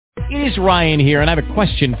It is Ryan here, and I have a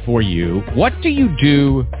question for you. What do you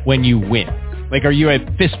do when you win? Like, are you a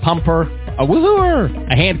fist pumper, a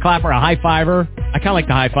woohooer, a hand clapper, a high fiver? I kind of like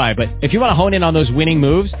the high five, but if you want to hone in on those winning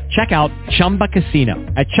moves, check out Chumba Casino.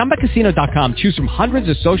 At ChumbaCasino.com, choose from hundreds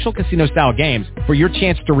of social casino-style games for your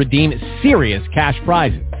chance to redeem serious cash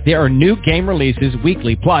prizes. There are new game releases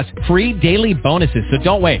weekly, plus free daily bonuses, so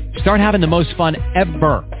don't wait. Start having the most fun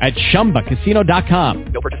ever at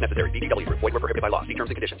ChumbaCasino.com. No purchase necessary. VGW. Void where prohibited by law. See terms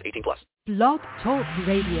and conditions. 18+. Blog Talk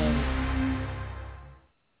Radio.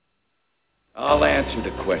 I'll answer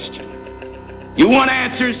the question. You want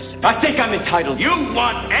answers? I think I'm entitled. You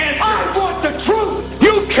want answers? I want the truth!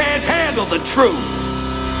 You can't handle the truth!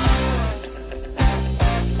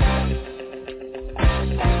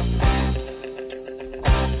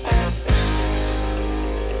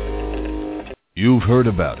 You've heard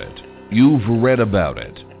about it. You've read about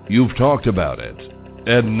it. You've talked about it.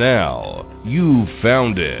 And now, you've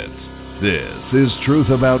found it. This is Truth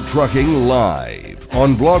About Trucking Live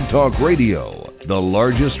on Blog Talk Radio, the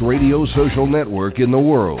largest radio social network in the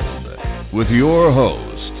world. With your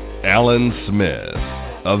host, Alan Smith,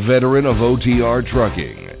 a veteran of OTR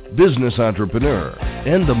trucking, business entrepreneur,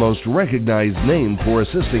 and the most recognized name for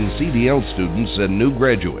assisting CDL students and new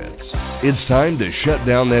graduates. It's time to shut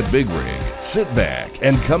down that big rig, sit back,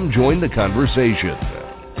 and come join the conversation.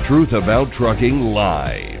 Truth About Trucking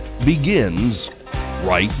Live begins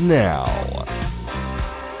right now.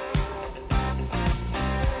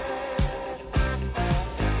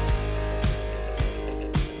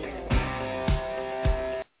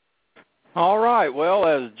 All right, well,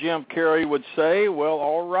 as Jim Carrey would say, well,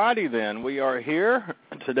 all righty then. We are here.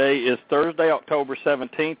 Today is Thursday, October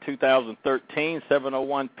 17th, 2013,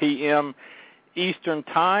 7:01 p.m. Eastern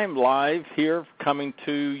Time, live here, coming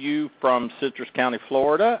to you from Citrus County,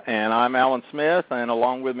 Florida. And I'm Alan Smith, and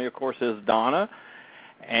along with me, of course, is Donna.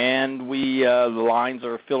 And the lines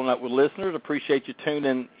are filling up with listeners. Appreciate you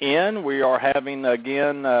tuning in. We are having,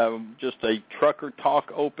 again, just a Trucker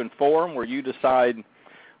Talk open forum where you decide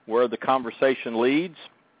where the conversation leads.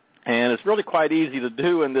 And it's really quite easy to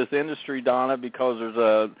do in this industry, Donna, because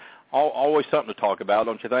there's always something to talk about,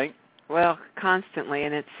 don't you think? Well, constantly,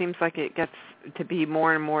 and it seems like it gets to be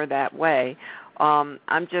more and more that way.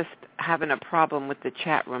 I'm just having a problem with the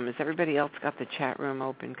chat room. Has everybody else got the chat room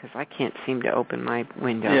open? Because I can't seem to open my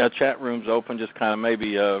window. Yeah, chat room's open. Just kind of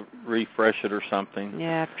maybe refresh it or something.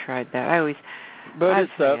 Yeah, I've tried that. I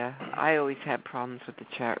always have problems with the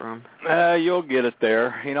chat room. You'll get it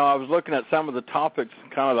there. You know, I was looking at some of the topics,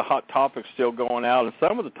 kind of the hot topics still going out, and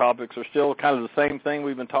some of the topics are still kind of the same thing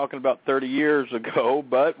we've been talking about 30 years ago,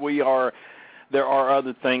 but there are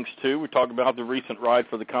other things, too. We talked about the recent ride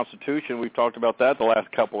for the Constitution. We've talked about that the last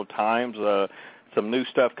couple of times. Some new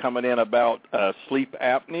stuff coming in about sleep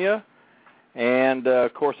apnea. And,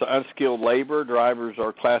 of course, the unskilled labor, drivers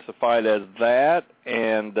are classified as that.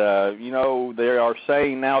 And, they are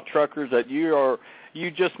saying now, truckers, that you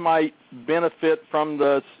just might benefit from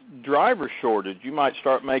the driver shortage. You might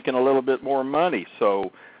start making a little bit more money.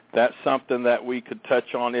 So that's something that we could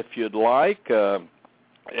touch on if you'd like.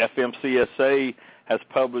 FMCSA has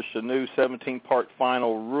published a new 17-part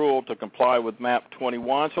final rule to comply with MAP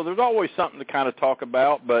 21. So there's always something to kind of talk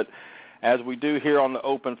about, but as we do here on the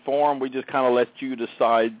open forum, we just kind of let you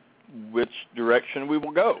decide which direction we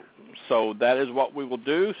will go. So that is what we will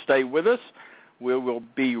do. Stay with us. We will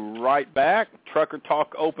be right back. Trucker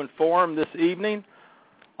Talk Open Forum this evening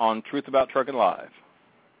on Truth About Trucking Live.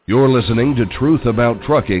 You're listening to Truth About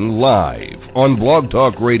Trucking Live on Blog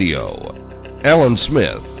Talk Radio. Alan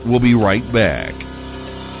Smith will be right back.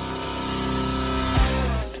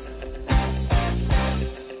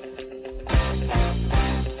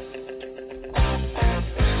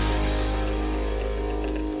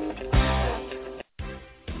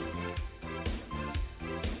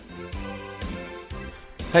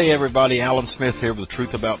 Hey everybody, Alan Smith here with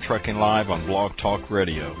Truth About Trucking Live on Blog Talk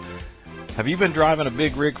Radio. Have you been driving a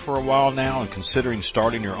big rig for a while now and considering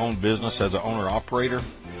starting your own business as an owner-operator?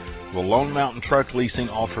 Well, Lone Mountain Truck Leasing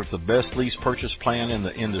offers the best lease purchase plan in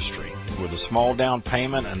the industry. With a small down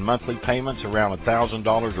payment and monthly payments around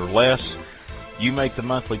 $1,000 or less, you make the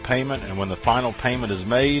monthly payment, and when the final payment is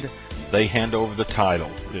made, they hand over the title.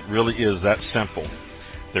 It really is that simple.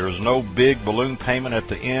 There is no big balloon payment at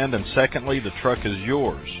the end, and secondly, the truck is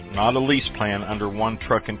yours, not a lease plan under one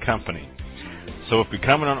trucking company. So if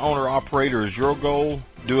becoming an owner-operator is your goal,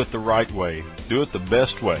 do it the right way. Do it the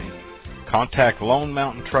best way. Contact Lone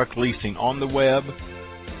Mountain Truck Leasing on the web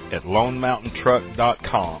at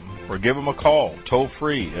lonemountaintruck.com or give them a call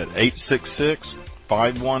toll-free at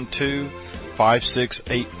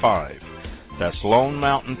 866-512-5685. That's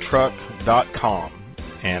lonemountaintruck.com.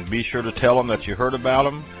 And be sure to tell them that you heard about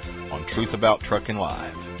them on Truth About Trucking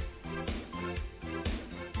Live.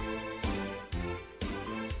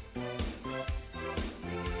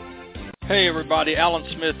 Hey everybody, Alan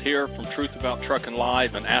Smith here from Truth About Trucking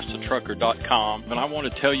Live and AskTheTrucker.com, and I want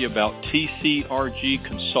to tell you about TCRG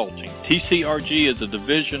Consulting. TCRG is a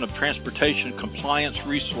division of Transportation Compliance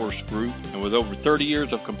Resource Group, and with over 30 years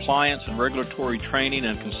of compliance and regulatory training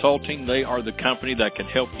and consulting, they are the company that can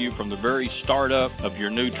help you from the very startup of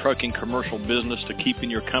your new trucking commercial business to keeping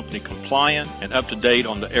your company compliant and up to date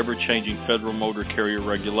on the ever-changing federal motor carrier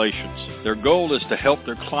regulations. Their goal is to help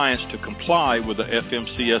their clients to comply with the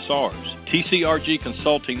FMCSRs. TCRG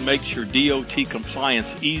Consulting makes your DOT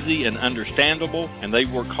compliance easy and understandable, and they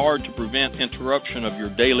work hard to prevent interruption of your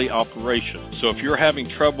daily operation. So if you're having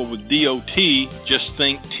trouble with DOT, just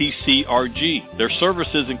think TCRG. Their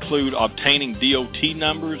services include obtaining DOT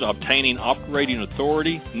numbers, obtaining operating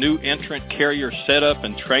authority, new entrant carrier setup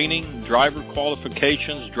and training, driver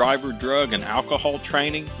qualifications, driver drug and alcohol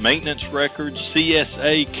training, maintenance records,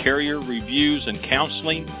 CSA carrier reviews and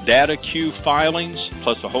counseling, data queue filings,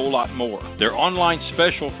 plus a whole lot more. Their online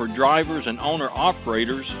special for drivers and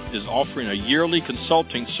owner-operators is offering a yearly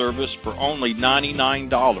consulting service for only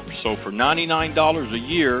 $99. So for $99 a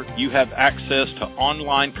year, you have access to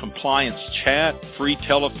online compliance chat, free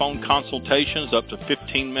telephone consultations up to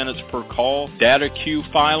 15 minutes per call, data queue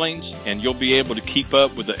filings, and you'll be able to keep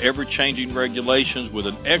up with the ever-changing regulations with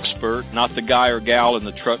an expert, not the guy or gal in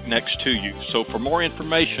the truck next to you. So for more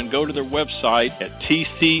information, go to their website at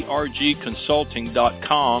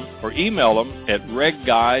tcrgconsulting.com or email them at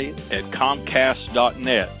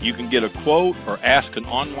regguy@comcast.net. You can get a quote or ask an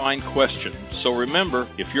online question. So remember,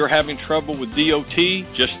 if you're having trouble with DOT,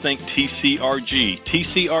 just think TCRG.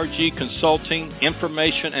 TCRG Consulting,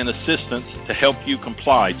 information and assistance to help you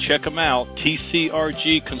comply. Check them out,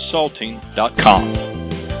 tcrgconsulting.com.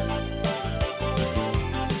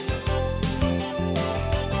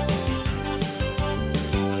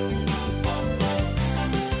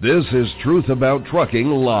 This is Truth About Trucking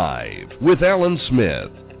Live with Alan Smith.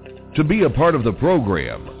 To be a part of the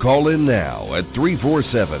program, call in now at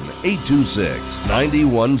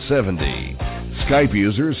 347-826-9170. Skype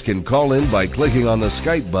users can call in by clicking on the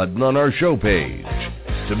Skype button on our show page.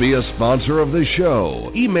 To be a sponsor of the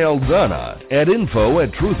show, email Donna at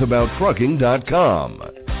info@truthabouttrucking.com.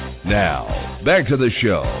 Now, back to the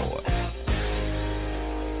show.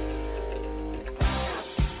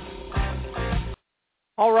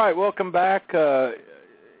 All right, welcome back. Donna,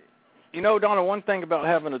 one thing about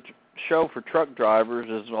having a show for truck drivers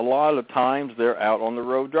is a lot of times they're out on the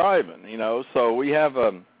road driving. So we have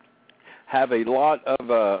a lot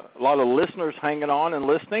of listeners hanging on and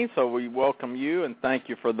listening. So we welcome you and thank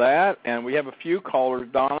you for that. And we have a few callers.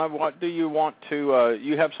 Donna, what do you want to?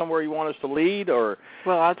 You have somewhere you want us to lead, or?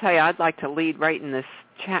 Well, I'll tell you, I'd like to lead right in this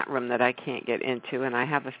chat room that I can't get into, and I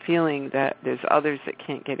have a feeling that there's others that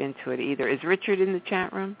can't get into it either. Is Richard in the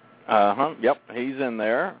chat room? Yep, he's in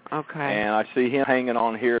there. Okay. And I see him hanging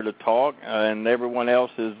on here to talk, and everyone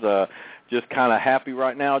else is just kind of happy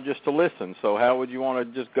right now just to listen. So how would you want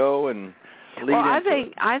to just go and lead into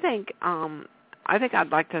it? I think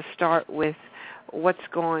I'd like to start with what's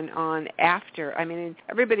going on after. I mean,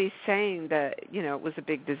 everybody's saying that, it was a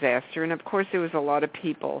big disaster. And, of course, there was a lot of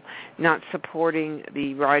people not supporting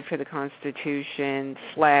the Ride for the Constitution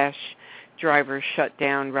 / driver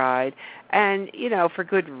shutdown ride. And, for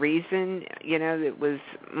good reason. It was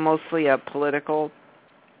mostly a political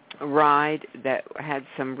ride that had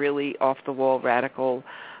some really off-the-wall radical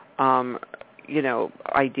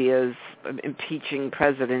ideas, impeaching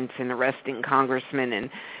presidents and arresting congressmen and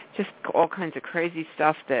just all kinds of crazy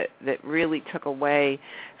stuff that really took away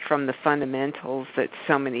from the fundamentals that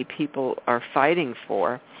so many people are fighting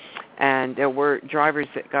for. And there were drivers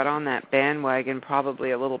that got on that bandwagon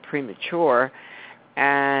probably a little premature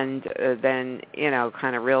and then,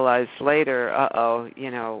 kind of realized later,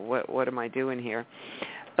 what am I doing here?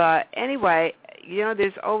 But anyway,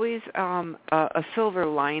 there's always a silver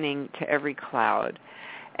lining to every cloud.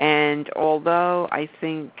 And although I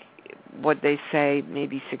think what they say,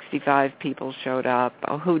 maybe 65 people showed up.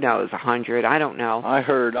 Oh, who knows, 100? I don't know. I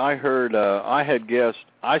had guessed.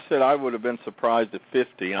 I said I would have been surprised at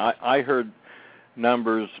 50. I heard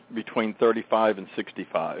numbers between 35 and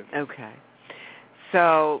 65. Okay.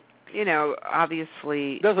 So,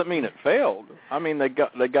 obviously, doesn't mean it failed. I mean, they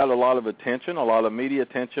got a lot of attention, a lot of media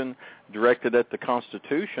attention directed at the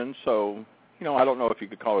Constitution. So, I don't know if you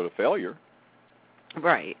could call it a failure.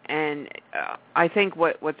 Right, and I think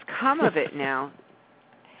what's come of it now.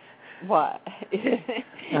 What?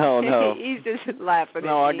 Oh, no. He's just laughing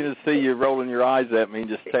No, at I me. can just see you rolling your eyes at me and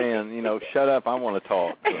just saying, shut up, I want to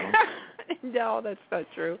talk. So. No, that's not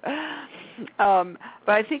true. But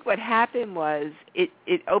I think what happened was it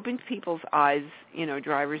opened people's eyes,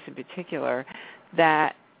 drivers in particular,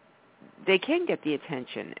 that they can get the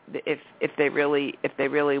attention if they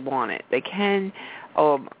really want it. They can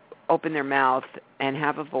open their mouth and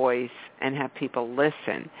have a voice and have people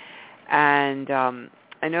listen. And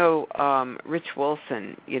I know Rich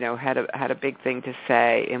Wilson, had a big thing to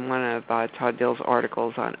say in one of Todd Dill's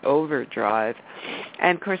articles on overdrive,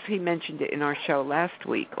 and of course he mentioned it in our show last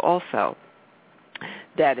week also,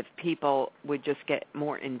 that if people would just get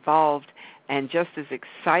more involved and just as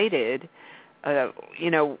excited,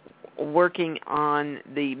 working on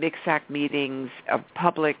the MCSAC meetings of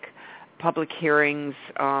public hearings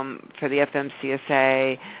for the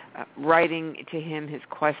FMCSA, writing to him his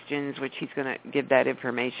questions, which he's going to give that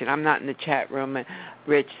information. I'm not in the chat room,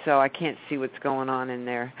 Rich, so I can't see what's going on in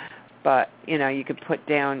there. But, you could put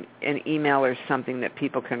down an email or something that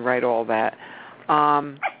people can write all that.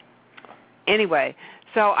 Anyway,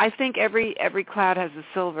 so I think every cloud has a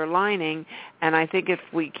silver lining, and I think if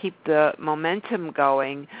we keep the momentum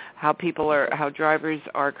going, how drivers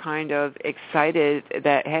are kind of excited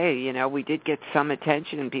that, hey, we did get some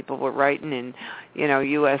attention, and people were writing in,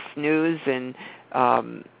 U.S. News, and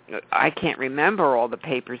I can't remember all the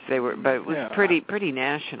papers they were, but it was pretty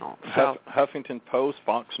national. So Huffington Post,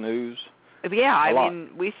 Fox News. Yeah, I mean,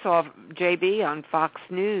 we saw JB on Fox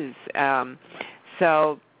News,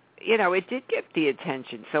 so. It did get the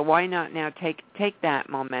attention, so why not now take that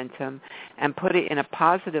momentum and put it in a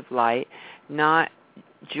positive light, not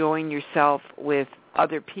join yourself with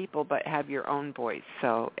other people, but have your own voice.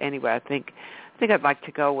 So anyway, I think I'd like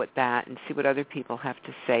to go with that and see what other people have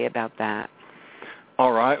to say about that.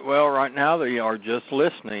 All right. Well, right now they are just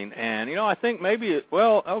listening, and I think maybe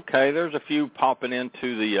there's a few popping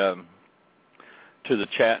into the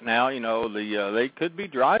chat now. They could be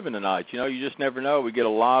driving tonight. You just never know. We get a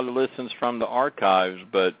lot of listens from the archives,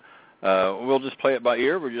 but we'll just play it by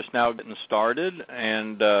ear. We're just now getting started,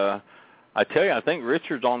 and I tell you, I think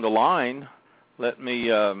Richard's on the line. Let me.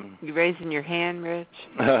 You raising your hand, Rich?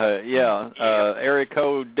 Yeah. Area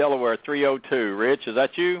code Delaware 302. Rich, is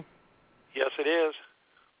that you? Yes, it is.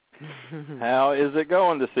 How is it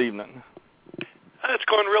going this evening? It's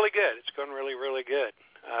going really good. It's going really, really good.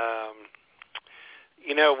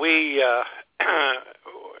 We,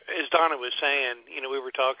 as Donna was saying, we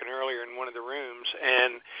were talking earlier in one of the rooms,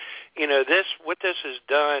 and, what this has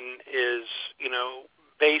done is,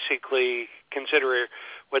 basically consider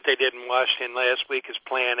what they did in Washington last week as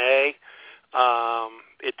Plan A.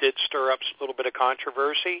 It did stir up a little bit of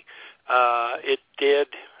controversy. It did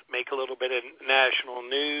make a little bit of national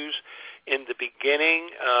news in the beginning.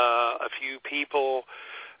 A few people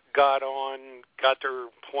got their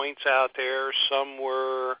points out there. Some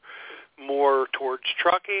were more towards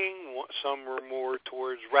trucking. Some were more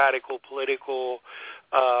towards radical political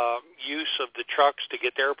use of the trucks to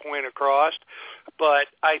get their point across. But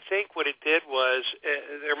I think what it did was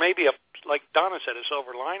there may be, like Donna said, a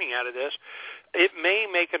silver lining out of this. It may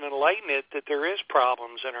make an enlightenment that there is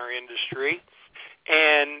problems in our industry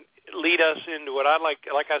and lead us into what I'd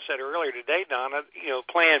like I said earlier today, Donna,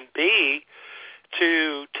 Plan B,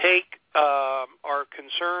 to take our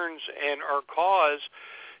concerns and our cause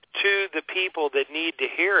to the people that need to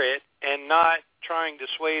hear it, and not trying to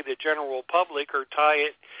sway the general public or tie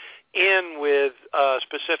it in with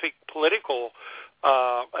specific political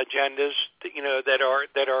agendas that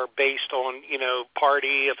are based on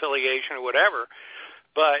party affiliation or whatever.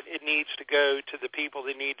 But it needs to go to the people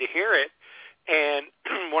that need to hear it. And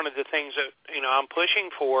one of the things that I'm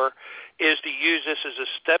pushing for is to use this as a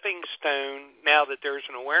stepping stone now that there's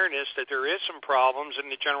an awareness that there is some problems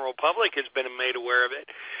and the general public has been made aware of it,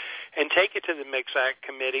 and take it to the MCSAC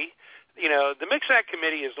committee. The MCSAC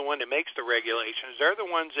committee is the one that makes the regulations. They're the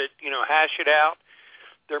ones that hash it out.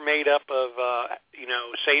 They're made up of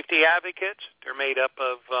safety advocates. They're made up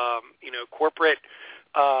of corporate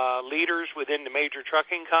leaders within the major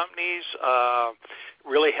trucking companies,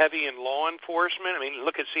 really heavy in law enforcement. I mean,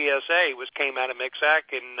 look at CSA, came out of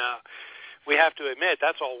MCSAC, and we have to admit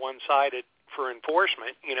that's all one-sided for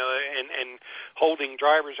enforcement, and holding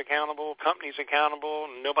drivers accountable, companies accountable,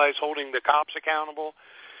 and nobody's holding the cops accountable.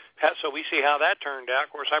 So we see how that turned out. Of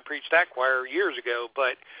course, I preached that choir years ago,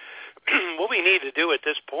 but what we need to do at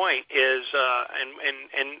this point is,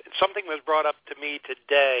 and something was brought up to me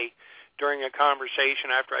today during a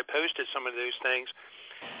conversation after I posted some of those things.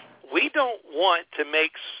 We don't want to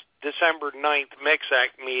make December 9th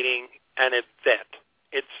MCSAC meeting an event.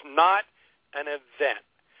 It's not an event.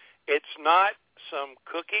 It's not some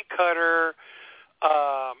cookie-cutter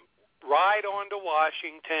ride on to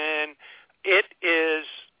Washington. It is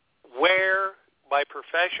where, by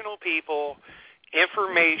professional people,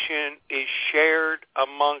 information is shared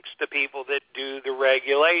amongst the people that do the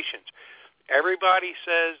regulations. Everybody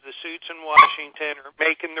says the suits in Washington are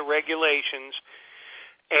making the regulations,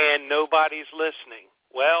 and nobody's listening.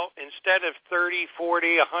 Well, instead of 30,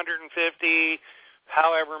 40, 150,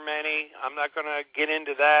 however many, I'm not going to get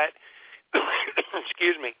into that.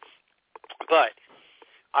 Excuse me. But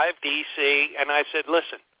I have D.C., and I said,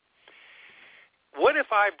 listen, what if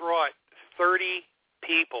I brought 30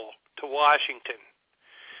 people to Washington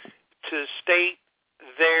to state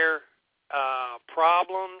their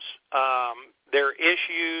problems, their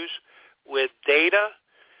issues with data,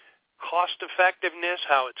 cost effectiveness,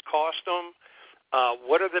 how it's cost them,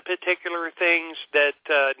 what are the particular things that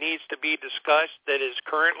needs to be discussed that is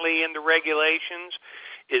currently in the regulations,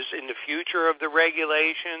 is in the future of the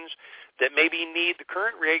regulations, that maybe the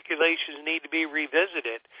current regulations need to be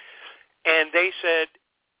revisited. And they said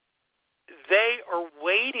they are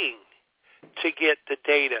waiting to get the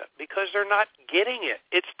data because they're not getting it.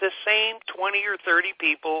 It's the same 20 or 30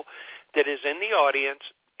 people that is in the audience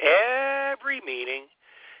every meeting.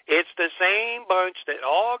 It's the same bunch that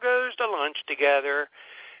all goes to lunch together,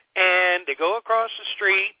 and they go across the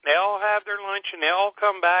street, they all have their lunch, and they all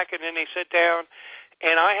come back, and then they sit down,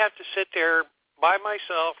 and I have to sit there by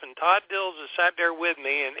myself, and Todd Dills has sat there with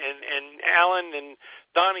me, and Alan and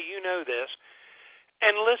Donna, you know this,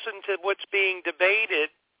 and listen to what's being debated,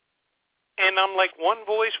 and I'm like one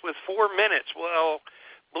voice with 4 minutes. Well,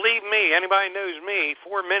 believe me, anybody knows me,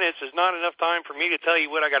 4 minutes is not enough time for me to tell you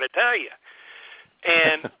what I got to tell you.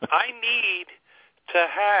 And I need to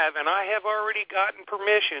have, and I have already gotten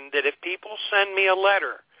permission that if people send me a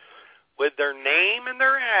letter with their name and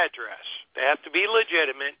their address, they have to be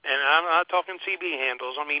legitimate, and I'm not talking CB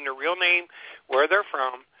handles, I mean their real name, where they're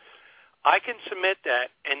from, I can submit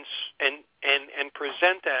that and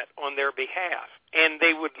present that on their behalf. And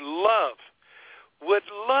they would love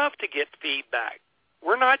to get feedback.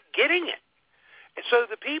 We're not getting it. And so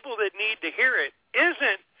the people that need to hear it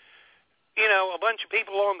isn't, a bunch of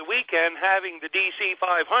people on the weekend having the DC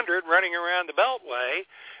 500 running around the Beltway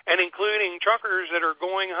and including truckers that are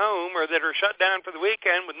going home or that are shut down for the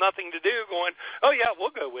weekend with nothing to do going, oh, yeah,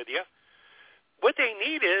 we'll go with you. What they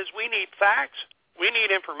need is we need facts. We need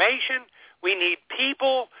information. We need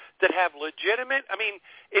people that have legitimate. I mean,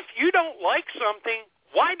 if you don't like something,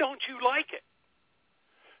 why don't you like it?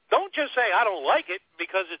 Don't just say, I don't like it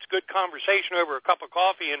because it's good conversation over a cup of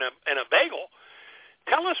coffee and a bagel.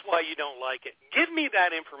 Tell us why you don't like it. Give me that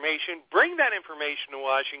information. Bring that information to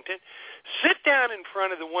Washington. Sit down in front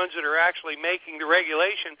of the ones that are actually making the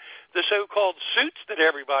regulation, the so-called suits that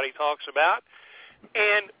everybody talks about.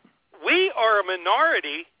 And we are a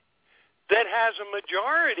minority that has a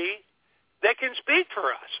majority that can speak for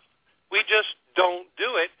us. We just don't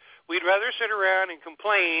do it. We'd rather sit around and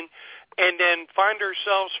complain and then find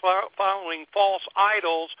ourselves following false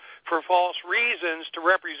idols for false reasons to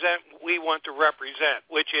represent what we want to represent,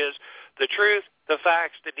 which is the truth, the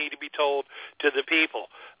facts that need to be told to the people.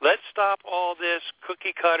 Let's stop all this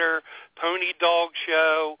cookie-cutter, pony dog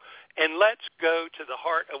show, and let's go to the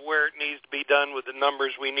heart of where it needs to be done with the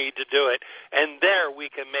numbers we need to do it, and there we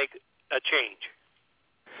can make a change.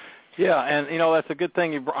 Yeah, and, that's a good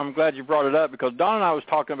thing. I'm glad you brought it up because Don and I was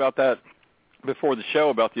talking about that before the show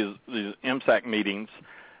about these MSAC meetings.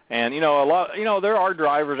 And, a lot, there are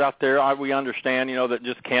drivers out there, we understand, that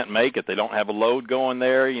just can't make it. They don't have a load going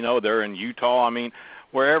there. They're in Utah. I mean,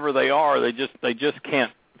 wherever they are, they just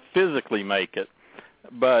can't physically make it.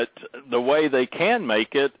 But the way they can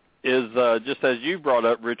make it is just as you brought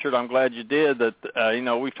up, Richard, I'm glad you did,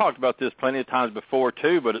 that, we've talked about this plenty of times before,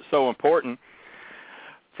 too, but it's so important.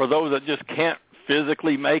 For those that just can't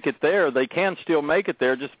physically make it there, they can still make it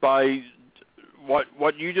there just by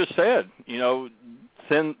what you just said.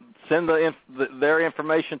 Send their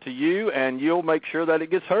information to you, and you'll make sure that it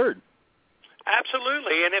gets heard.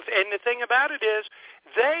 Absolutely, and the thing about it is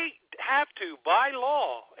they have to by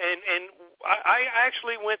law, and I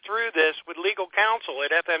actually went through this with legal counsel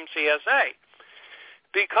at FMCSA.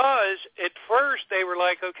 Because at first they were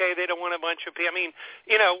like, okay, they don't want a bunch of people. I mean,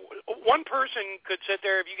 one person could sit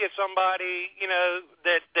there, if you get somebody,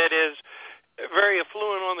 that is very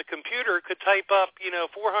affluent on the computer, could type up,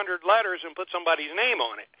 400 letters and put somebody's name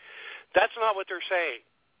on it. That's not what they're saying.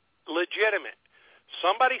 Legitimate.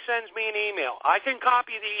 Somebody sends me an email. I can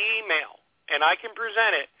copy the email, and I can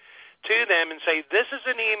present it to them and say, this is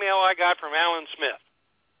an email I got from Alan Smith.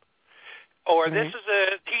 Or this is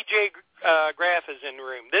a TJ Graff is in the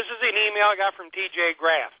room. This is an email I got from TJ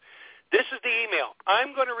Graff. This is the email.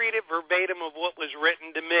 I'm going to read it verbatim of what was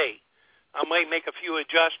written to me. I might make a few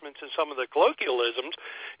adjustments in some of the colloquialisms,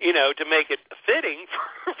 to make it fitting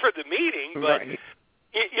for the meeting, but right.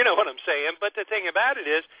 you know what I'm saying. But the thing about it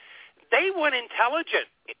is they want intelligent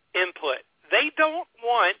input. They don't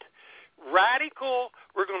want radical,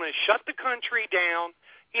 we're going to shut the country down.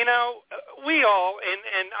 We all,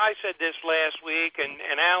 and I said this last week,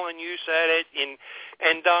 and Alan, you said it,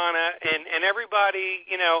 and Donna, and everybody,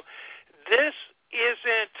 this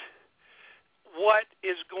isn't what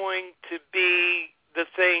is going to be the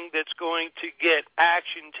thing that's going to get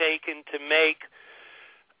action taken to make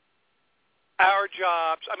our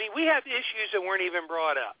jobs. I mean, we have issues that weren't even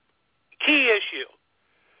brought up. Key issue.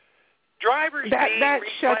 Drivers that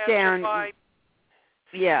shutdown.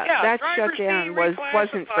 Yeah, that shutdown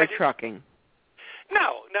wasn't for trucking.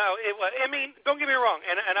 No, it was. I mean, don't get me wrong.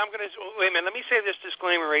 And I'm going to wait a minute. Let me say this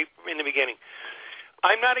disclaimer right in the beginning.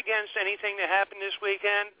 I'm not against anything that happened this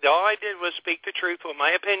weekend. All I did was speak the truth. What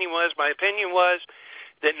my opinion was. My opinion was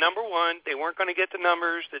that, number one, they weren't going to get the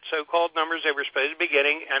numbers, that so-called numbers they were supposed to be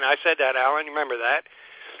getting, and I said that, Alan. You remember that?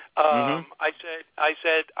 I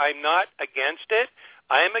said I'm not against it.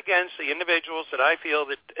 I am against the individuals that I feel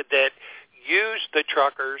that use the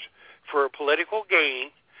truckers for political gain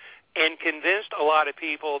and convinced a lot of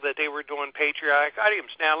people that they were doing patriotic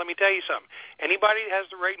items. Now, let me tell you something. Anybody has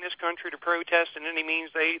the right in this country to protest in any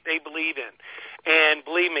means they believe in. And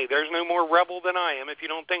believe me, there's no more rebel than I am. If you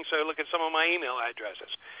don't think so, look at some of my email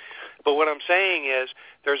addresses. But what I'm saying is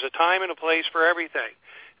there's a time and a place for everything.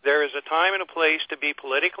 There is a time and a place to be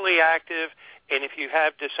politically active, and if you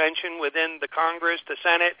have dissension within the Congress, the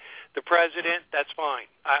Senate, the President, that's fine.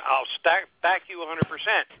 I'll back you 100%.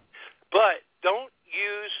 But don't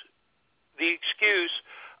use the excuse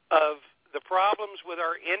of the problems with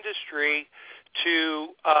our industry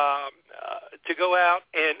to go out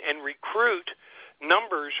and recruit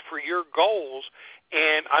numbers for your goals.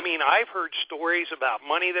 And, I mean, I've heard stories about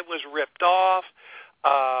money that was ripped off.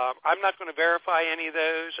 I'm not going to verify any of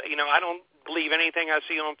those. I don't believe anything I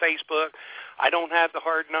see on Facebook. I don't have the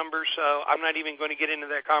hard numbers, so I'm not even going to get into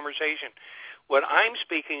that conversation. What I'm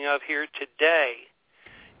speaking of here today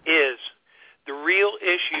is the real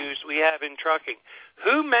issues we have in trucking.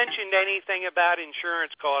 Who mentioned anything about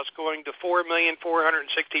insurance costs going to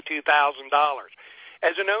 $4,462,000?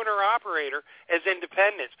 As an owner-operator, as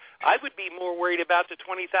independents, I would be more worried about the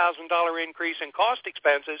 $20,000 increase in cost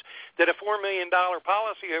expenses than a $4 million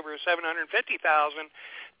policy over a $750,000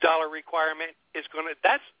 requirement is going to.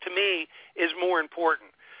 That, to me, is more important.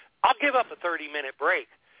 I'll give up a 30-minute break.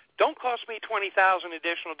 Don't cost me $20,000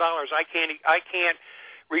 additional dollars. I can't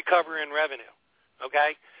recover in revenue.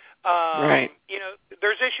 Okay. Right.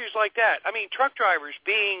 There's issues like that. I mean, truck drivers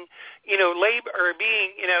being, labor or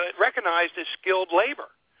being, recognized as skilled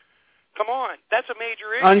labor. Come on, that's a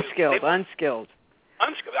major issue. Unskilled.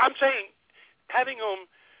 I'm saying having them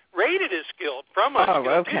rated as skilled from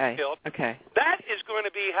unskilled to skilled. Okay. That is going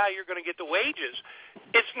to be how you're going to get the wages.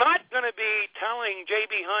 It's not going to be telling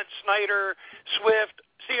J.B. Hunt, Snyder, Swift,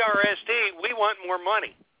 CRST, we want more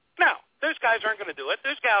money. No, those guys aren't going to do it.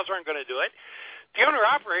 Those gals aren't going to do it. The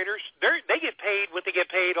owner-operators, they get paid what they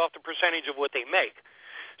get paid off the percentage of what they make.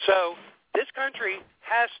 So this country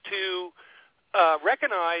has to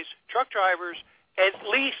recognize truck drivers at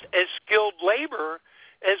least as skilled labor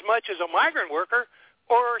as much as a migrant worker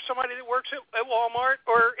or somebody that works at Walmart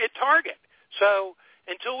or at Target. So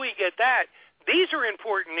until we get that, these are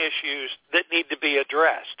important issues that need to be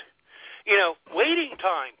addressed. Waiting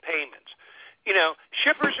time payments.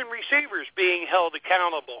 Shippers and receivers being held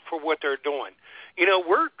accountable for what they're doing.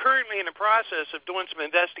 We're currently in the process of doing some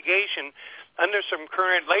investigation under some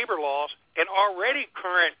current labor laws and already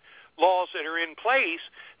current laws that are in place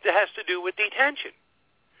that has to do with detention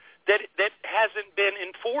that hasn't been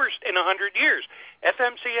enforced in 100 years.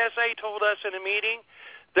 FMCSA told us in a meeting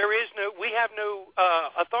we have no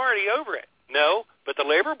authority over it. No, but the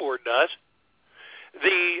labor board does.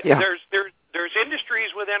 There's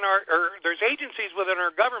industries within there's agencies within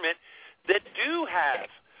our government that do have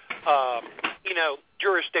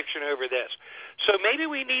jurisdiction over this. So maybe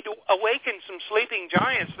we need to awaken some sleeping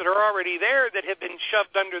giants that are already there that have been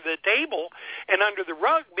shoved under the table and under the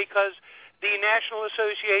rug because the National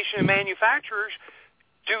Association of Manufacturers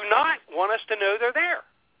do not want us to know they're there.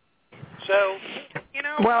 So,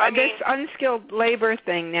 this unskilled labor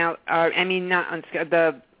thing now, not unskilled,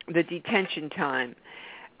 the detention time.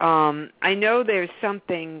 I know there's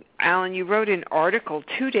something, Alan, you wrote an article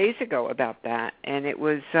 2 days ago about that, and it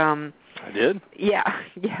was... I did? Yeah,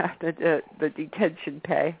 the detention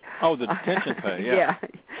pay. Oh, the detention pay, yeah.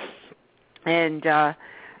 And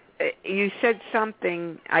you said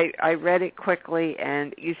something, I read it quickly,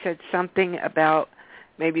 and you said something about,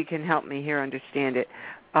 maybe you can help me here understand it.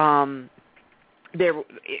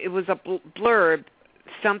 It was a blurb,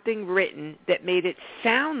 something written that made it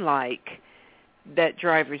sound like that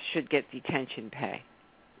drivers should get detention pay.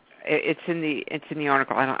 It's in the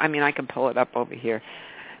article. I can pull it up over here.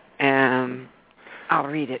 I'll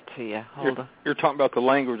read it to you. Hold on. You're talking about the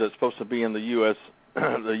language that's supposed to be in the U.S.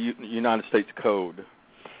 the United States Code.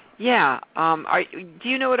 Yeah. Do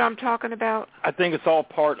you know what I'm talking about? I think it's all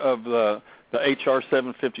part of the HR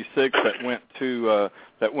 756 that went to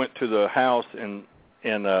the House in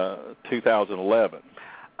 2011.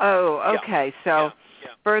 Oh, okay. Yeah. So, Yeah.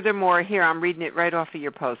 Furthermore, here I'm reading it right off of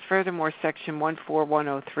your post. Furthermore, Section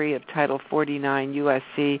 14103 of Title 49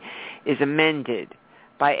 USC is amended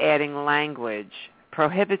by adding language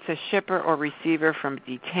prohibits a shipper or receiver from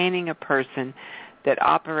detaining a person that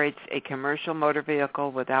operates a commercial motor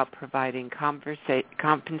vehicle without providing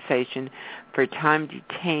compensation for time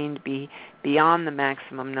detained beyond the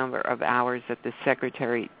maximum number of hours that the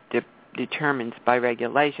Secretary determines by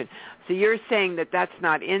regulation. So you're saying that that's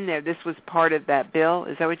not in there. This was part of that bill.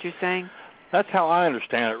 Is that what you're saying? That's how I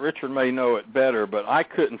understand it. Richard may know it better, but I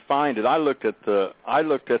couldn't find it. I looked at the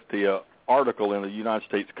article in the United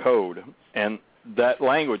States Code, and that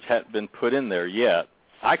language hadn't been put in there yet.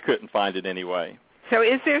 I couldn't find it anyway. So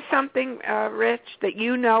is there something, Rich, that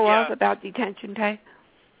you know of about detention pay?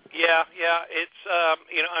 Yeah, it's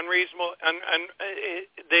unreasonable.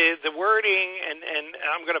 The wording, and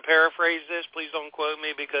I'm going to paraphrase this. Please don't quote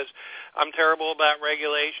me because I'm terrible about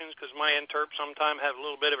regulations because my interps sometimes have a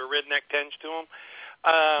little bit of a redneck tinge to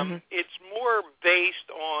them. It's more based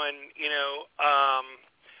on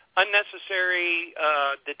unnecessary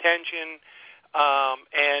detention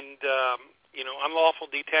and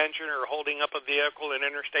unlawful detention or holding up a vehicle in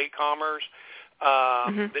interstate commerce.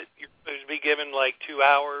 That you're supposed to be given like 2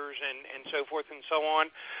 hours and so forth and so on.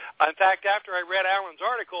 In fact, after I read Alan's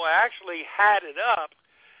article, I actually had it up,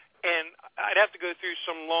 and I'd have to go through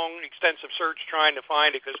some long, extensive search trying to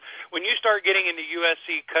find it, because when you start getting into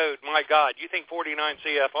USC code, my God, you think 49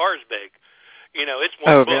 CFR is big. It's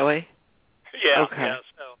one book. Oh, really? Yeah, okay.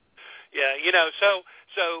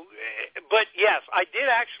 But yes, I did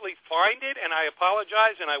actually find it, and I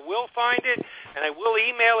apologize, and I will find it, and I will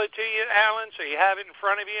email it to you, Alan, so you have it in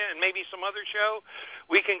front of you, and maybe some other show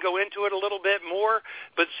we can go into it a little bit more.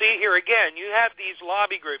 But see, here again, you have these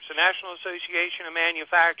lobby groups, the National Association of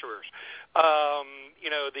Manufacturers,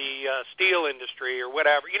 the steel industry or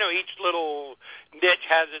whatever. Each little niche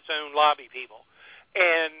has its own lobby people.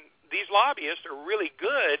 And these lobbyists are really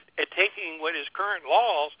good at taking what is current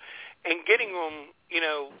laws and getting them,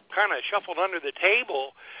 kind of shuffled under the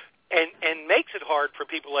table, and makes it hard for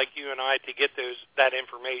people like you and I to get that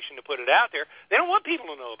information, to put it out there. They don't want people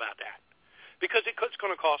to know about that because it's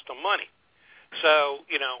going to cost them money. So,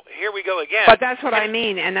 here we go again. But that's what I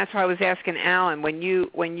mean, and that's why I was asking Alan, when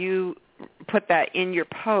you put that in your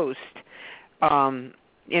post, where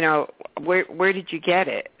did you get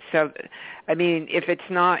it? So, I mean, if it's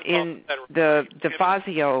not in the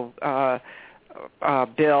Fazio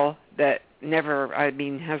bill that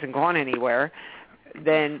hasn't gone anywhere,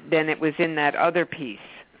 then it was in that other piece.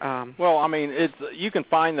 Well, I mean, you can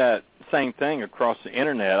find that same thing across the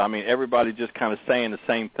internet. I mean, everybody just kind of saying the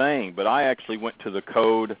same thing, but I actually went to the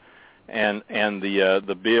code and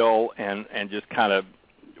the bill and just kind of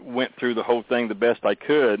went through the whole thing the best I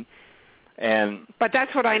could. But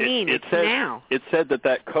that's what I mean. It said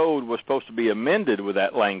that code was supposed to be amended with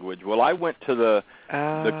that language. Well, I went to the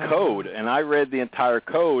code, and I read the entire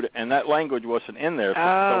code, and that language wasn't in there.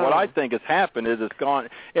 So what I think has happened is it's gone.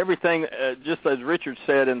 Everything, just as Richard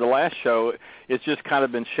said in the last show, it's just kind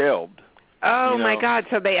of been shelved. Oh, my God.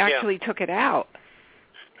 So they actually took it out.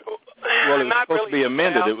 Well, it was supposed to be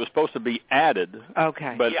amended. It was supposed to be added.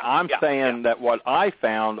 Okay. But I'm saying that what I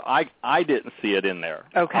found, I didn't see it in there.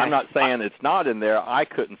 Okay. I'm not saying it's not in there. I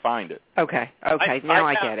couldn't find it. Okay. Now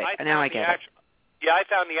I get it. Yeah, I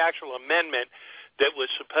found the actual amendment that was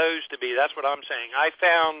supposed to be. That's what I'm saying. I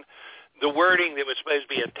found the wording that was supposed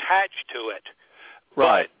to be attached to it.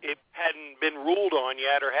 Right. But it hadn't been ruled on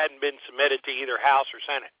yet or hadn't been submitted to either House or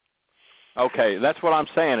Senate. Okay, that's what I'm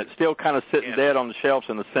saying. It's still kind of sitting dead on the shelves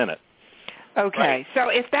in the Senate. Okay, right. So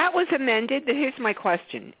if that was amended, here's my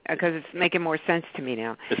question, because it's making more sense to me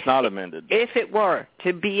now. It's not amended. If it were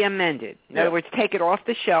to be amended, in other words, take it off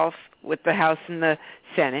the shelf with the House and the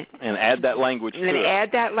Senate. And add that language to it. And then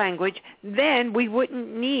add that language, then we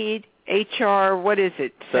wouldn't need H.R., what is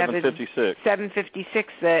it? 756.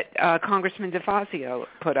 756 that Congressman DeFazio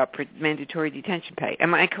put up for mandatory detention pay.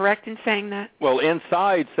 Am I correct in saying that? Well,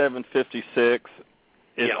 inside 756,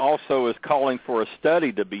 also is calling for a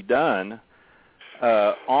study to be done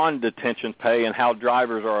on detention pay and how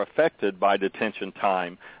drivers are affected by detention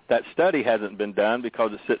time. That study hasn't been done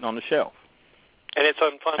because it's sitting on the shelf. And it's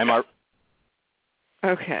unfunded.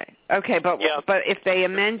 Okay, but if they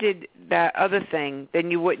amended that other thing, then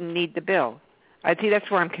you wouldn't need the bill. I think that's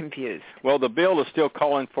where I'm confused. Well, the bill is still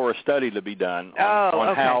calling for a study to be done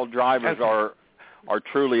on how drivers are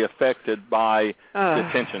truly affected by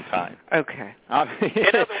detention time. Okay. I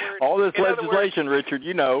mean, all this legislation, Richard,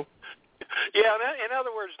 you know. Yeah, in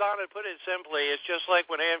other words, Donna, put it simply, it's just like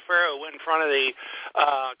when Ann Farrow went in front of the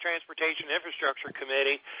Transportation Infrastructure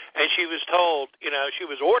Committee, and she was told, she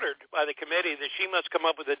was ordered by the committee that she must come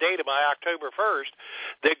up with the data by October 1st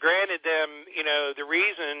that granted them, the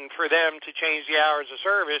reason for them to change the hours of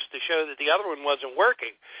service to show that the other one wasn't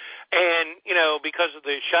working. And, because of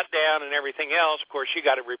the shutdown and everything else, of course, she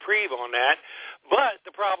got a reprieve on that. But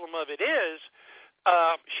the problem of it is,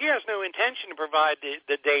 she has no intention to provide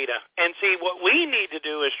the data. And see, what we need to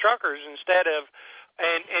do as truckers, instead of,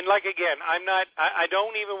 and like again, I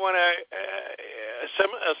don't even want to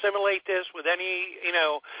assimilate this with any,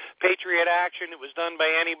 Patriot action. It was done by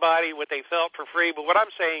anybody, what they felt for free. But what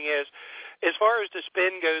I'm saying is, as far as the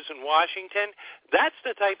spin goes in Washington, that's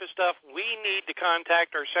the type of stuff we need to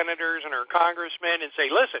contact our senators and our congressmen and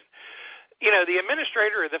say, listen, the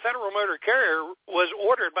administrator of the Federal Motor Carrier was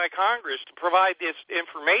ordered by Congress to provide this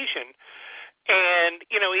information. And,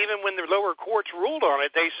 even when the lower courts ruled on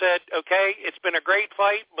it, they said, okay, it's been a great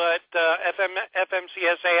fight, but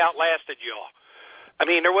FMCSA outlasted you all. I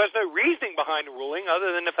mean, there was no reasoning behind the ruling other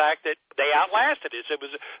than the fact that they outlasted it.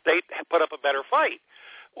 They put up a better fight,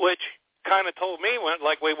 which kind of told me,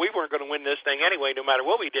 we weren't going to win this thing anyway, no matter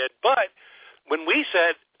what we did. But when we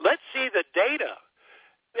said, let's see the data,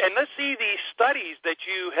 and let's see these studies that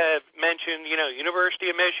you have mentioned, University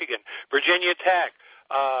of Michigan, Virginia Tech,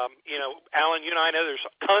 Alan, you and I know there's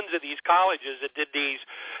tons of these colleges that did these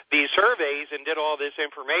surveys and did all this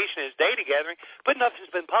information as data gathering, but nothing's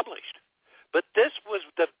been published. But this was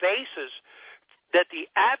the basis that the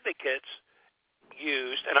advocates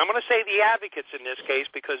used, and I'm going to say the advocates in this case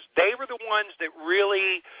because they were the ones that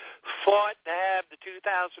really fought to have the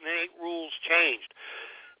 2008 rules changed.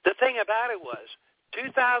 The thing about it was,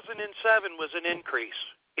 2007 was an increase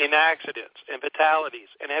in accidents and fatalities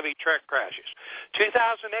and heavy truck crashes.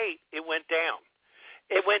 2008, it went down.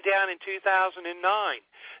 It went down in 2009.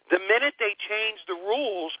 The minute they changed the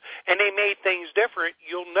rules and they made things different,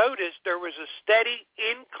 you'll notice there was a steady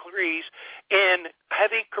increase in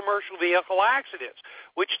heavy commercial vehicle accidents,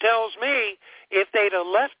 which tells me if they'd have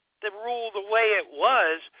left the rule the way it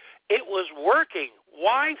was working.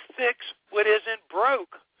 Why fix what isn't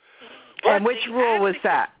broke? And which rule was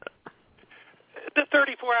that? The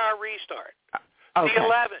 34-hour restart. Okay. The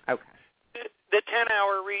 11. Okay. The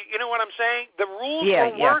 10-hour you know what I'm saying? The rules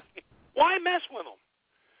were working. Why mess with them?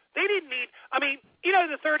 They didn't need,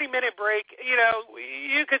 the 30-minute break,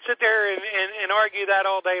 you could sit there and argue that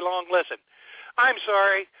all day long. Listen, I'm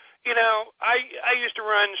sorry. I used to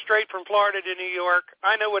run straight from Florida to New York.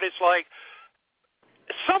 I know what it's like.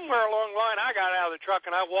 Somewhere along the line, I got out of the truck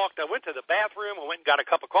and I went to the bathroom, I went and got a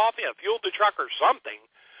cup of coffee, I fueled the truck or something.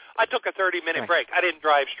 I took a 30-minute break. I didn't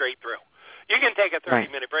drive straight through. You can take a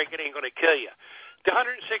 30-minute break, it ain't going to kill you. The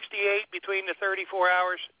 168 between the 34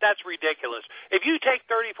 hours, that's ridiculous. If you take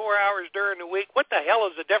 34 hours during the week, what the hell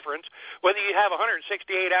is the difference whether you have 168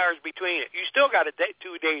 hours between it? You still got 2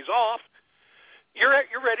 days off. You're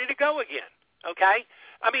ready to go again, okay?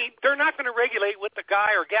 They're not going to regulate what the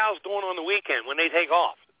guy or gal's doing on the weekend when they take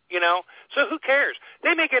off, So who cares?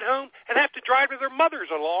 They may get home and have to drive to their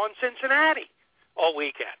mother's-in-law in Cincinnati all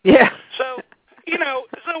weekend. Yeah. So,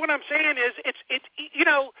 so what I'm saying is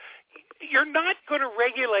you're not going to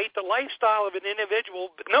regulate the lifestyle of an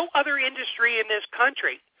individual, but no other industry in this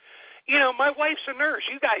country. My wife's a nurse.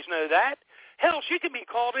 You guys know that. Hell, she can be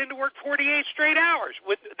called in to work 48 straight hours.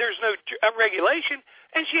 There's no regulation,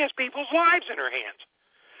 and she has people's lives in her hands.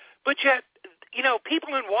 But yet,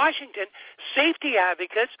 people in Washington, safety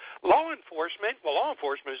advocates, law enforcement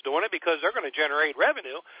is doing it because they're going to generate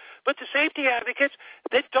revenue, but the safety advocates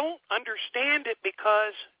that don't understand it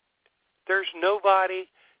because there's nobody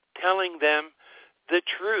telling them the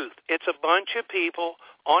truth. It's a bunch of people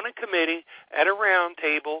on a committee at a round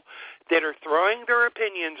table that are throwing their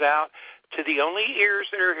opinions out to the only ears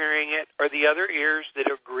that are hearing it are the other ears that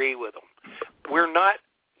agree with them. We're not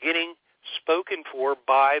getting spoken for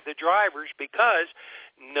by the drivers because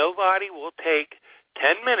nobody will take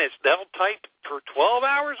 10 minutes. They'll type for 12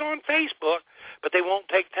 hours on Facebook, but they won't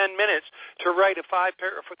take 10 minutes to write a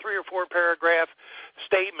 3 or 4 paragraph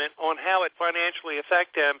statement on how it financially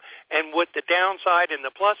affects them and what the downside and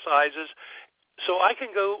the plus sides is, so I can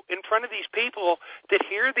go in front of these people that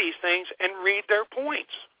hear these things and read their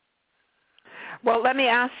points. Well, let me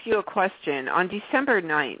ask you a question. On December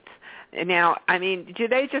 9th, now, I mean, do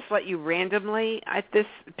they just let you randomly at this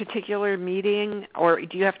particular meeting, or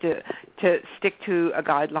do you have to stick to a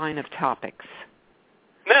guideline of topics?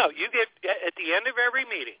 No, you get at the end of every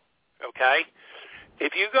meeting, okay?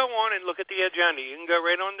 If you go on and look at the agenda, you can go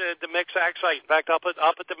right on the MixAC site. In fact, I'll put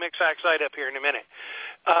the MixAC site up here in a minute.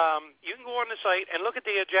 You can go on the site and look at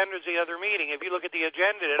the agenda of the other meeting. If you look at the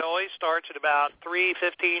agenda, it always starts at about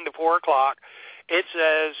 3:15 to 4 o'clock. It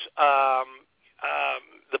says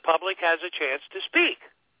the public has a chance to speak.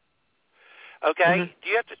 Okay? Mm-hmm. Do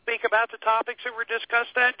you have to speak about the topics that were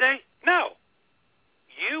discussed that day? No.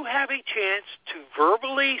 You have a chance to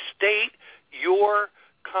verbally state your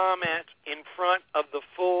comment in front of the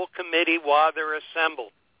full committee while they're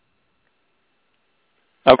assembled.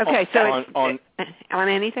 Okay, so on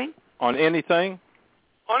anything? On anything?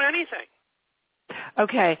 On anything.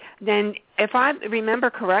 Okay, then if I remember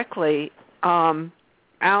correctly, Alan,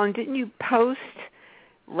 didn't you post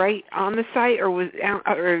right on the site, or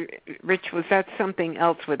Rich, was that something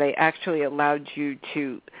else where they actually allowed you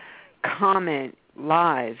to comment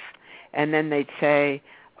live, and then they'd say,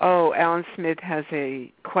 oh, Alan Smith has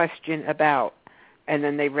a question about, and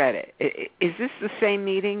then they read it. Is this the same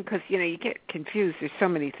meeting? Because, you get confused. There's so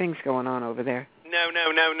many things going on over there. No.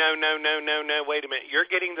 Wait a minute. You're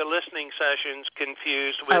getting the listening sessions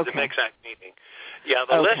confused with the MixAC meeting. Yeah,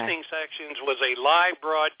 the listening sections was a live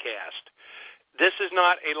broadcast. This is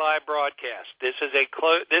not a live broadcast. This is a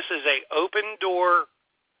open door.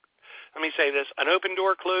 Let me say this: an open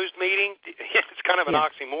door, closed meeting. It's kind of an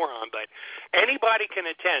oxymoron, but anybody can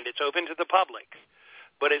attend. It's open to the public,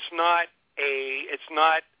 but it's not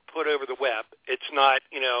put over the web. It's not.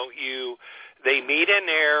 They meet in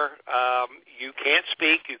there. You can't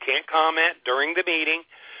speak. You can't comment during the meeting.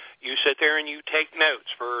 You sit there and you take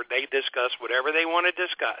notes. They discuss whatever they want to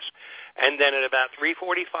discuss. And then at about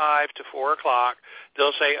 3:45 to 4 o'clock,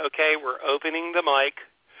 they'll say, okay, we're opening the mic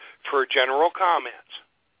for general comments.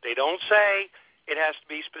 They don't say it has to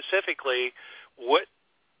be specifically what,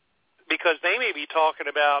 because they may be talking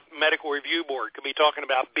about medical review board, could be talking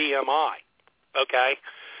about BMI, okay?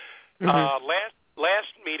 Mm-hmm.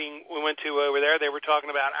 Last meeting we went to over there, they were talking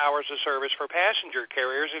about hours of service for passenger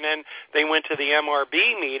carriers, and then they went to the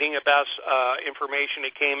MRB meeting about information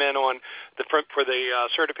that came in on for the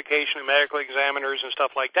certification of medical examiners and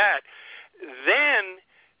stuff like that. Then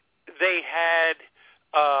they had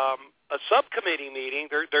a subcommittee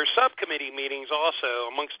meeting. There's subcommittee meetings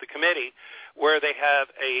also amongst the committee where they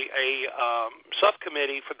have a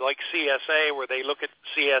subcommittee for like CSA where they look at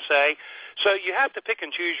CSA. So you have to pick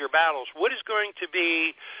and choose your battles. What is going to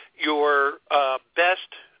be your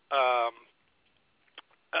best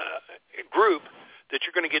group that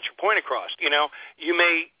you're going to get your point across? You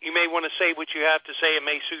may want to say what you have to say. It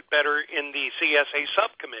may suit better in the CSA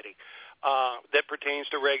subcommittee. That pertains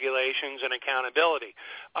to regulations and accountability.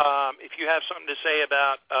 If you have something to say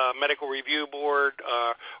about medical review board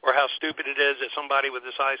or how stupid it is that somebody with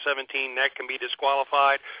a size 17 neck can be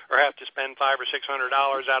disqualified or have to spend $500 or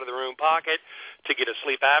 $600 out of their own pocket to get a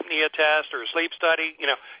sleep apnea test or a sleep study,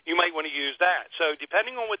 you might want to use that. So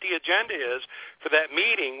depending on what the agenda is for that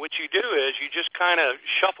meeting, what you do is you just kind of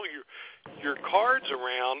shuffle your cards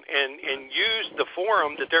around and use the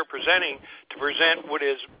forum that they're presenting to present what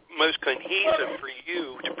is most cohesive for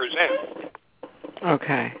you to present.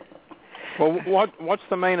 Okay. Well, what's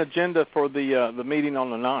the main agenda for the meeting on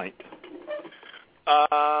the 9th?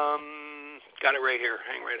 Got it right here.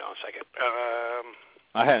 Hang right on a second.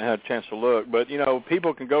 I hadn't had a chance to look, but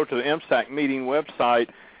people can go to the MSAC meeting website.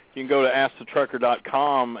 You can go to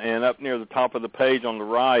AskTheTrucker.com, and up near the top of the page on the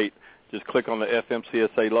right, just click on the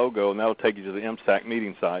FMCSA logo, and that'll take you to the MSAC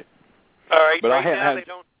meeting site. All right. But right now they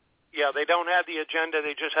don't. Yeah, they don't have the agenda.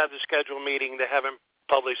 They just have the scheduled meeting. They haven't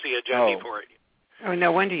published the agenda for it. Oh,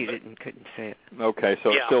 no wonder you couldn't say it. Okay,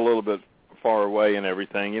 so it's still a little bit far away and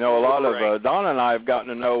everything. A lot of Donna and I have gotten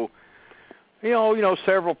to know,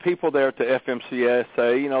 several people there at the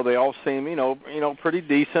FMCSA. They all seem, pretty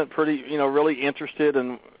decent, pretty, really interested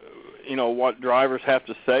in, what drivers have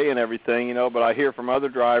to say and everything. But I hear from other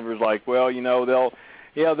drivers like, well, they'll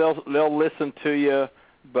listen to you.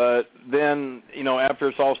 But then, after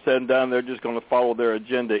it's all said and done, they're just going to follow their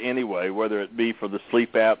agenda anyway, whether it be for the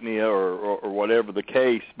sleep apnea or whatever the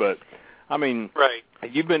case. But I mean,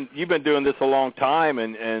 you've been doing this a long time,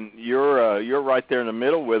 and you're right there in the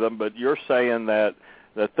middle with them. But you're saying that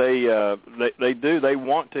they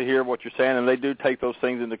want to hear what you're saying, and they do take those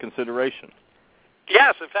things into consideration.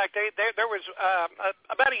 Yes, in fact, there was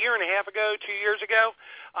about a year and a half ago, 2 years ago,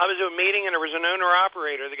 I was at a meeting and there was an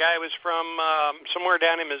owner-operator. The guy was from somewhere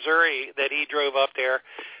down in Missouri that he drove up there.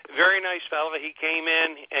 Very nice fellow. He came in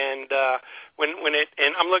and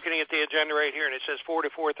and I'm looking at the agenda right here, and it says 4 to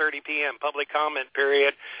 4:30 p.m. public comment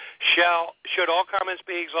period. Should all comments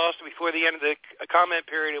be exhausted before the end of the comment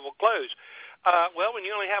period, it will close. Well, when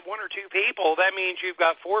you only have one or two people, that means you've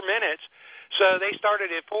got 4 minutes. So they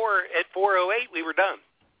started at 4. At 4:08, we were done.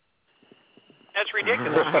 That's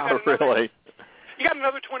ridiculous. Really? You got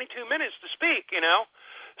another 22 minutes to speak, you know.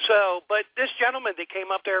 So, but this gentleman that came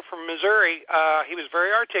up there from Missouri, he was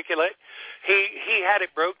very articulate. He had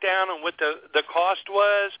it broke down on what the cost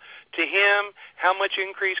was to him, how much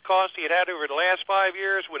increased cost he had over the last 5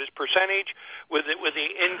 years, what his percentage with the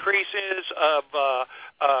increases of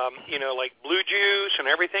like blue juice and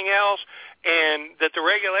everything else, and that the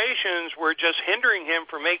regulations were just hindering him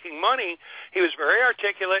from making money. He was very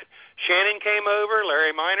articulate. Shannon came over,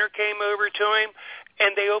 Larry Miner came over to him,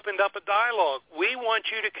 and they opened up a dialogue. We want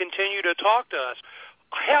you to continue to talk to us.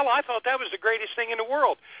 Hell, I thought that was the greatest thing in the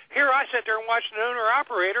world. Here I sat there and watched an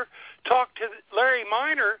owner-operator talk to Larry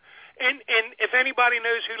Miner, and if anybody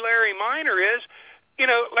knows who Larry Miner is, you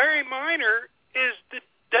know, Larry Miner is the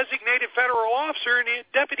designated federal officer and the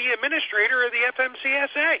deputy administrator of the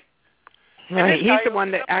FMCSA. Right, he's the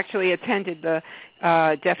one that actually attended the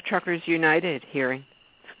Deaf Truckers United hearing.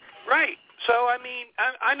 Right. So, I mean,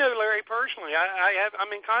 I know Larry personally.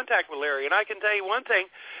 I'm in contact with Larry, and I can tell you one thing.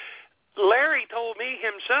 Larry told me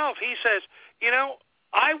himself, he says, you know,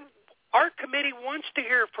 our committee wants to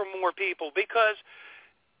hear from more people because,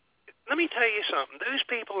 let me tell you something, those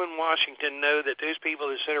people in Washington know that those people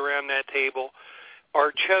that sit around that table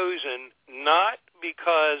are chosen not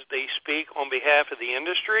because they speak on behalf of the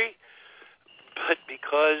industry, but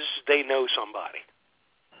because they know somebody.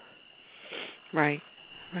 Right,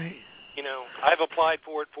 right. You know, I've applied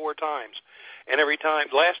for it 4 times, and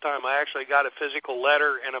last time I actually got a physical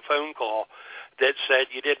letter and a phone call that said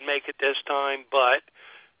you didn't make it this time, but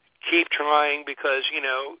keep trying because, you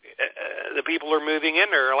know, the people are moving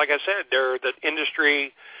in there. Like I said, they're the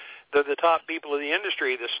industry, they're the top people of the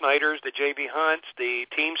industry, the Snyders, the J.B. Hunts, the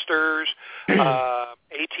Teamsters,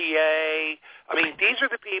 ATA. I mean, these are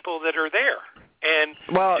the people that are there. And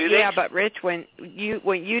but Rich, when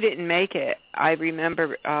you didn't make it, I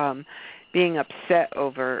remember being upset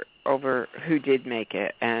over who did make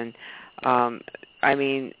it, and I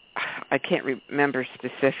mean, I can't remember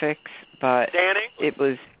specifics, but it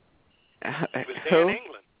was Dan who?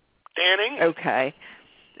 England. Dan England. Okay,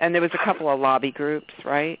 and there was a couple of lobby groups,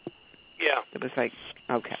 right? Yeah. It was like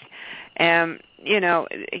okay, and you know,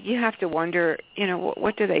 you have to wonder, you know,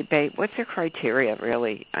 what do they base? What's their criteria,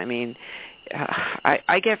 really? I mean.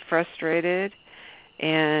 I get frustrated,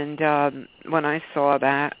 and when I saw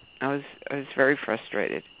that, I was very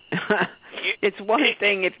frustrated. It's one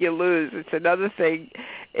thing if you lose; it's another thing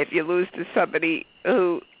if you lose to somebody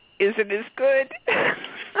who isn't as good.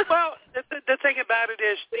 Well, the thing about it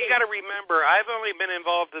is, you got to remember, I've only been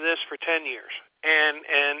involved in this for 10 years.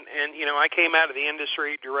 And you know, I came out of the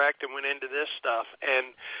industry direct and went into this stuff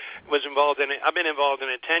and was involved in it. I've been involved in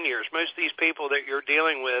it 10 years. Most of these people that you're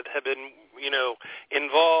dealing with have been, you know,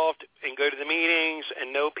 involved and go to the meetings and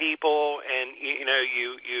know people, and you know,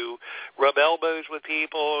 you rub elbows with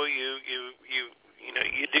people. You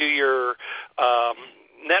do your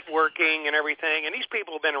networking and everything. And these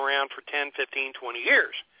people have been around for 10, 15, 20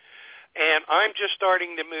 years. And I'm just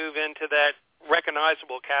starting to move into that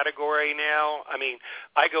recognizable category now. I mean,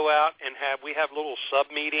 I go out and we have little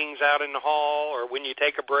sub-meetings out in the hall, or when you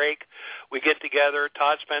take a break, we get together.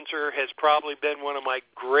 Todd Spencer has probably been one of my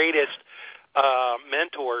greatest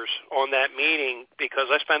mentors on that meeting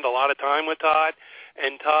because I spend a lot of time with Todd,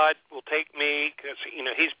 and Todd will take me because, you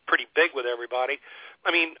know, he's pretty big with everybody.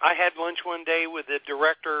 I mean, I had lunch one day with the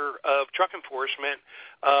director of truck enforcement,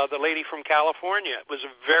 the lady from California. It was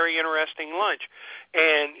a very interesting lunch.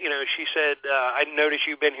 And, you know, she said, I noticed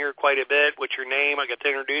you've been here quite a bit. What's your name? I got to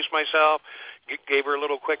introduce myself. Gave her a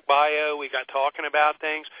little quick bio. We got talking about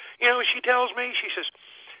things. You know, she tells me, she says,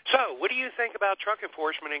 so what do you think about truck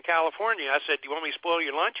enforcement in California? I said, do you want me to spoil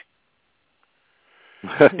your lunch?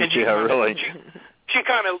 And she really. She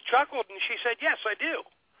kind of chuckled, and she said, yes, I do.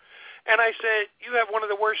 And I said, you have one of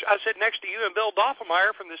the worst, I said, next to you and Bill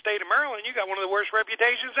Doffenmeyer from the state of Maryland, you got one of the worst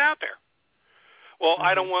reputations out there. Well,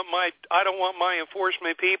 I don't want my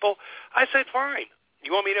enforcement people. I said, fine.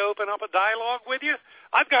 You want me to open up a dialogue with you?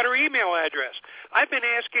 I've got her email address. I've been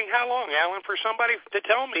asking how long, Alan, for somebody to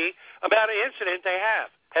tell me about an incident they have.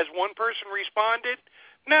 Has one person responded?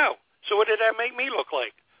 No. So what did that make me look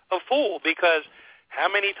like? A fool, because How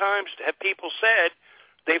many times have people said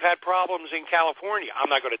they've had problems in California? I'm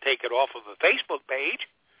not going to take it off of a Facebook page,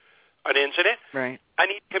 an incident. Right. I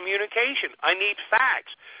need communication. I need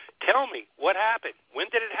facts. Tell me what happened. When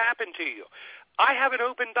did it happen to you? I have an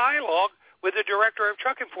open dialogue with the Director of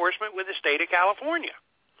Truck Enforcement with the state of California.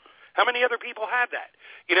 How many other people have that?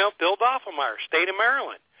 Bill Doffelmeyer, state of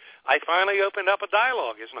Maryland. I finally opened up a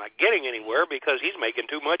dialogue. It's not getting anywhere because he's making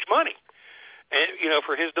too much money, and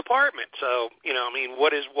for his department. So,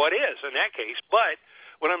 what is in that case? But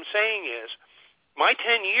what I'm saying is, my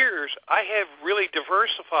 10 years, I have really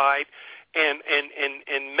diversified and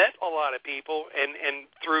met a lot of people, and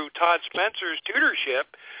through Todd Spencer's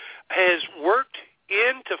tutorship, has worked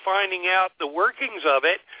into finding out the workings of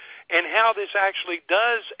it and how this actually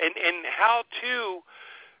does, and how to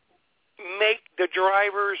make the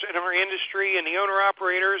drivers in our industry and the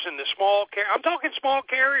owner-operators and the I'm talking small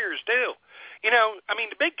carriers too.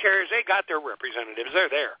 The big carriers, they got their representatives. They're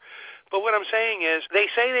there. But what I'm saying is they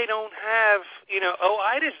say they don't have,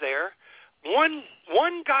 OIDAs there. One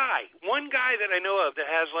guy that I know of that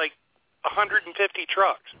has like 150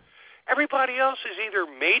 trucks. Everybody else is either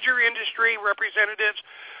major industry representatives,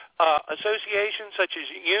 associations such as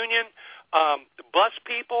union, bus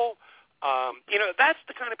people. That's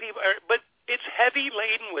the kind of people. But it's heavy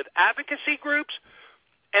laden with advocacy groups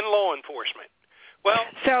and law enforcement. Well,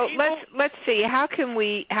 so let's see. How can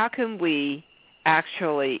we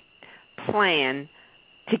actually plan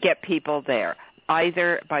to get people there?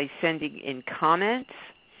 Either by sending in comments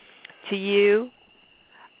to you,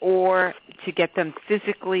 or to get them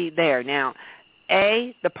physically there. Now,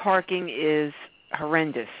 the parking is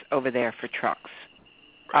horrendous over there for trucks.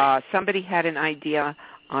 Right. Somebody had an idea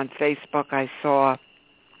on Facebook, I saw,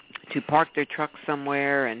 to park their truck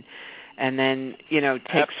somewhere and then,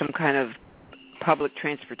 take some kind of public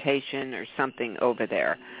transportation or something over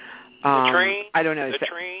there. The train? I don't know. Is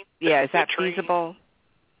that feasible?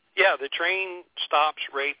 Yeah, the train stops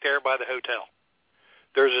right there by the hotel.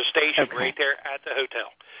 There's a station right there at the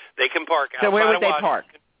hotel. They can park outside. So where would of they Washington, park?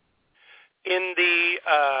 In the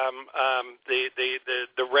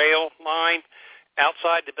rail line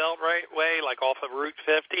outside the Beltway, like off of Route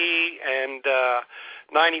 50 and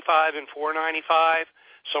 95 and 495,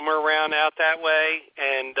 somewhere around out that way,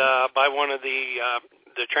 and by one of the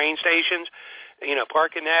train stations.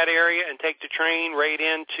 Park in that area and take the train right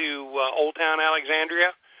into Old Town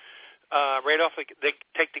Alexandria. Right off, they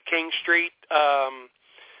take the King Street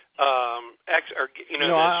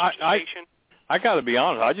station. I got to be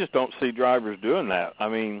honest. I just don't see drivers doing that. I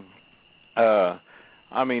mean,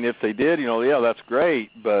 if they did, that's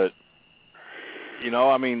great. But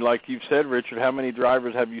like you've said, Richard, how many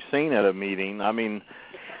drivers have you seen at a meeting? I mean,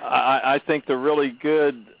 I think the really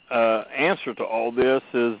good answer to all this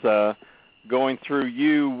is going through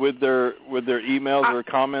you with their emails or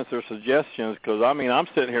comments or suggestions, because I'm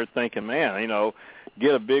sitting here thinking, man,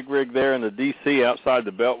 get a big rig there in the D.C. outside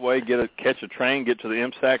the Beltway, catch a train, get to the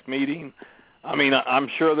MSAC meeting. I'm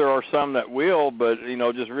sure there are some that will, but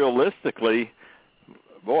just realistically,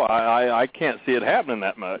 boy, I can't see it happening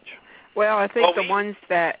that much. Well, I think the ones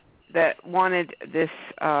that wanted this,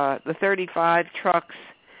 the 35 trucks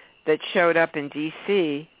that showed up in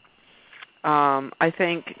D.C., I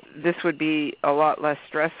think this would be a lot less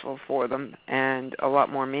stressful for them and a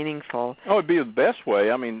lot more meaningful. Oh, it'd be the best way.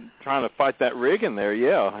 Trying to fight that rig in there,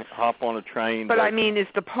 hop on a train. But is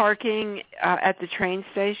the parking at the train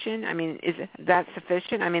station, is that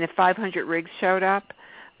sufficient? If 500 rigs showed up,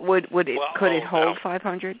 could it hold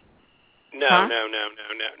 500? No.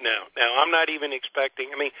 I'm not even expecting.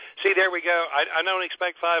 See, there we go. I don't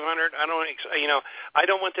expect 500. I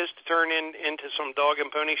don't want this to turn into some dog and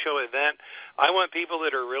pony show event. I want people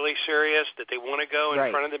that are really serious, that they want to go in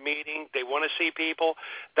front of the meeting, they want to see people.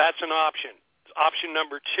 That's an option. Option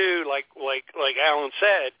number 2, like Alan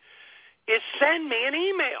said, is send me an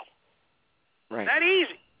email. Right. That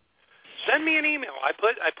easy. Send me an email. I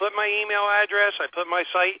put my email address. I put my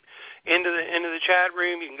site into the chat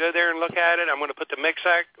room. You can go there and look at it. I'm going to put the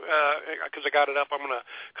MixAC because I got it up. I'm going to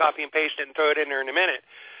copy and paste it and throw it in there in a minute.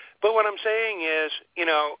 But what I'm saying is,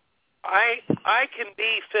 I can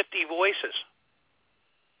be 50 voices.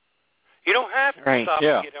 You don't have to stop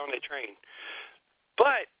and get on the train.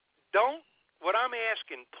 But what I'm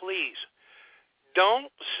asking, please,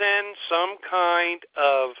 don't send some kind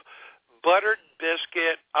of buttered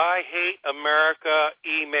biscuit, I hate America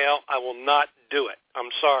email. I will not do it.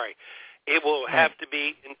 I'm sorry. It will have to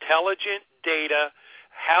be intelligent data,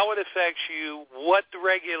 how it affects you, what the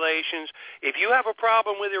regulations. If you have a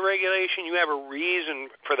problem with the regulation, you have a reason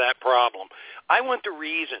for that problem. I want the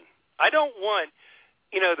reason. I don't want,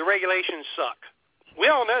 the regulations suck. We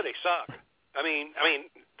all know they suck. I mean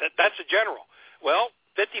that's a general. Well,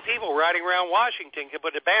 50 people riding around Washington can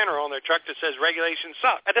put a banner on their truck that says regulations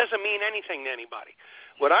suck. That doesn't mean anything to anybody.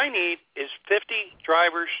 What I need is 50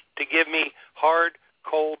 drivers to give me hard,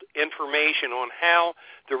 cold information on how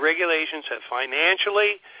the regulations have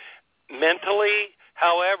financially, mentally,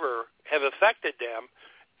 however, have affected them,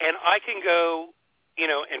 and I can go,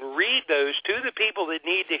 and read those to the people that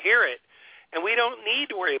need to hear it, and we don't need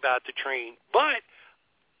to worry about the train. But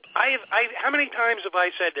how many times have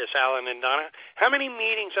I said this, Alan and Donna? How many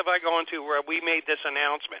meetings have I gone to where we made this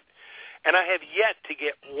announcement? And I have yet to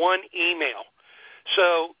get one email.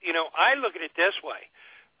 So, I look at it this way.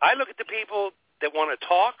 I look at the people that want to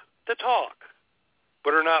talk the talk,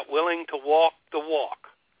 but are not willing to walk the walk.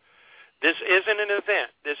 This isn't an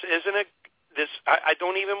event. I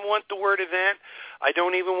don't even want the word event. I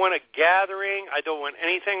don't even want a gathering. I don't want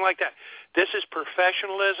anything like that. This is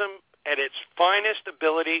professionalism at its finest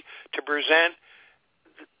ability to present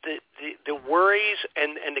the worries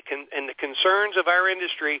and the concerns of our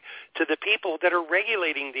industry to the people that are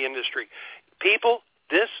regulating the industry. People,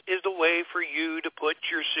 this is the way for you to put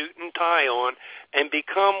your suit and tie on and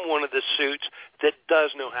become one of the suits that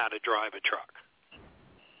does know how to drive a truck.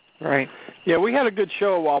 Right. Yeah, we had a good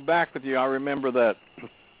show a while back with you. I remember that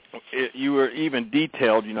you were even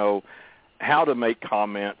detailed, how to make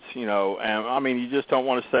comments, and I mean, you just don't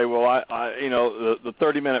want to say, well, the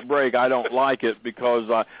 30-minute break, I don't like it because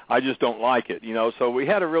I just don't like it, So we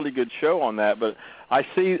had a really good show on that, but I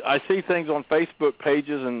see things on Facebook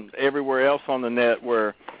pages and everywhere else on the net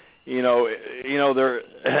where, it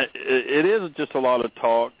is just a lot of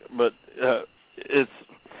talk, but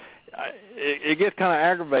it gets kind of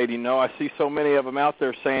aggravating, I see so many of them out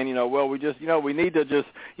there saying, well, we just, we need to just,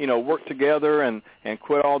 work together and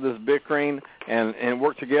quit all this bickering and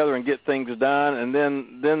work together and get things done. And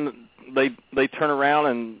then they turn around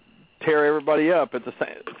and tear everybody up at the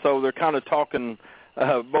same. So they're kind of talking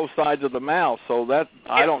both sides of the mouth. So that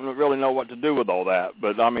I don't really know what to do with all that.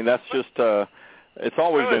 But I mean, that's just it's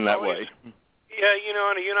always been that way. Yeah, and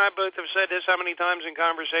you and I both have said this how many times in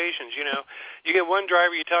conversations, You get one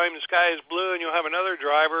driver, you tell him the sky is blue, and you'll have another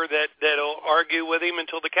driver that'll argue with him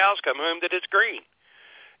until the cows come home that it's green.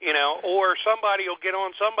 Or somebody will get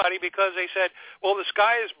on somebody because they said, well, the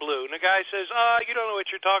sky is blue. And the guy says, you don't know what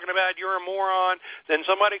you're talking about. You're a moron. Then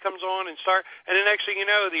somebody comes on and and the next thing you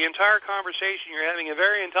know, the entire conversation, you're having a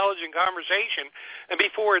very intelligent conversation, and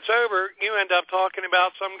before it's over, you end up talking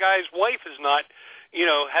about some guy's wife is not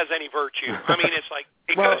has any virtue. I mean, it's like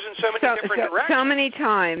it goes in so many different directions. So many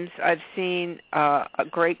times I've seen a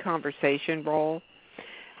great conversation roll,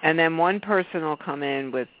 and then one person will come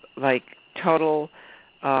in with like total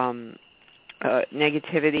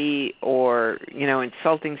negativity or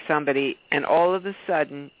insulting somebody, and all of a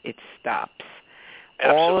sudden it stops.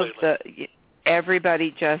 Absolutely.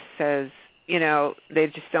 Everybody just says they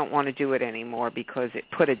just don't want to do it anymore because it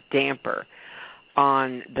put a damper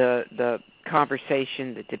on the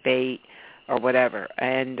conversation, the debate, or whatever.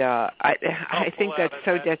 And I think that's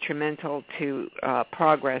so detrimental to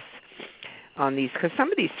progress on these, because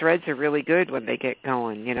some of these threads are really good when they get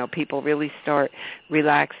going. People really start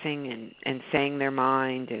relaxing and saying their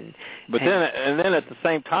mind. Then at the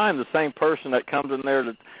same time, the same person that comes in there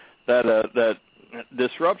that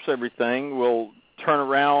disrupts everything will turn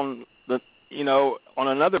around on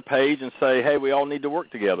another page and say, hey, we all need to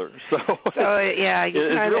work together. So yeah,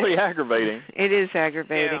 it's really aggravating. It is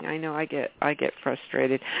aggravating. Yeah. I know. I get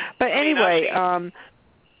frustrated. But anyway, go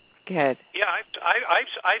ahead. Yeah,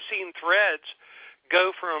 I've seen threads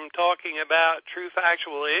go from talking about true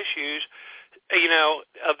factual issues,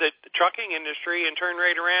 of the trucking industry, and turn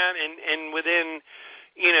right around and within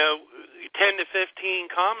 10 to 15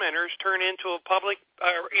 commenters turn into a public,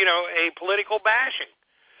 a political bashing.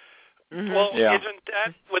 Mm-hmm. Well, Isn't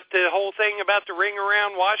that what the whole thing about the ring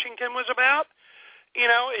around Washington was about?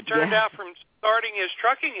 It turned out from starting as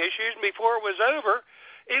trucking issues, and before it was over,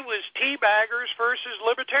 it was teabaggers versus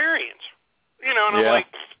libertarians. And I'm like,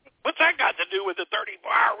 what's that got to do with the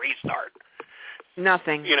 34-hour restart?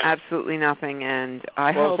 Nothing, absolutely nothing. And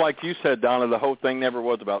I hope, it's like you said, Donna, the whole thing never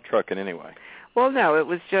was about trucking anyway. Well, no, it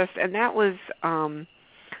was just, and that was,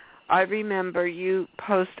 I remember you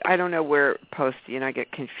I don't know where posted, I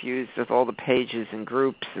get confused with all the pages and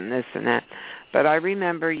groups and this and that, but I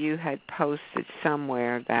remember you had posted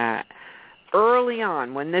somewhere that early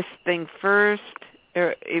on, when this thing first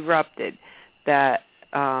erupted, that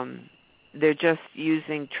they're just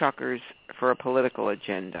using truckers for a political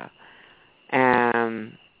agenda.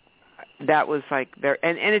 And that was like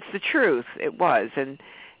and it's the truth. It was. And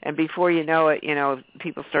And before you know it,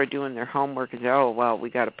 people start doing their homework and say, oh, well, we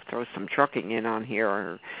got to throw some trucking in on here,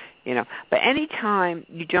 or, But anytime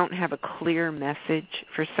you don't have a clear message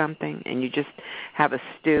for something and you just have a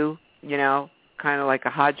stew, kind of like a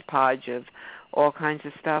hodgepodge of all kinds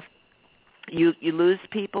of stuff, you lose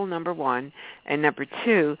people, number one, and number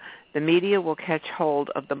two, the media will catch hold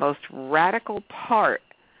of the most radical part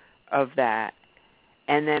of that,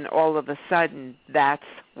 and then all of a sudden that's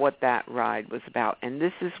what that ride was about. And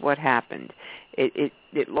this is what happened. It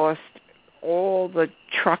lost all the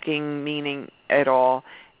trucking meaning at all,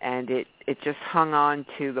 and it just hung on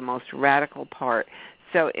to the most radical part.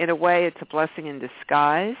 So in a way, it's a blessing in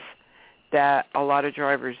disguise that a lot of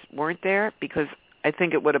drivers weren't there, because I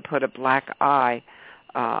think it would have put a black eye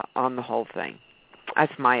on the whole thing.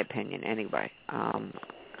 That's my opinion anyway.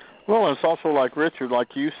 Well, it's also like Richard,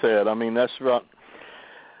 like you said. I mean, that's about.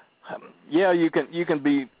 Yeah, you can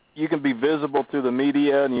be visible through the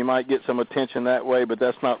media, and you might get some attention that way, but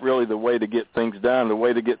that's not really the way to get things done. The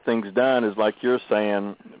way to get things done is, like you're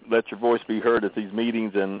saying, let your voice be heard at these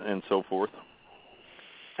meetings and so forth.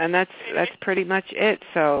 And that's pretty much it.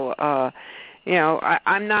 So,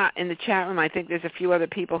 I'm not in the chat room. I think there's a few other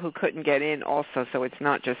people who couldn't get in also, so it's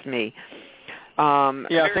not just me.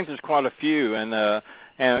 I think there's quite a few, and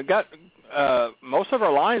got most of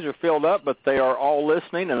our lines are filled up, but they are all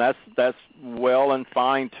listening, and that's well and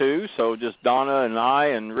fine too. So just Donna and I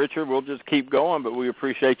and Richard, we'll just keep going, but we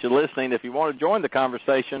appreciate you listening. If you want to join the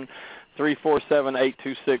conversation,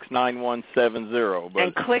 347-826-9170.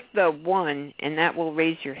 And click the 1, and that will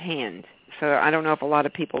raise your hand. So I don't know if a lot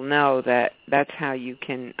of people know that that's how you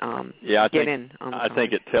can get in. I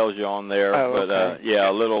think it tells you on there. Oh, but okay.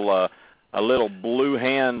 A little blue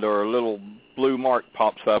hand or a little blue mark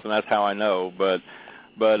pops up, and that's how I know. But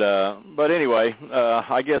anyway,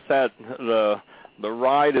 I guess that the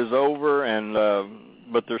ride is over, and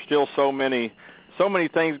but there's still so many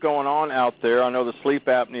things going on out there. I know the sleep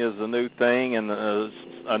apnea is a new thing, and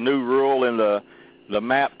a new rule in the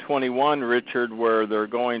MAP 21, Richard, where they're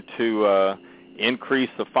going to increase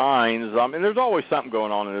the fines. I mean, there's always something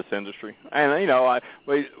going on in this industry, and I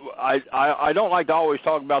don't like to always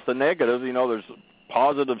talk about the negatives. There's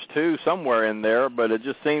positives too somewhere in there, but it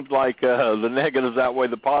just seems like the negatives outweigh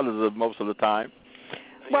the positives most of the time.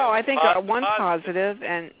 Well, I think one positive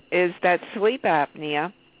is that sleep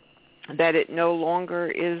apnea, that it no longer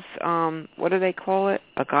is what do they call it?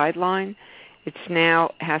 A guideline. It's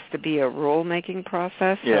now has to be a rulemaking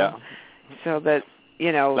process. Yeah. So that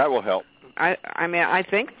that will help. I mean, I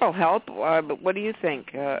think it'll help. But what do you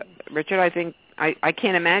think, Richard? I think I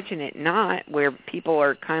can't imagine it not, where people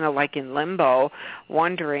are kind of like in limbo,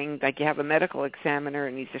 wondering, like you have a medical examiner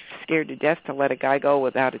and he's just scared to death to let a guy go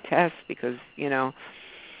without a test because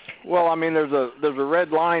Well, I mean, there's a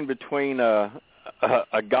red line between a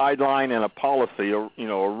guideline and a policy, a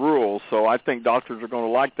rule. So I think doctors are going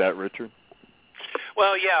to like that, Richard.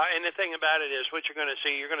 Well, yeah, and the thing about it is what you're going to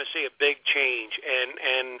see a big change,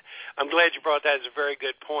 and I'm glad you brought that as a very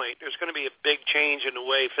good point. There's going to be a big change in the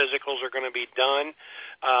way physicals are going to be done,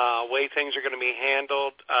 way things are going to be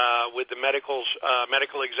handled with the medical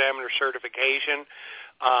examiner certification.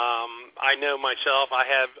 I know myself, I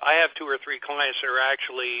have 2 or 3 clients that are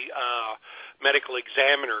actually medical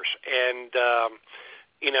examiners, and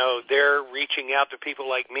they're reaching out to people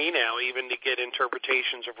like me now even to get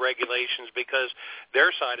interpretations of regulations because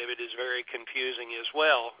their side of it is very confusing as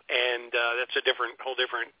well, and that's a whole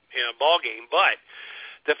different ballgame. But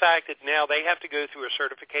the fact that now they have to go through a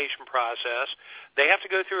certification process, they have to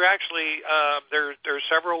go through there's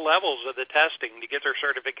several levels of the testing to get their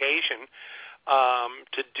certification.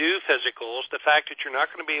 To do physicals, the fact that you're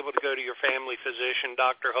not going to be able to go to your family physician,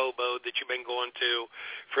 Dr. Hobo, that you've been going to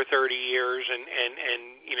for 30 years and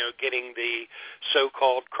getting the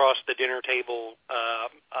so-called cross the dinner table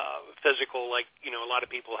physical like a lot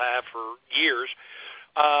of people have for years,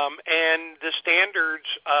 and the standards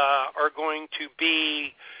are going to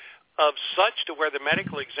be of such to where the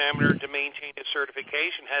medical examiner, to maintain its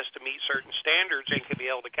certification, has to meet certain standards and can be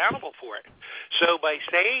held accountable for it. So by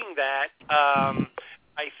saying that,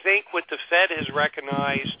 I think what the Fed has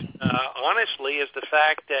recognized, honestly, is the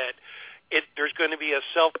fact that there's going to be a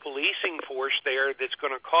self-policing force there that's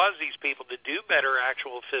going to cause these people to do better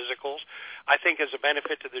actual physicals. I think as a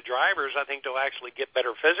benefit to the drivers, I think they'll actually get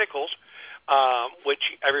better physicals, which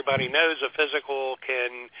everybody knows a physical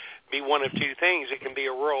can be one of 2 things. It can be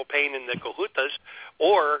a rural pain in the cahutas,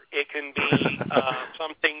 or it can be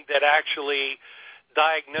something that actually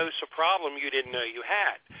diagnose a problem you didn't know you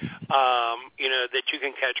had. that you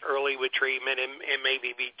can catch early with treatment and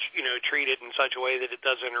maybe be, treated in such a way that it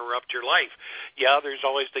doesn't interrupt your life. Yeah, there's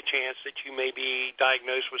always the chance that you may be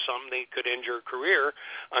diagnosed with something that could end your career,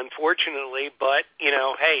 unfortunately. But,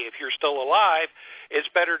 hey, if you're still alive, it's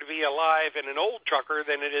better to be alive in an old trucker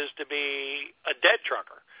than it is to be a dead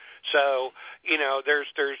trucker. So,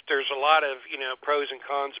 there's a lot of, pros and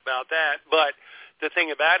cons about that. But the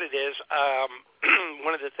thing about it is,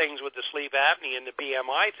 one of the things with the sleep apnea and the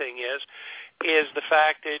BMI thing is the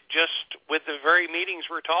fact that just with the very meetings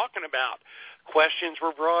we're talking about, questions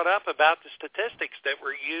were brought up about the statistics that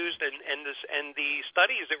were used and the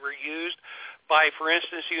studies that were used by, for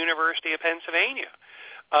instance, the University of Pennsylvania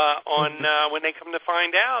when they come to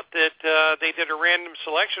find out that they did a random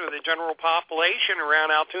selection of the general population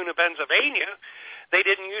around Altoona, Pennsylvania. They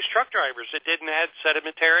didn't use truck drivers that didn't have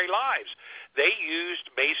sedentary lives. They used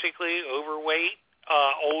basically overweight,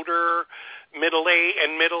 older,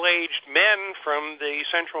 middle-aged men from the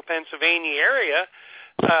central Pennsylvania area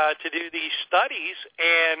to do these studies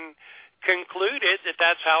and concluded that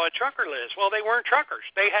that's how a trucker lives. Well, they weren't truckers.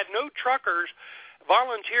 They had no truckers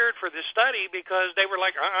volunteered for the study because they were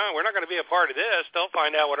like, we're not going to be a part of this. They'll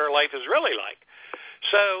find out what our life is really like.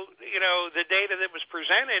 So, the data that was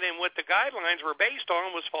presented and what the guidelines were based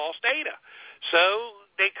on was false data. So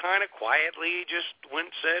they kind of quietly just went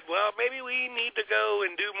and said, well, maybe we need to go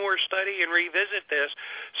and do more study and revisit this.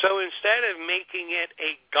 So instead of making it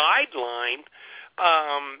a guideline,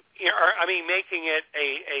 making it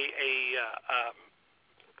it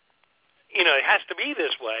has to be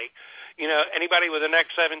this way. Anybody with an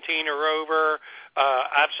X17 or over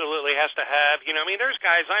absolutely has to have, there's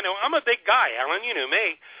guys I know. I'm a big guy, Alan, you know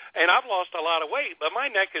me, and I've lost a lot of weight, but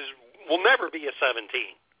my neck will never be a 17.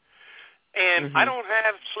 And I don't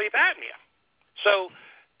have sleep apnea. So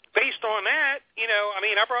based on that,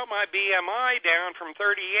 I brought my BMI down from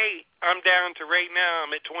 38. I'm down to right now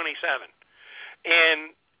I'm at 27.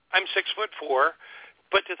 And I'm 6'4".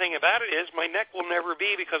 But the thing about it is my neck will never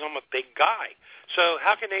be because I'm a big guy. So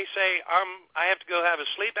how can they say I have to go have a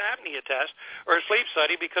sleep apnea test or a sleep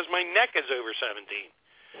study because my neck is over 17?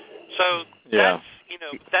 So that's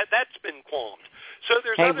been qualmed. So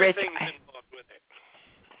there's other things involved with it.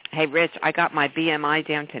 Hey, Rich, I got my BMI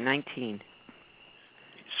down to 19.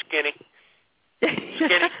 Skinny.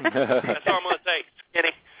 That's all I'm going to say.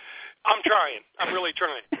 Skinny. I'm trying. I'm really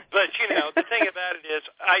trying. But, the thing about it is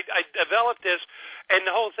I developed this, and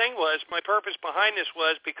the whole thing was, my purpose behind this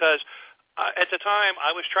was because at the time I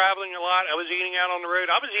was traveling a lot. I was eating out on the road.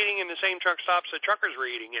 I was eating in the same truck stops that truckers were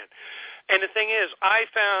eating in. And the thing is, I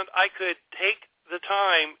found I could take the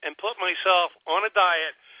time and put myself on a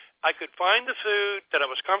diet. I could find the food that I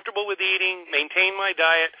was comfortable with eating, maintain my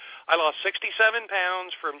diet. I lost 67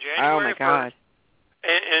 pounds from January 1st.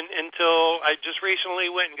 And until I just recently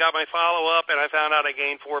went and got my follow-up, and I found out I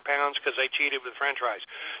gained 4 pounds because I cheated with French fries.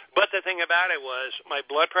 But the thing about it was my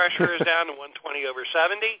blood pressure is down to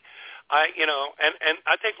 120/70. And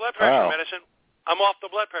I take blood pressure medicine. I'm off the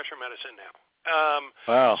blood pressure medicine now.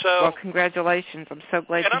 Wow. Well, congratulations. I'm so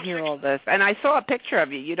glad to hear all this. And I saw a picture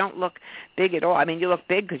of you. You don't look big at all. I mean, you look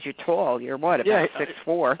big because you're tall. You're what, about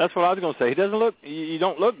 6'4"? That's what I was going to say. He doesn't look. You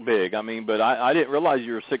don't look big. I mean, but I didn't realize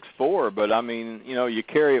you were 6'4". But I mean, you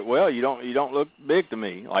carry it well. You don't look big to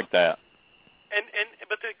me like that.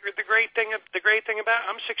 But the great thing about it,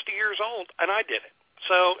 I'm 60 years old and I did it.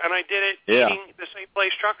 So and I did it eating the same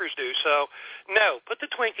place truckers do. So no, put the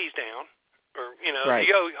Twinkies down. Or, the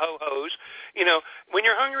yo-ho-hos. When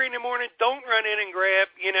you're hungry in the morning, don't run in and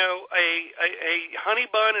grab, a honey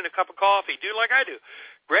bun and a cup of coffee. Do like I do.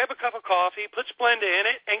 Grab a cup of coffee, put Splenda in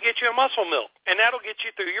it, and get you a muscle milk, and that'll get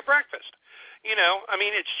you through your breakfast.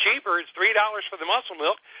 It's cheaper. It's $3 for the muscle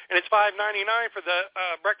milk, and it's $5.99 for the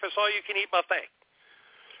breakfast all-you-can-eat buffet.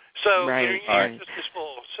 So you're just as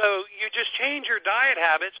full. So you just change your diet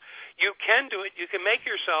habits. You can do it. You can make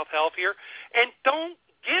yourself healthier, and don't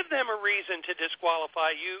give them a reason to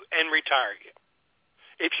disqualify you and retire you.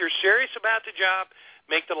 If you're serious about the job,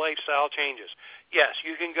 make the lifestyle changes. Yes,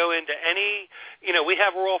 you can go into any, we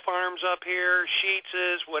have rural farms up here,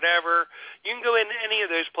 Sheetz's, whatever. You can go into any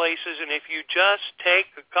of those places, and if you just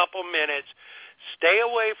take a couple minutes, stay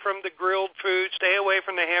away from the grilled food, stay away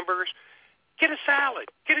from the hamburgers, get a salad.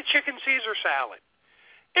 Get a chicken Caesar salad.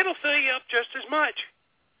 It'll fill you up just as much.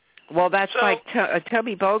 Well, that's like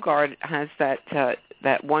Toby Bogart has that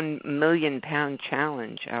 1 million pound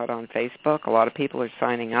challenge out on Facebook. A lot of people are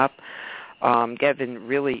signing up, giving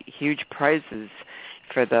really huge prizes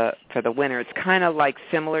for the winner. It's kind of like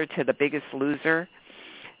similar to the Biggest Loser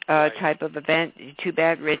type of event. Too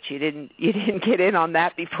bad, Rich, you didn't get in on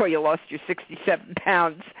that before you lost your 67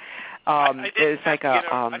 pounds. I did.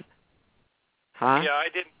 Huh? Yeah, I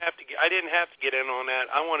didn't have to get in on that.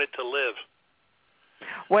 I wanted to live.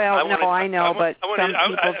 Well, I know, but some people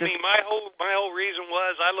I mean, my whole reason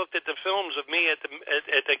was I looked at the films of me at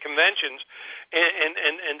the conventions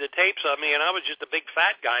and the tapes of me, and I was just a big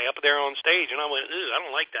fat guy up there on stage, and I went, I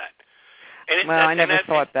don't like that. I never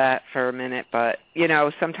thought that for a minute, but,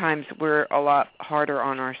 sometimes we're a lot harder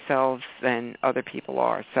on ourselves than other people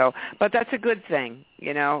are. So, but that's a good thing,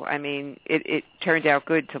 I mean, it turned out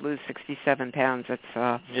good to lose 67 pounds. That's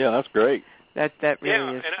that's great. That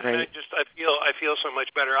really is great. I feel so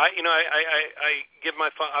much better. I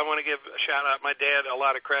want to give a shout out my dad a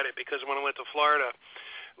lot of credit, because when I went to Florida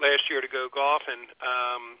last year to go golfing,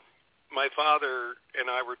 my father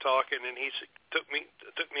and I were talking, and he took me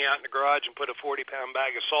out in the garage and put a 40-pound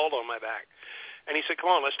bag of salt on my back. And he said, "Come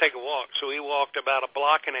on, let's take a walk." So we walked about a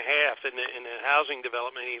block and a half in the housing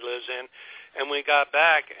development he lives in. And we got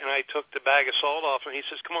back, and I took the bag of salt off, and he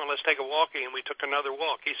says, "Come on, let's take a walk." And we took another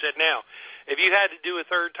walk. He said, "Now, if you had to do a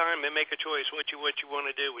third time and make a choice, what you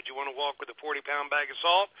want to do? Would you want to walk with a 40-pound bag of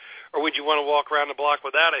salt, or would you want to walk around the block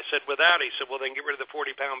without?" I said, "Without." He said, "Well, then get rid of the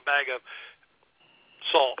 40-pound bag of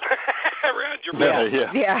salt around your mouth."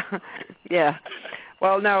 Yeah.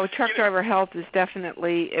 Well, no, truck driver health is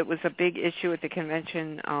definitely, it was a big issue at the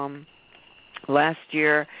convention last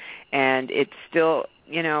year, and it's still,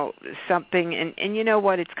 something, and you know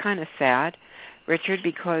what, it's kind of sad, Richard,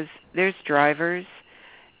 because there's drivers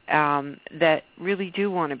that really do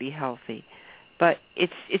want to be healthy, but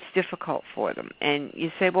it's difficult for them. And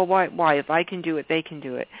you say, well, why? If I can do it, they can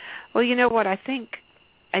do it. Well, you know what, I think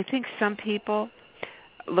some people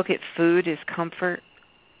look at food as comfort,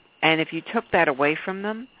 and if you took that away from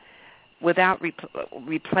them without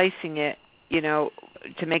replacing it,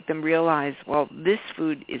 to make them realize, well, this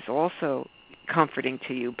food is also comforting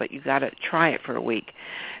to you, but you got to try it for a week.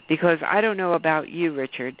 Because I don't know about you,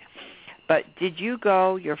 Richard, but did you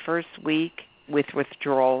go your first week with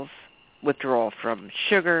withdrawal from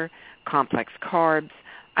sugar, complex carbs?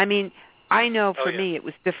 I mean, I know for me it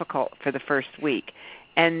was difficult for the first week.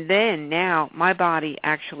 And then now my body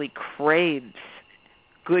actually craves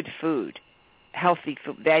good food, healthy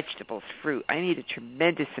food, vegetables, fruit. I need a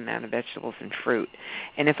tremendous amount of vegetables and fruit.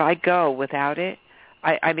 And if I go without it,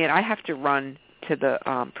 I mean, I have to run to the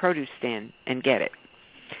produce stand and get it.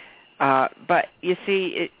 But you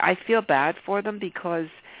see, I feel bad for them because,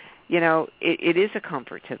 it is a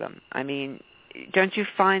comfort to them. I mean, don't you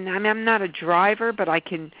find? I mean, I'm not a driver, but I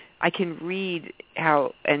can read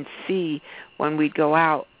how and see when we go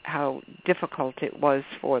out how difficult it was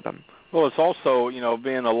for them. Well, it's also,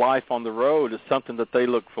 being a life on the road is something that they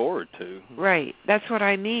look forward to. Right. That's what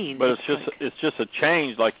I mean. But it's just a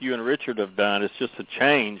change like you and Richard have done. It's just a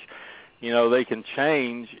change. They can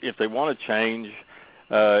change if they want to change.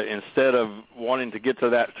 Instead of wanting to get to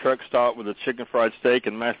that truck stop with a chicken fried steak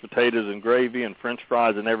and mashed potatoes and gravy and French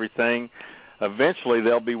fries and everything, eventually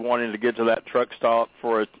they'll be wanting to get to that truck stop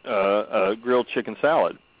for a grilled chicken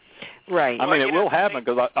salad. Right. I mean, it will happen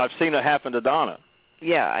because I've seen it happen to Donna.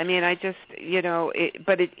 Yeah, I mean, I just,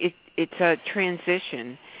 it's a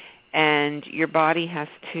transition, and your body has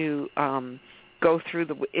to go through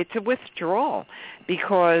it's a withdrawal,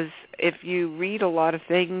 because if you read a lot of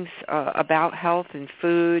things about health and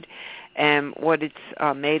food and what it's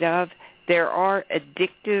made of, there are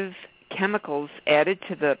addictive chemicals added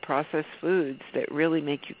to the processed foods that really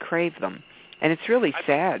make you crave them. And it's really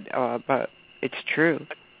sad, but it's true.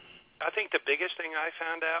 I think the biggest thing I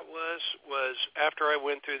found out was after I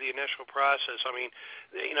went through the initial process, I mean,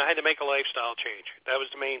 I had to make a lifestyle change. That was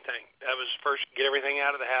the main thing. That was first, get everything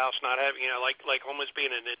out of the house, not have, like almost being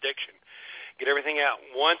an addiction. Get everything out.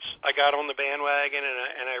 Once I got on the bandwagon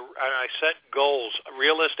and I set goals,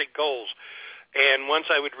 realistic goals. And once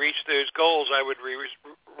I would reach those goals, I would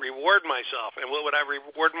reward myself. And what would I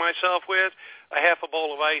reward myself with? A half a bowl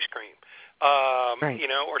of ice cream. Right.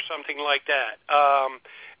 Or something like that.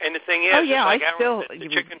 And the thing is, the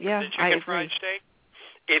chicken fried steak.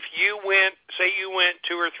 If you went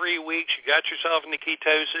 2 or 3 weeks, you got yourself into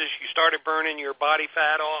ketosis, you started burning your body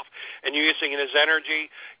fat off and using it as energy,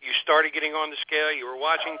 you started getting on the scale, you were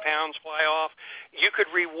watching pounds fly off, you could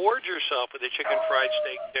reward yourself with a chicken fried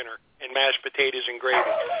steak dinner and mashed potatoes and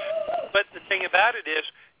gravy. But the thing about it is,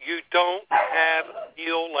 you don't have a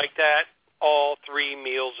meal like that all 3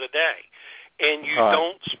 meals a day. And you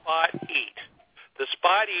don't spot eat. The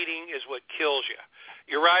spot eating is what kills you.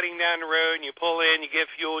 You're riding down the road and you pull in, you get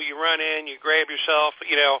fuel, you run in, you grab yourself,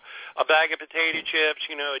 a bag of potato chips,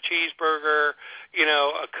 a cheeseburger,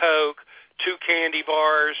 a Coke, 2 candy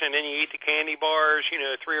bars, and then you eat the candy bars, 3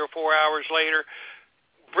 or 4 hours later.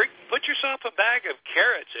 Put yourself a bag of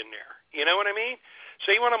carrots in there. You know what I mean?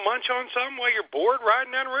 So you want to munch on something while you're bored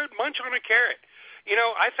riding down the road? Munch on a carrot. You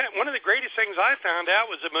know, I found one of the greatest things I found out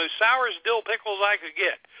was the most sourest dill pickles I could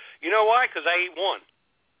get. You know why? Because I ate one.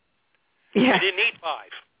 Yeah. I didn't eat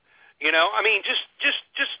 5. You know, I mean, just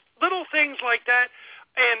little things like that.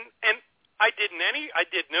 And I did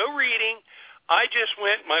no reading. I just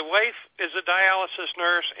went. My wife is a dialysis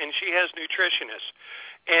nurse, and she has nutritionists.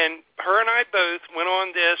 And her and I both went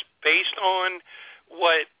on this based on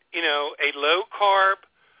what, you know, a low carb,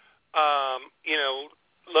 low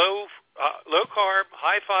carb,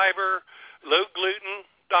 high fiber, low gluten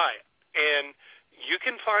diet. And you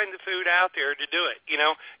can find the food out there to do it. You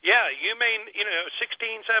know, yeah, you may,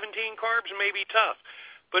 16, 17 carbs may be tough.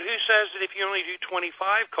 But who says that if you only do 25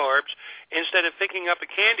 carbs instead of picking up a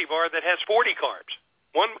candy bar that has 40 carbs,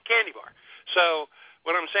 one candy bar? So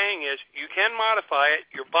what I'm saying is you can modify it,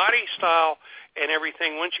 your body style and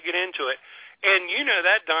everything once you get into it. And you know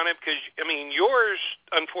that, Donna, because, I mean, yours,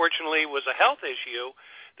 unfortunately, was a health issue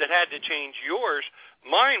that had to change yours.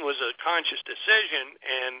 Mine was a conscious decision,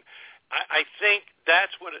 and I think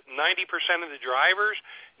that's what 90% of the drivers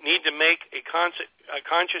need to make a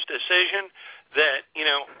conscious decision that, you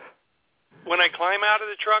know, when I climb out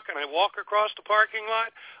of the truck and I walk across the parking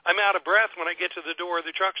lot, I'm out of breath when I get to the door of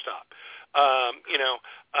the truck stop.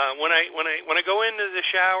 When I go into the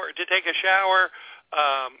shower to take a shower,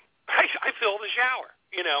 I fill the shower.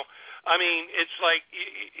 You know, I mean, it's like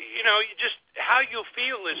you know, just how you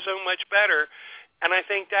feel is so much better. And I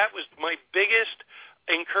think that was my biggest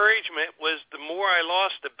encouragement was the more I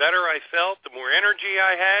lost, the better I felt, the more energy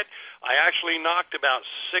I had. I actually knocked about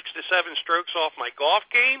 6 to 7 strokes off my golf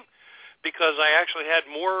game because I actually had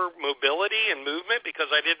more mobility and movement because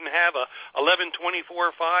I didn't have a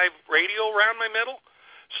 11-24-5 radial around my middle.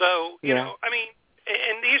 So, you know, I mean,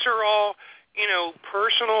 and these are all, you know,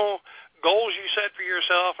 personal goals you set for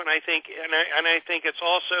yourself, and I think it's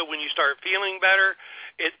also when you start feeling better,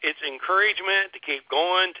 it's encouragement to keep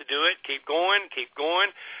going, to do it, keep going,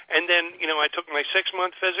 and then you know I took my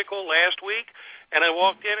 6-month physical last week, and I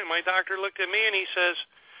walked in, and my doctor looked at me and he says,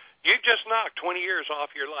 "You just knocked 20 years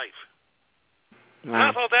off your life." Wow. And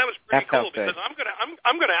I thought that was pretty cool because I'm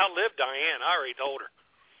gonna outlive Diane. I already told her.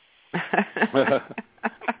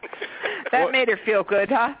 That made her feel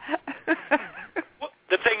good, huh?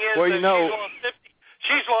 The thing is, well, you know,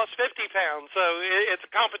 she's lost 50 pounds, so it's a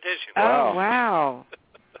competition. Oh, wow.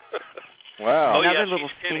 Wow. Another little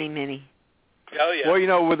skinny mini. Oh, yeah. Well, you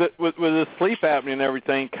know, with the sleep apnea and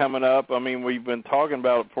everything coming up, I mean, we've been talking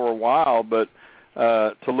about it for a while, but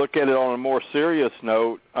to look at it on a more serious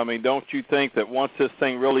note, I mean, don't you think that once this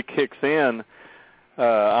thing really kicks in,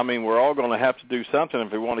 I mean, we're all going to have to do something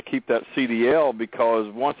if we want to keep that CDL,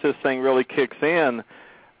 because once this thing really kicks in,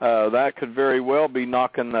 that could very well be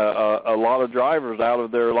knocking a lot of drivers out of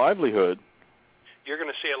their livelihood. You're going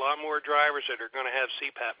to see a lot more drivers that are going to have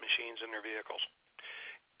CPAP machines in their vehicles.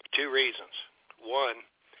 2 reasons. One,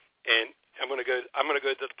 and I'm going to go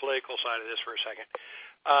to the political side of this for a second.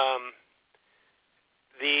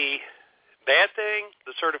 The bad thing,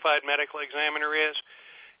 the certified medical examiner is,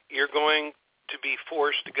 you're going to be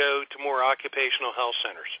forced to go to more occupational health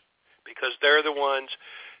centers because they're the ones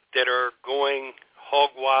that are going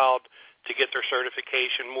hog wild to get their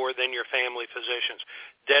certification more than your family physicians.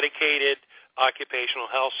 Dedicated occupational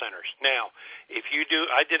health centers. Now, if you do,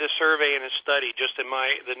 I did a survey and a study just in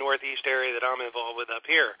the Northeast area that I'm involved with up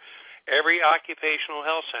here. Every occupational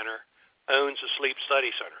health center owns a sleep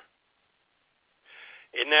study center.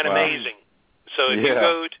 Isn't that amazing? So if you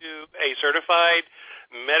go to a certified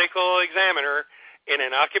medical examiner in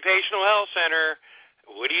an occupational health center,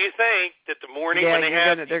 what do you think that the morning when they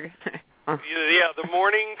have the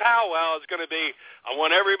morning powwow is going to be, I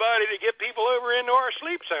want everybody to get people over into our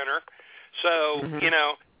sleep center. So, you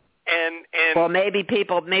know, and well, maybe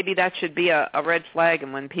that should be a red flag,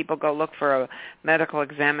 and when people go look for a medical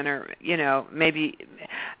examiner, you know, maybe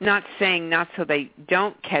not saying not so they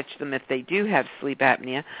don't catch them if they do have sleep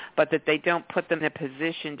apnea, but that they don't put them in a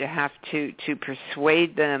position to have to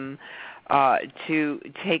persuade them to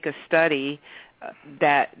take a study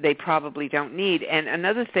that they probably don't need. And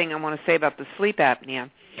another thing I want to say about the sleep apnea,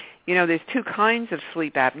 you know, there's 2 kinds of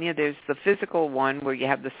sleep apnea. There's the physical one where you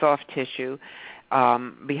have the soft tissue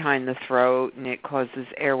behind the throat and it causes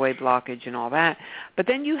airway blockage and all that. But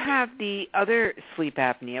then you have the other sleep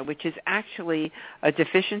apnea, which is actually a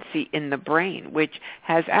deficiency in the brain, which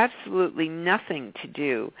has absolutely nothing to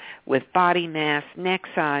do with body mass, neck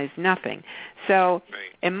size, nothing. So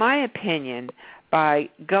in my opinion, by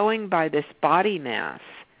going by this body mass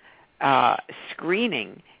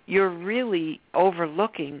screening, you're really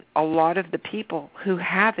overlooking a lot of the people who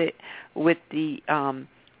have it with the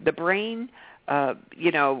brain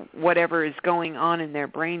whatever is going on in their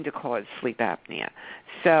brain to cause sleep apnea.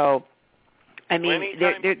 So, I mean,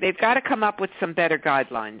 they've got to come up with some better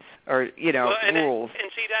guidelines or, rules.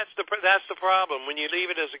 And see, that's the problem. When you leave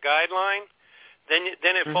it as a guideline, then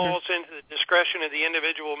it falls into the discretion of the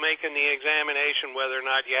individual making the examination whether or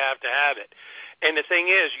not you have to have it. And the thing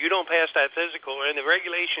is, you don't pass that physical, and the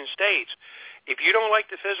regulation states, if you don't like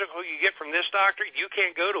the physical you get from this doctor, you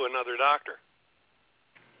can't go to another doctor.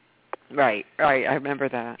 Right. I remember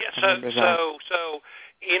that. Yeah, so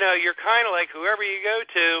you're kind of like whoever you go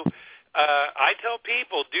to. I tell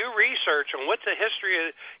people, do research on what's the history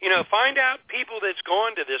of, find out people that's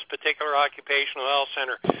gone to this particular occupational health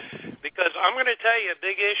center, because I'm going to tell you a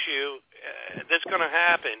big issue that's going to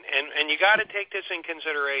happen, and you got to take this in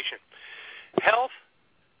consideration. Health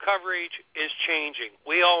coverage is changing.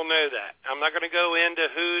 We all know that. I'm not going to go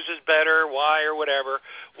into whose is better, why, or whatever.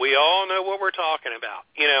 We all know what we're talking about.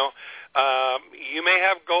 You may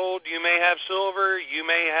have gold, you may have silver, you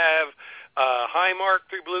may have high mark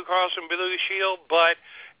through Blue Cross and Blue Shield, but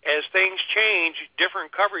as things change,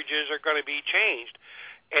 different coverages are going to be changed.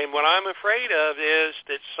 And what I'm afraid of is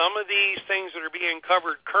that some of these things that are being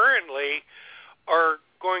covered currently are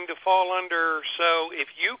going to fall under. So if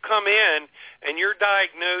you come in and you're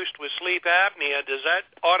diagnosed with sleep apnea, does that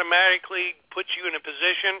automatically put you in a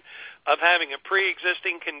position of having a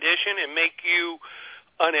pre-existing condition and make you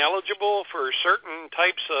uneligible for certain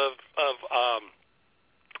types of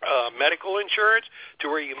medical insurance, to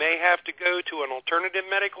where you may have to go to an alternative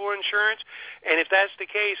medical insurance? And if that's the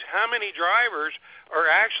case, how many drivers are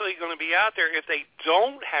actually going to be out there if they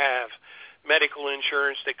don't have medical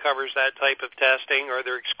insurance that covers that type of testing, or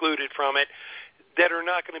they're excluded from it, that are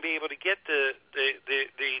not going to be able to get the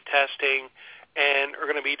testing and are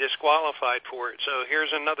going to be disqualified for it? So here's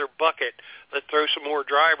another bucket. Let's throw some more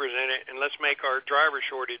drivers in it, and let's make our driver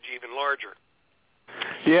shortage even larger.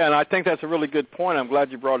 Yeah, and I think that's a really good point. I'm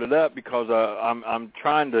glad you brought it up, because I'm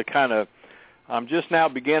trying to I'm just now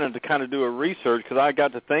beginning to kind of do a research, because I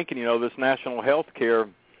got to thinking, this national health care,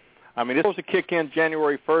 I mean, it's supposed to kick in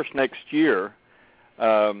January 1st next year,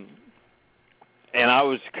 and I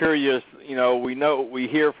was curious, we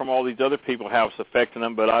hear from all these other people how it's affecting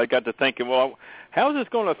them, but I got to thinking, well, how is this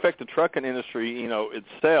going to affect the trucking industry,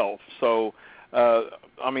 itself? So,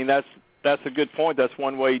 I mean, that's a good point. That's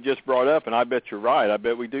one way you just brought up, and I bet you're right. I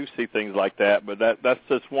bet we do see things like that, but that's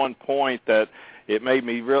just one point that it made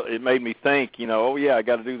me think, oh yeah, I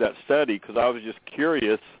got to do that study, because I was just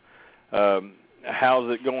curious. How's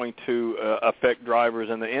it going to affect drivers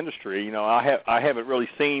in the industry? I haven't really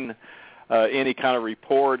seen any kind of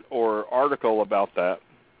report or article about that.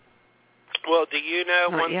 Well, do you know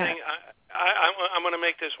one thing? I'm going to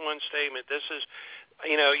make this one statement. This is,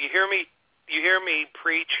 you hear me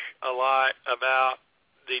preach a lot about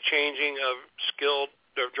the changing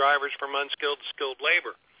of drivers from unskilled to skilled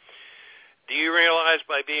labor. Do you realize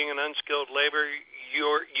by being an unskilled labor,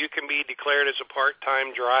 you can be declared as a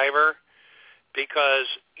part-time driver? Because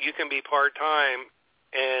you can be part-time,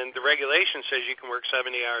 and the regulation says you can work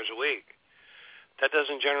 70 hours a week. That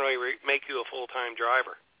doesn't generally make you a full-time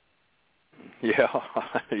driver. Yeah,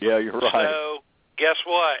 you're right. So guess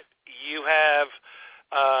what? You have,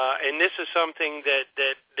 and this is something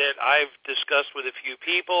that I've discussed with a few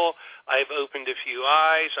people. I've opened a few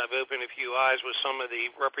eyes. I've opened a few eyes with some of the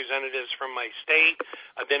representatives from my state.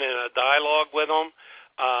 I've been in a dialogue with them.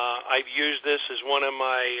 I've used this as one of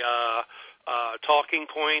my talking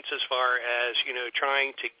points as far as,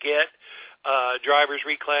 trying to get drivers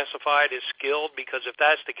reclassified as skilled, because if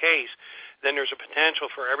that's the case, then there's a potential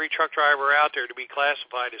for every truck driver out there to be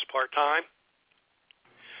classified as part-time.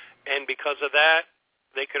 And because of that,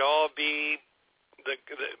 they could all be,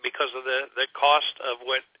 because of the cost of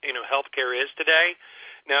what, healthcare is today.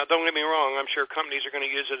 Now, don't get me wrong, I'm sure companies are going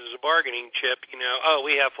to use it as a bargaining chip,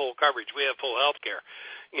 we have full coverage, we have full health care.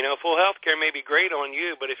 Full health care may be great on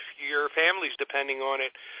you, but if your family's depending on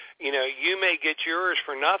it, you may get yours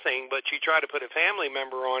for nothing, but you try to put a family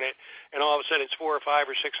member on it, and all of a sudden it's $400 or $500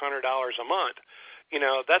 or $600 a month.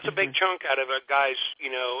 That's a big chunk out of a guy's,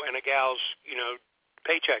 and a gal's,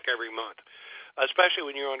 paycheck every month, especially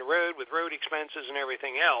when you're on the road with road expenses and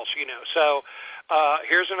everything else, So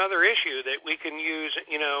here's another issue that we can use,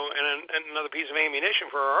 and another piece of ammunition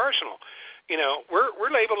for our arsenal.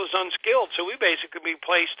 We're labeled as unskilled, so we basically be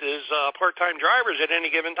placed as part-time drivers at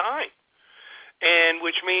any given time. And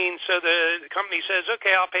which means, so the company says,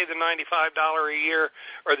 okay, I'll pay the $95 a year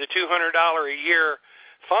or the $200 a year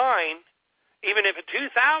fine, even if a $2,000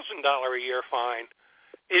 a year fine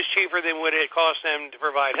is cheaper than what it costs them to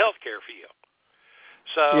provide health care for you.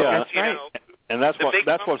 So, yeah, and that's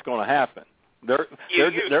what's going to happen. They're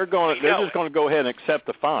just going to go ahead and accept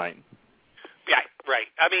the fine. Yeah, right.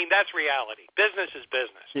 I mean, that's reality. Business is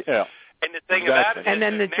business. Yeah. And the thing about it is, and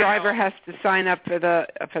then the driver has to sign up for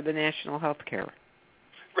the national health care.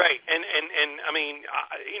 Right, and I mean,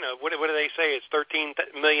 what do they say? It's 13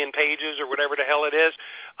 million pages or whatever the hell it is.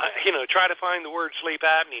 Try to find the word sleep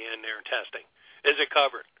apnea in there in testing. Is it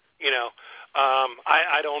covered?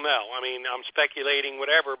 I don't know. I mean, I'm speculating,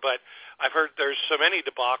 whatever, but I've heard there's so many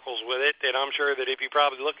debacles with it that I'm sure that if you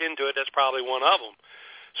probably look into it, that's probably one of them.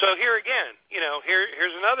 So here again,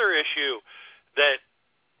 here's another issue that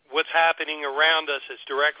what's happening around us is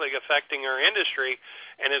directly affecting our industry.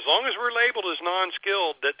 And as long as we're labeled as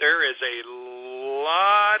non-skilled, that there is a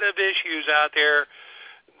lot of issues out there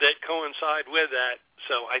that coincide with that.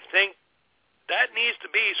 So I think that needs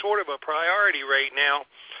to be sort of a priority right now.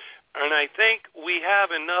 And I think we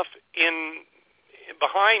have enough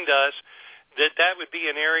behind us that would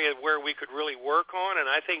be an area where we could really work on.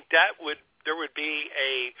 And I think there would be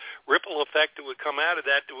a ripple effect that would come out of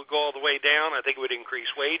that would go all the way down. I think it would increase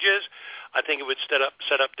wages. I think it would set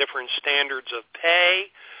up different standards of pay.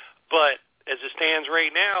 But as it stands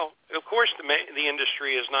right now, of course the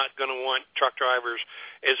industry is not going to want truck drivers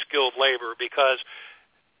as skilled labor, because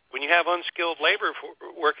when you have unskilled labor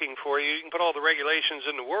working for you, you can put all the regulations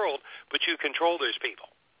in the world, but you control those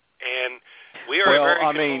people. And we are a very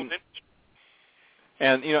controlled industry.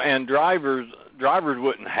 And drivers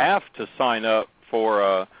wouldn't have to sign up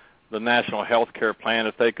for the national health care plan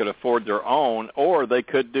if they could afford their own, or they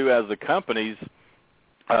could do as the companies.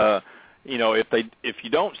 If you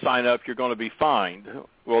don't sign up, you're going to be fined.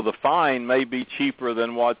 Well, the fine may be cheaper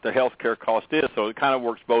than what the health care cost is, so it kind of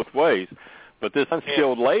works both ways. But this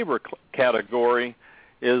unskilled labor category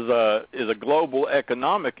is a global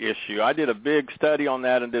economic issue. I did a big study on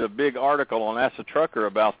that and did a big article on Ask the Trucker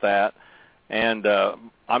about that. And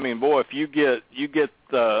I mean, boy, if you get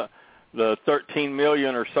the 13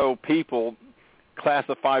 million or so people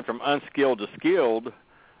classified from unskilled to skilled,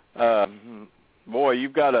 boy,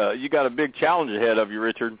 you've got a big challenge ahead of you,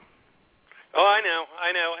 Richard. Oh, I know,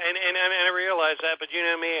 and I realize that. But you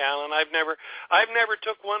know me, Alan. I've never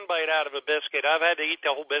took one bite out of a biscuit. I've had to eat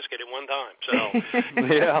the whole biscuit at one time. So,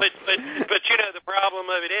 yeah. But the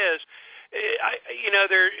problem of it is, and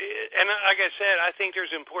like I said, I think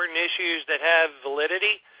there's important issues that have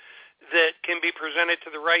validity that can be presented to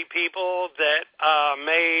the right people that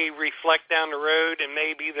may reflect down the road and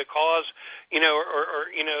may be the cause,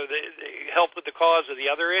 help with the cause of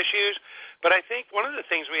the other issues. But I think one of the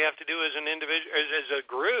things we have to do as an individual, as a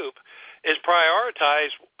group, is prioritize,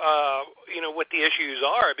 what the issues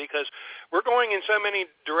are, because we're going in so many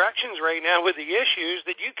directions right now with the issues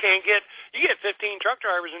that you get 15 truck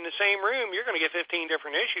drivers in the same room, you're going to get 15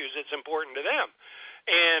 different issues that's important to them.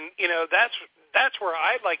 And, that's where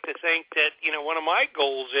I'd like to think that, one of my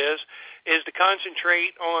goals is to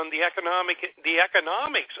concentrate on the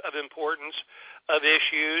economics of importance of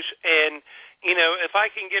issues. And, if I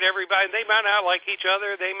can get everybody, they might not like each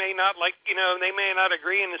other. They may not they may not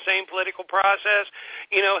agree in the same political process.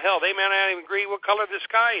 Hell, they may not even agree what color the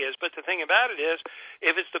sky is. But the thing about it is,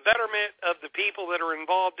 if it's the betterment of the people that are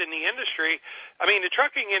involved in the industry, I mean, the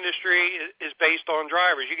trucking industry is based on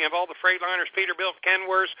drivers. You can have all the Freightliners, Peterbilt,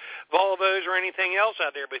 Kenworths, Volvos, or anything else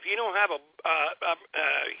out there. But if you don't have a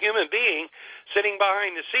human being sitting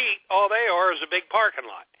behind the seat, all they are is a big parking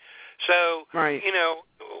lot. So, right.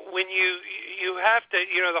 When you have to,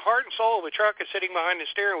 the heart and soul of a truck is sitting behind the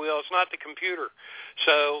steering wheel. It's not the computer.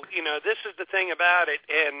 So, this is the thing about it.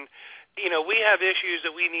 And, we have issues that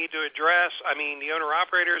we need to address. I mean, the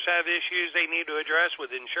owner-operators have issues they need to address with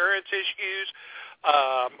insurance issues.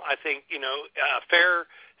 I think, fair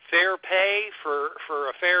pay for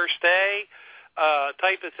a fair stay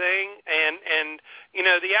type of thing. And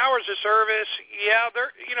the hours of service, they're,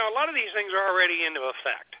 a lot of these things are already into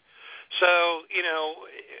effect. So,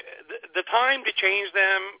 the time to change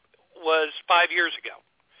them was 5 years ago.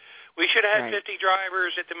 We should have had 50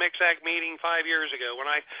 drivers at the MIXAC meeting 5 years ago.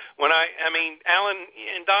 When I mean, Alan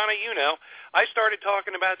and Donna, I started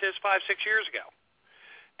talking about this 5-6 years ago.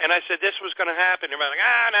 And I said this was going to happen. Everybody like,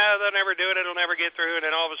 no, they'll never do it. It'll never get through. And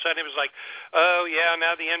then all of a sudden it was like, oh, yeah,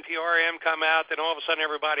 now the NPRM come out. Then all of a sudden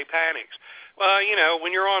everybody panics. Well,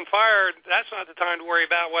 when you're on fire, that's not the time to worry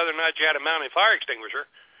about whether or not you had a mounted fire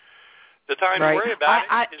extinguisher. The time to worry about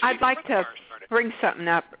it is I'd like to bring something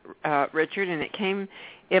up, Richard, and it came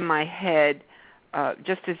in my head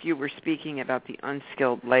just as you were speaking about the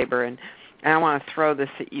unskilled labor, and I want to throw this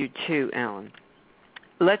at you too, Alan.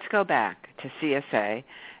 Let's go back to CSA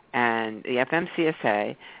and the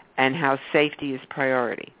FMCSA and how safety is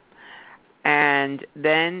priority. And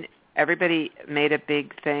then everybody made a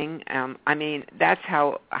big thing. I mean, that's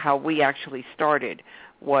how we actually started,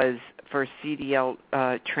 was for CDL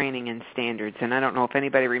training and standards. And I don't know if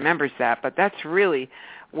anybody remembers that, but that's really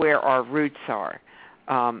where our roots are.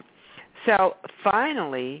 So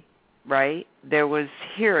finally, right, there was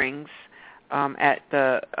hearings at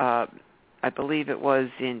the, I believe it was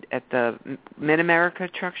at the Mid-America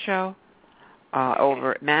Truck Show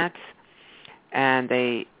over at Matt's, and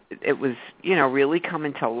it was, really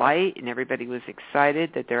coming to light, and everybody was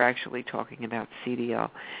excited that they're actually talking about CDL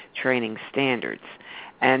training standards.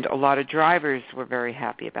 And a lot of drivers were very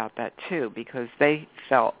happy about that, too, because they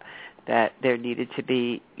felt that there needed to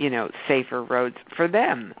be, safer roads for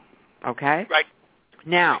them, okay? Right.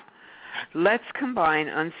 Now, let's combine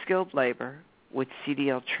unskilled labor with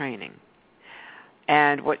CDL training.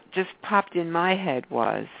 And what just popped in my head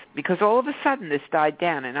was, because all of a sudden this died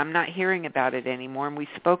down, and I'm not hearing about it anymore, and we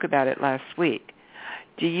spoke about it last week,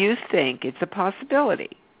 do you think it's a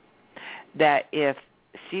possibility that if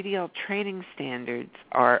CDL training standards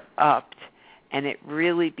are upped and it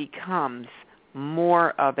really becomes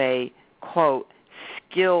more of a, quote,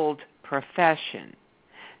 skilled profession,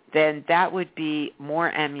 then that would be more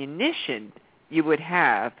ammunition you would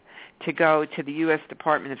have to go to the U.S.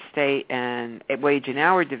 Department of State and Wage and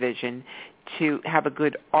Hour Division to have a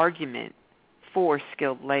good argument for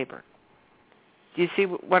skilled labor. Do you see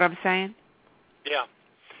what I'm saying? Yeah.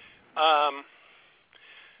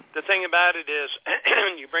 The thing about it is,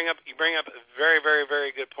 you bring up a very, very,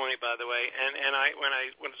 very good point, by the way. And when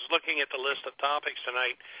I was looking at the list of topics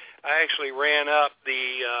tonight, I actually ran up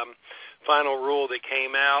the final rule that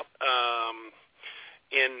came out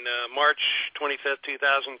in March 25th,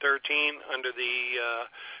 2013, under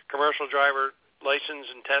the Commercial Driver License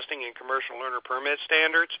and Testing and Commercial Learner Permit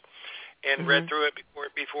Standards, and read through it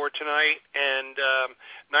before tonight. And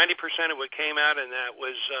 90% of what came out in that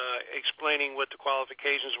was explaining what the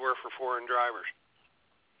qualifications were for foreign drivers.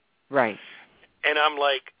 Right. And I'm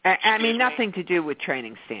like, I mean, nothing to do with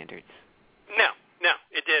training standards. No,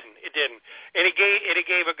 it didn't. And it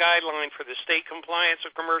gave a guideline for the state compliance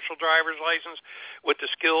of commercial driver's license with the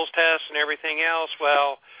skills test and everything else.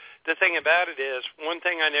 Well, the thing about it is, one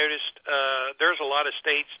thing I noticed, there's a lot of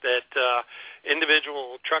states that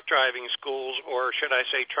individual truck driving schools, or should I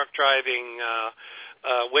say truck driving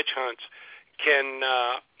witch hunts, can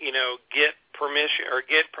get permission or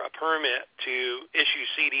get a permit to issue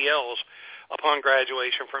CDLs upon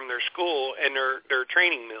graduation from their school and their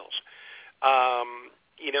training mills.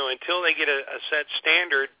 Until they get a set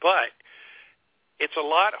standard, but it's a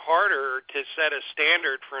lot harder to set a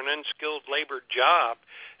standard for an unskilled labor job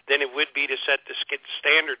than it would be to set the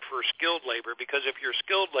standard for skilled labor, because if you're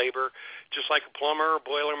skilled labor, just like a plumber,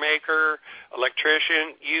 boilermaker,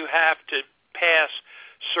 electrician, you have to pass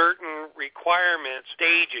certain requirement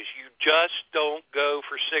stages. You just don't go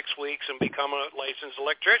for 6 weeks and become a licensed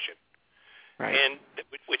electrician, right, and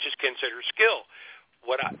which is considered skill.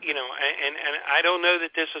 And I don't know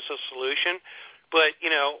that this is a solution, but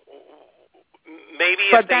maybe.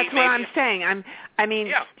 But that's what I'm saying.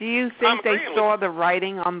 Do you think they saw the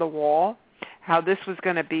writing on the wall? How this was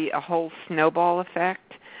going to be a whole snowball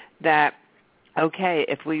effect? That okay,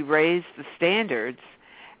 if we raise the standards,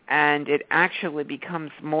 and it actually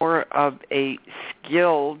becomes more of a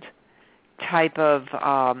skilled type of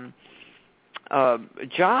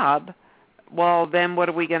job. Well, then what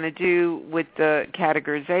are we going to do with the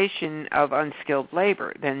categorization of unskilled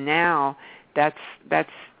labor? Then now that's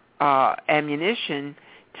ammunition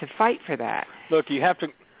to fight for that. Look, you have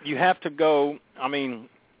to go. I mean,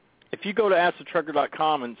 if you go to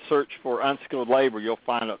AskTheTrucker.com and search for unskilled labor, you'll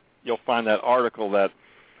find that article that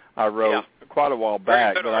I wrote quite a while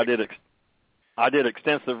back. But I did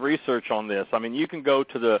extensive research on this. I mean, you can go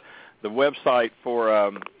to the website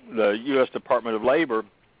for the U.S. Department of Labor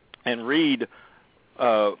and read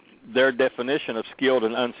their definition of skilled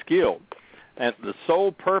and unskilled. And the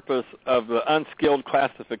sole purpose of the unskilled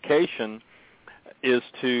classification is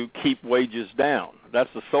to keep wages down.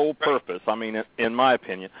 That's the sole purpose, I mean, in my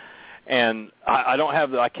opinion. And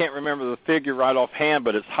I can't remember the figure right offhand,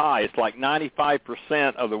 but it's high. It's like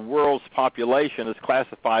 95% of the world's population is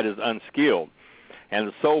classified as unskilled. And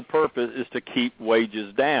the sole purpose is to keep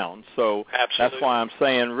wages down. So That's why I'm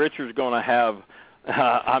saying Richard's going to have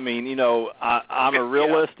I'm a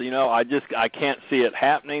realist. I can't see it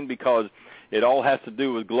happening because it all has to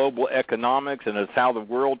do with global economics, and it's how the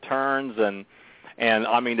world turns. And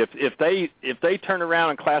I mean, if they turn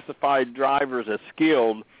around and classify drivers as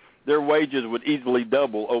skilled, their wages would easily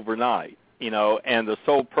double overnight. And the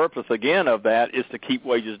sole purpose again of that is to keep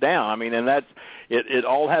wages down. I mean, and it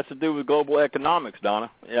all has to do with global economics,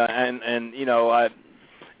 Donna.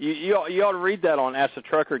 You ought to read that on Ask the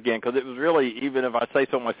Trucker again, because it was really, even if I say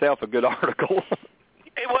so myself, a good article.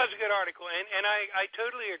 It was a good article, and I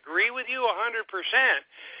totally agree with you 100%.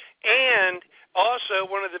 And also,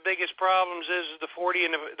 one of the biggest problems is the 40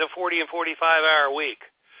 and 45-hour week.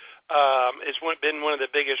 It's been one of the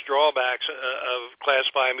biggest drawbacks of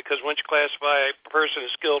classifying, because once you classify a person as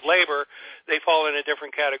skilled labor, they fall in a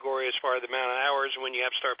different category as far as the amount of hours when you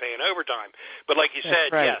have to start paying overtime. But like you said,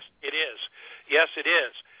 right. yes, it is. Yes, it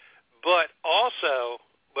is. But also,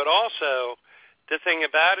 the thing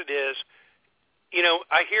about it is,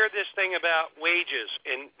 I hear this thing about wages,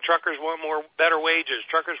 and truckers want better wages.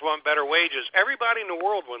 Truckers want better wages. Everybody in the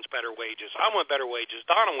world wants better wages. I want better wages.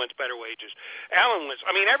 Donna wants better wages. Alan wants.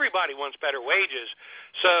 Everybody wants better wages.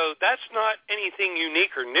 So that's not anything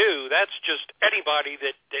unique or new. That's just anybody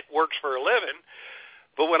that works for a living.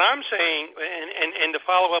 But what I'm saying, and to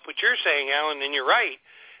follow up what you're saying, Alan, and you're right,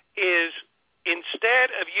 is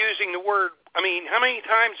instead of using the word, how many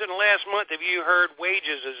times in the last month have you heard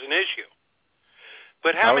wages as an issue?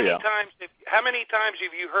 But how many times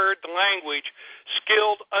have you heard the language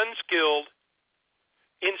skilled, unskilled,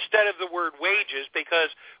 instead of the word wages? Because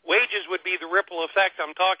wages would be the ripple effect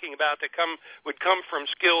I'm talking about that would come from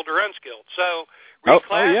skilled or unskilled. So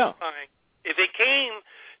reclassifying, if it came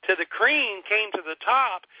to the cream, came to the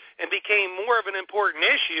top, and became more of an important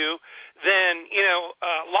issue than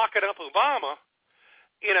locking up Obama,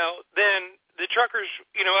 then the truckers,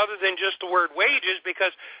 other than just the word wages,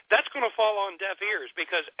 because that's going to fall on deaf ears,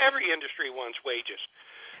 because every industry wants wages.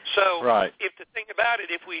 So if to think about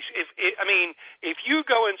it, if you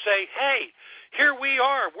go and say, hey, here we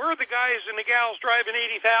are, we're the guys and the gals driving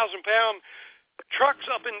 80,000-pound trucks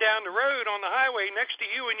up and down the road on the highway next to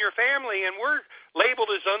you and your family, and we're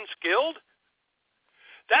labeled as unskilled,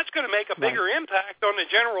 that's going to make a bigger impact on the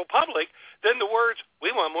general public than the words,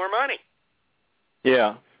 we want more money.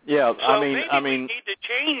 Yeah. Yeah, so maybe we need to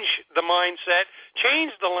change the mindset, change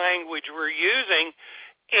the language we're using,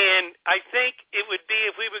 and I think it would be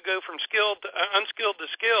if we would go from unskilled to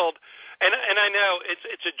skilled. And I know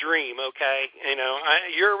it's a dream, okay?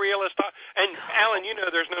 You're a realist, and Alan,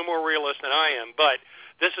 there's no more realist than I am, but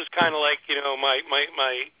this is kind of like my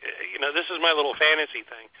this is my little fantasy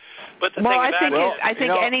thing. But the thing about I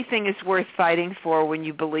think anything is worth fighting for when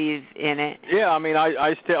you believe in it. Yeah, I'm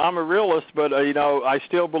a realist, but I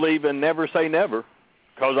still believe in never say never,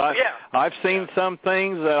 because I've seen some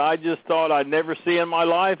things that I just thought I'd never see in my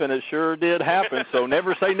life, and it sure did happen. So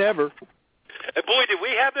never say never. Boy, did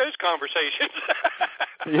we have those conversations.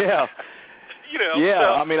 Yeah.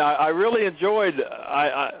 I really enjoyed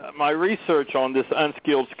my research on this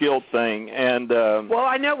unskilled-skilled thing. And well,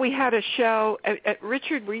 I know we had a show.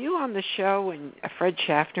 Richard, were you on the show when Fred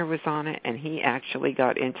Schaffner was on it, and he actually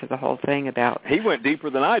got into the whole thing about... He went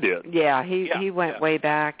deeper than I did. Yeah, he went way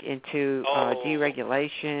back into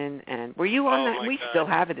deregulation. And were you on that? We still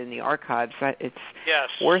have it in the archives. It's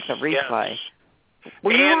worth a replay. Yes.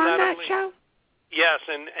 Were you on that show? Yes,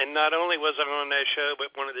 and not only was I on that show,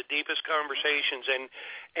 but one of the deepest conversations.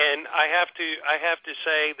 And I have to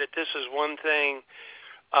say that this is one thing.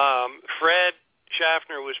 Fred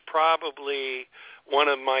Schaffner was probably one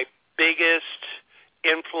of my biggest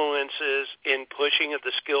influences in pushing of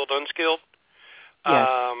the skilled unskilled,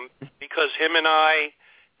 because him and I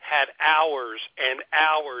had hours and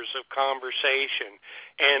hours of conversation,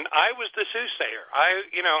 and I was the soothsayer.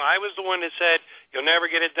 I was the one that said, you'll never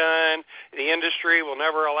get it done, the industry will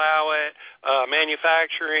never allow it,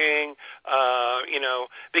 manufacturing,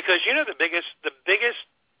 because the biggest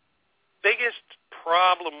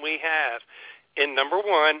problem we have in, number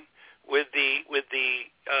one, with the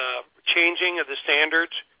changing of the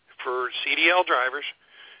standards for CDL drivers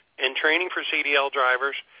and training for CDL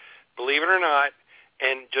drivers, believe it or not.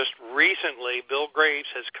 And just recently, Bill Graves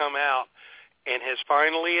has come out and has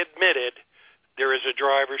finally admitted there is a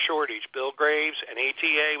driver shortage. Bill Graves and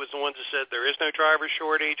ATA was the ones that said there is no driver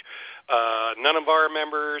shortage. None of our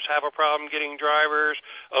members have a problem getting drivers.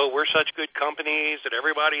 Oh, we're such good companies that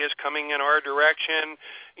everybody is coming in our direction,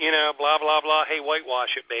 blah, blah, blah. Hey,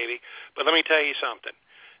 whitewash it, baby. But let me tell you something.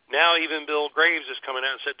 Now even Bill Graves is coming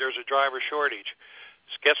out and said there's a driver shortage.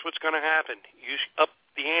 So guess what's going to happen? You up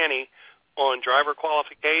the ante on driver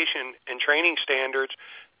qualification and training standards.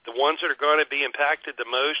 The ones that are going to be impacted the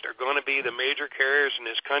most are going to be the major carriers in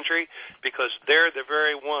this country, because they're the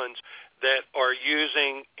very ones that are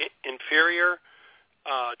using inferior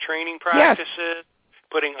training practices,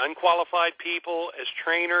 putting unqualified people as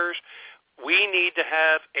trainers. We need to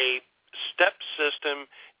have a step system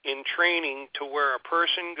in training to where a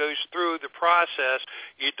person goes through the process.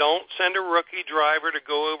 You don't send a rookie driver to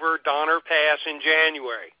go over Donner Pass in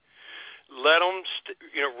January. let them,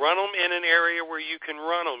 run them in an area where you can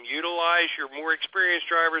run them. Utilize your more experienced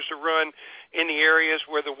drivers to run in the areas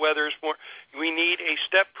where the weather's more. We need a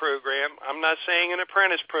step program. I'm not saying an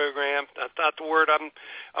apprentice program. That's not the word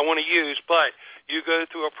I want to use, but you go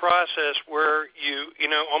through a process where you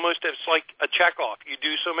almost it's like a checkoff. You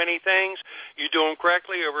do so many things, you do them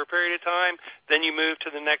correctly over a period of time, then you move to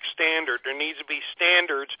the next standard. There needs to be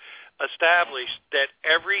standards established that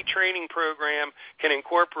every training program can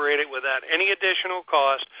incorporate it without any additional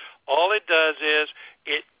cost. All it does is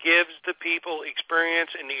it gives the people experience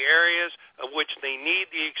in the areas of which they need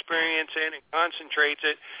the experience in and concentrates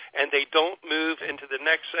it, and they don't move into the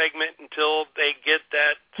next segment until they get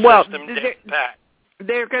that system pat.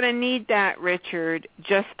 They're going to need that, Richard,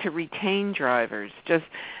 just to retain drivers.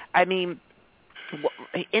 In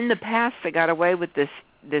the past, they got away with this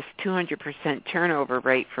 200% turnover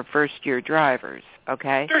rate for first-year drivers,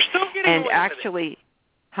 okay? They're still getting away with it.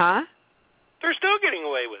 Huh? They're still getting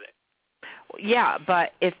away with it. Yeah,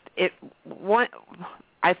 but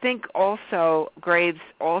I think also Graves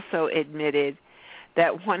also admitted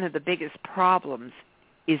that one of the biggest problems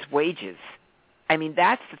is wages. I mean,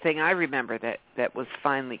 that's the thing I remember that was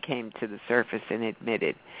finally came to the surface and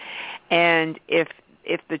admitted. And if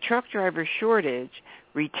the truck driver shortage,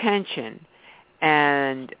 retention,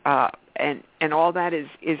 and all that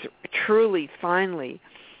is truly finally,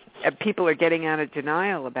 people are getting out of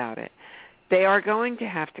denial about it. They are going to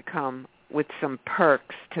have to come with some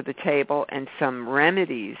perks to the table and some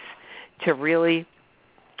remedies to really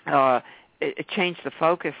change the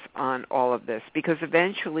focus on all of this, because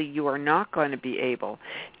eventually you are not going to be able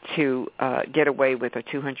to get away with a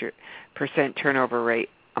 200% turnover rate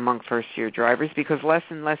among first-year drivers, because less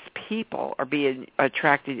and less people are being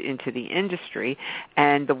attracted into the industry,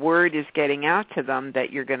 and the word is getting out to them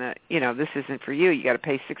that you're going to, this isn't for you. You got to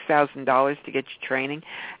pay $6,000 to get your training,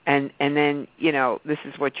 and then, this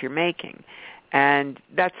is what you're making. And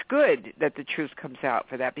that's good that the truth comes out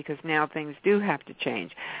for that, because now things do have to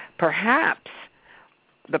change. Perhaps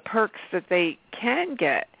the perks that they can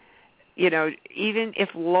get, even if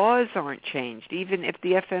laws aren't changed, even if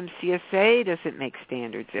the FMCSA doesn't make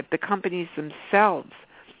standards, if the companies themselves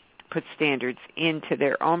put standards into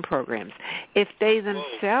their own programs, if they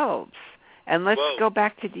themselves, and let's go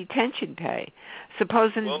back to detention pay,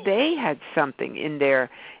 supposing they had something in their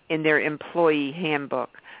employee handbook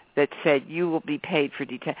that said you will be paid for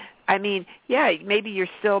detention. I mean, yeah, maybe you're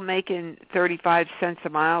still making 35 cents a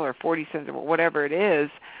mile or 40 cents or whatever it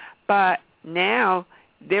is, but now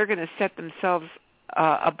they're going to set themselves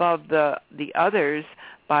above the others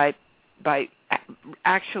by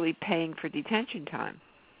actually paying for detention time.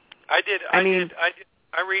 I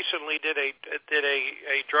recently did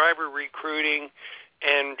a driver recruiting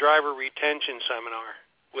and driver retention seminar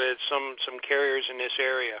with some carriers in this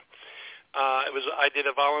area. I did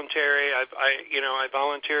a voluntary. I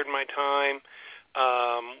volunteered my time.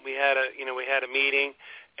 We had a meeting,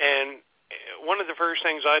 and one of the first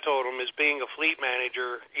things I told them is, being a fleet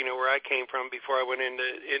manager, where I came from before I went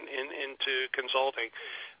into consulting,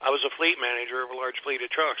 I was a fleet manager of a large fleet of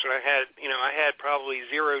trucks, and I had probably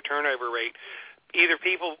zero turnover rate. Either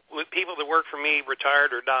people that worked for me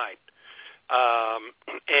retired or died.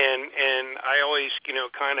 And I always,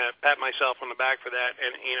 kind of pat myself on the back for that,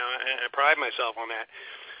 and I pride myself on that.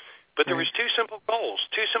 But there was two simple goals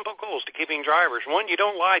to keeping drivers. One, you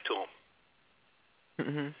don't lie to them.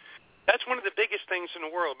 Mm-hmm. That's one of the biggest things in the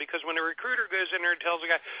world, because when a recruiter goes in there and tells a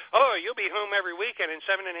guy, oh, you'll be home every weekend, and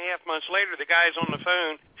 7.5 months later the guy's on the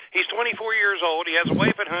phone. He's 24 years old. He has a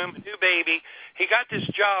wife at home, a new baby. He got this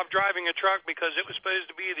job driving a truck because it was supposed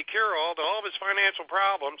to be the cure-all to all of his financial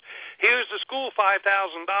problems. He owes the school $5,000,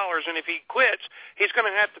 and if he quits, he's going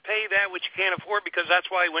to have to pay that which he can't afford, because that's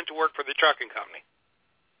why he went to work for the trucking company.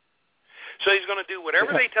 So he's going to do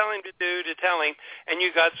whatever they tell him to do to tell him, and you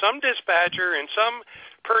got some dispatcher and some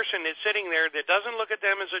person that's sitting there that doesn't look at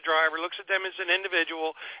them as a driver, looks at them as an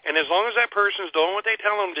individual, and as long as that person's doing what they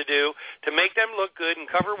tell them to do to make them look good and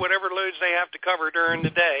cover whatever loads they have to cover during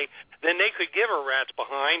the day, then they could give a rat's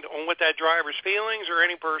behind on what that driver's feelings or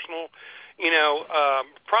any personal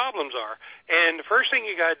problems are. And the first thing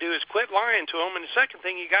you got to do is quit lying to them, and the second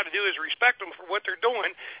thing you got to do is respect them for what they're doing,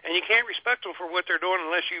 and you can't respect them for what they're doing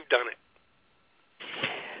unless you've done it.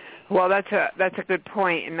 Well, that's a good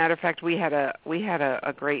point. As a matter of fact, we had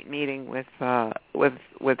a great meeting with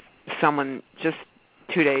someone just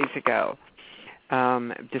 2 days ago,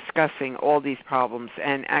 discussing all these problems,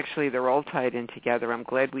 and actually they're all tied in together. I'm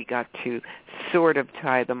glad we got to sort of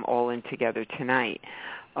tie them all in together tonight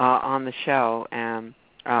on the show. And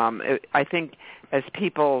I think as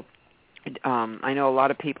people, I know a lot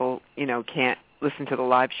of people, can't listen to the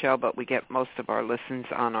live show, but we get most of our listens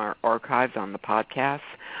on our archives on the podcast.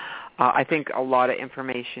 I think a lot of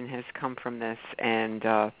information has come from this, and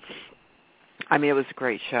I mean, it was a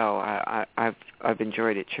great show. I've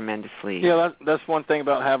enjoyed it tremendously. Yeah, that's one thing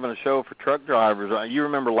about having a show for truck drivers. You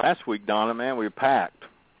remember last week, Donna, man, we were packed.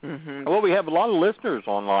 Mm-hmm. Well, we have a lot of listeners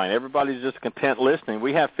online. Everybody's just content listening.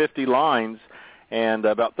 We have 50 lines, and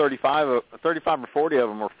about 35 or 40 of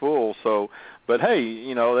them are full. So, but hey,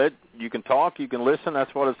 you know, that you can talk, you can listen.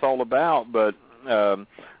 That's what it's all about. But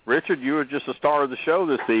Richard, you were just a star of the show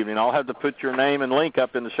this evening. I'll have to put your name and link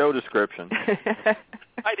up in the show description.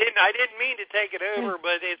 I didn't mean to take it over,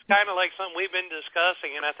 but it's kind of like something we've been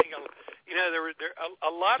discussing, and I think, you know, there were a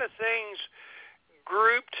lot of things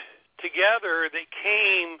grouped together that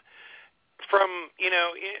came from, you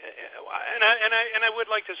know, and I would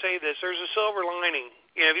like to say this: there's a silver lining.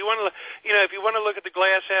 You know, if you want to look at the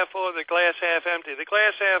glass half full or the glass half empty, the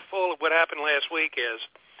glass half full of what happened last week is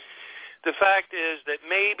the fact is that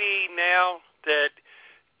maybe now that,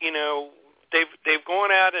 you know, they've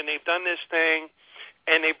gone out and they've done this thing.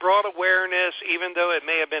 And they brought awareness, even though it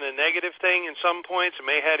may have been a negative thing in some points, it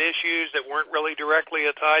may have had issues that weren't really directly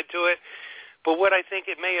tied to it. But what I think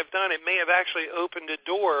it may have done, it may have actually opened a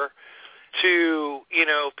door to, you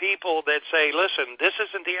know, people that say, listen, this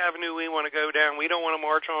isn't the avenue we want to go down. We don't want to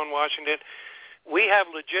march on Washington. We have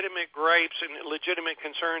legitimate gripes and legitimate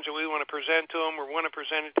concerns that we want to present to them. We want to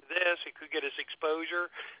present it to this. It could get us exposure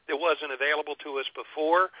that wasn't available to us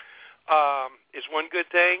before, is one good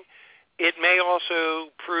thing. It may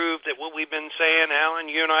also prove that what we've been saying, Alan,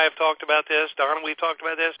 you and I have talked about this, Donna, we've talked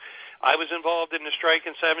about this. I was involved in the strike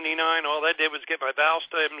in 79. All that did was get my valve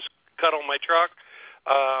stems cut on my truck,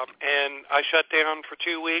 and I shut down for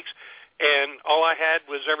 2 weeks, and all I had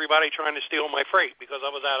was everybody trying to steal my freight because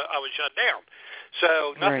I was shut down.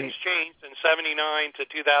 So nothing's changed in 79 to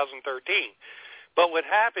 2013. But what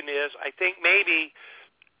happened is I think maybe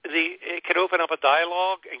it could open up a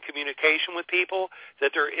dialogue and communication with people, that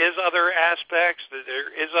there is other aspects, that there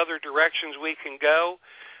is other directions we can go,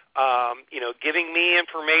 you know, giving me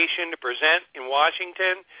information to present in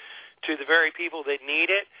Washington to the very people that need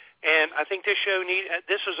it. And I think this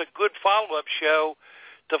is a good follow-up show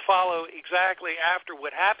to follow exactly after what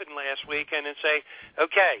happened last weekend and say,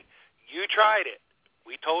 okay, you tried it.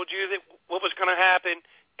 We told you that what was going to happen.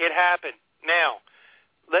 It happened. Now,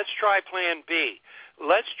 let's try Plan B.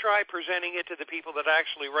 Let's try presenting it to the people that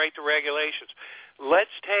actually write the regulations.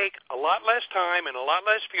 Let's take a lot less time and a lot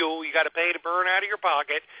less fuel you got to pay to burn out of your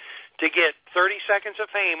pocket to get 30 seconds of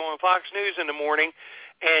fame on Fox News in the morning,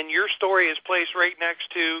 and your story is placed right next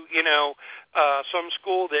to, you know, some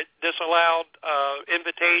school that disallowed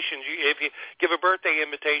invitations. If you give a birthday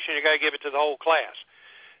invitation, you got to give it to the whole class.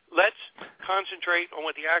 Let's concentrate on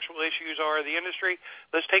what the actual issues are of the industry.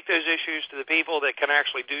 Let's take those issues to the people that can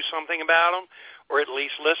actually do something about them, or at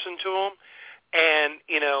least listen to them. And,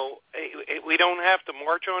 you know, we don't have to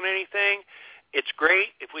march on anything. It's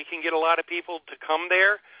great if we can get a lot of people to come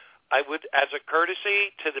there. I would, as a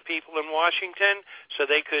courtesy to the people in Washington, so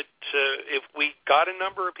they could, if we got a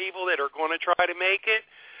number of people that are going to try to make it,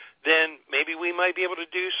 then maybe we might be able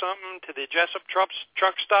to do something to the Jessup truck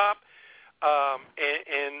stop.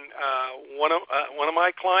 One of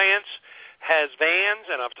my clients has vans,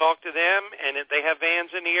 and I've talked to them, and if they have vans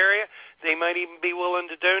in the area, they might even be willing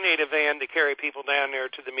to donate a van to carry people down there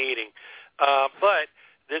to the meeting. But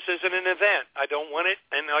this isn't an event. I don't want it,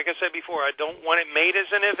 and like I said before, I don't want it made as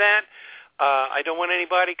an event. I don't want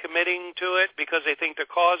anybody committing to it because they think the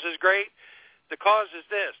cause is great. The cause is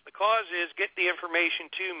this. The cause is get the information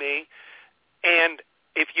to me, and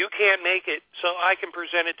if you can't make it, so I can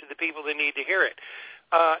present it to the people that need to hear it.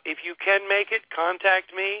 If you can make it,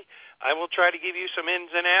 contact me. I will try to give you some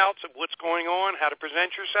ins and outs of what's going on, how to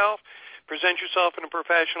present yourself in a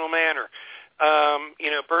professional manner.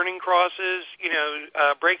 You know, burning crosses, you know,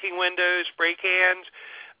 breaking windows, spray cans,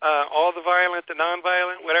 all the violent, the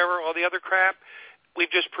nonviolent, whatever, all the other crap,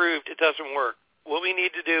 we've just proved it doesn't work. What we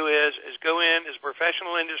need to do is go in as a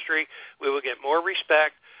professional industry. We will get more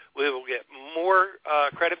respect. We will get more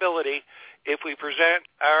credibility if we present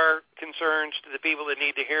our concerns to the people that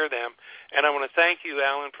need to hear them. And I want to thank you,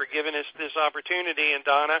 Alan, for giving us this opportunity, and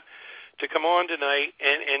Donna, to come on tonight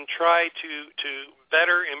and try to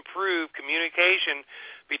better improve communication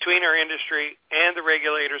between our industry and the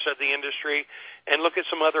regulators of the industry, and look at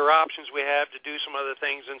some other options we have to do some other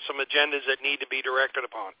things and some agendas that need to be directed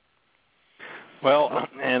upon. Well,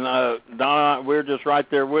 and Donna, we're just right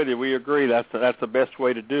there with you. We agree that's the best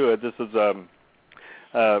way to do it. This is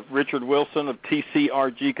Richard Wilson of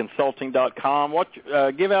TCRG Consulting.com.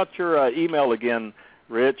 Give out your email again,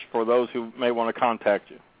 Rich, for those who may want to contact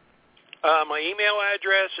you. My email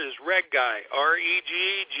address is regguy,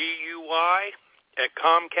 REGGUY,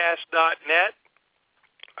 @comcast.net.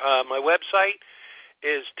 My website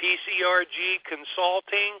is TCRG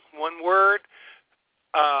Consulting, one word,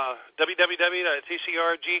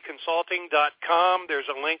 www.tcrgconsulting.com. There's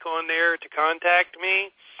a link on there to contact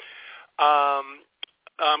me.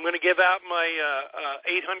 I'm going to give out my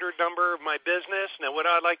 800 number of my business. Now, what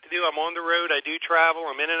I'd like to do, I'm on the road. I do travel.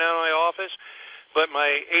 I'm in and out of my office. But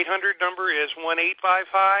my 800 number is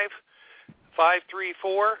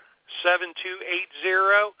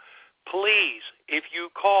 1-855-534-7280. Please, if you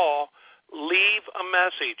call, leave a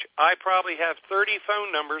message. I probably have 30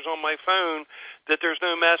 phone numbers on my phone that there's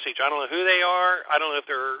no message. I don't know who they are. I don't know if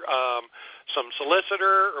they're some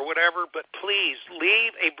solicitor or whatever, but please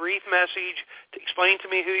leave a brief message to explain to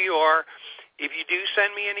me who you are. If you do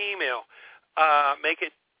send me an email, make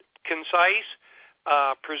it concise,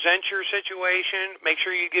 present your situation, make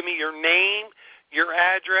sure you give me your name, your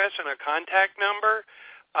address, and a contact number,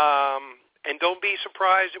 and don't be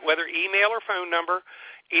surprised whether email or phone number.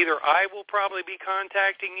 Either I will probably be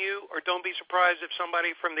contacting you, or don't be surprised if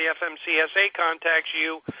somebody from the FMCSA contacts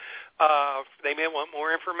you. They may want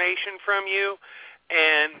more information from you.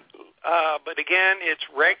 And but again, it's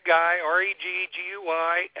regguy,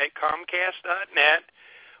 REGGUY, @comcast.net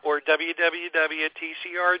or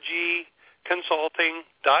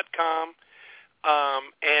www.tcrgconsulting.com.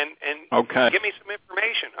 And give me some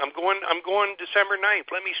information. I'm going December 9th.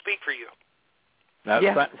 Let me speak for you.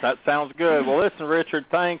 That sounds good. Well, listen, Richard,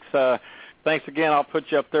 thanks. Thanks again. I'll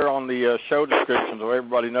put you up there on the show description so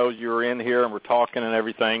everybody knows you're in here and we're talking and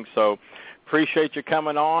everything. So appreciate you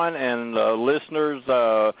coming on, and listeners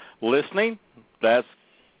listening. That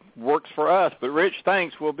works for us. But, Rich,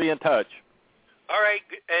 thanks. We'll be in touch. All right.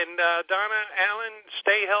 And, Donna, Alan,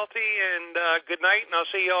 stay healthy, and good night, and I'll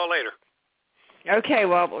see you all later. Okay,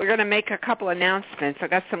 well, we're going to make a couple announcements. I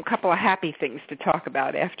got some couple of happy things to talk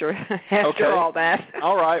about after all that.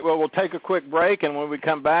 All right, well, we'll take a quick break, and when we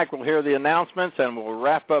come back, we'll hear the announcements, and we'll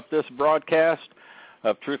wrap up this broadcast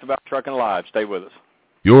of Truth About Trucking Live. Stay with us.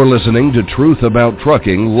 You're listening to Truth About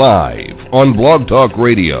Trucking Live on Blog Talk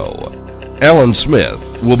Radio. Alan Smith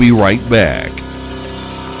will be right back.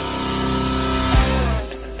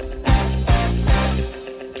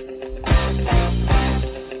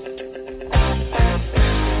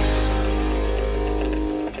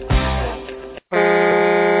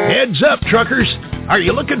 Heads up, truckers. Are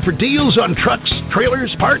you looking for deals on trucks,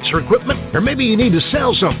 trailers, parts, or equipment? Or maybe you need to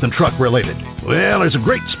sell something truck-related? Well, there's a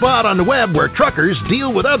great spot on the web where truckers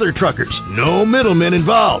deal with other truckers. No middlemen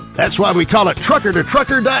involved. That's why we call it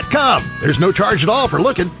trucker-to-trucker.com. There's no charge at all for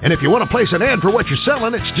looking, and if you want to place an ad for what you're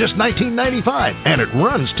selling, it's just $19.95, and it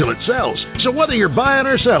runs till it sells. So whether you're buying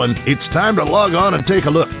or selling, it's time to log on and take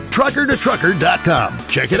a look. trucker-to-trucker.com.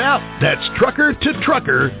 Check it out. That's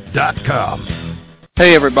trucker-to-trucker.com.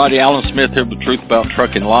 Hey everybody, Alan Smith here with Truth About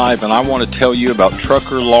Trucking Live, and I want to tell you about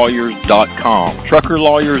truckerlawyers.com.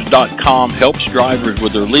 Truckerlawyers.com helps drivers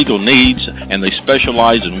with their legal needs, and they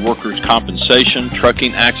specialize in workers' compensation,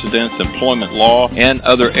 trucking accidents, employment law, and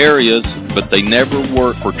other areas, but they never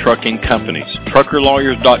work for trucking companies.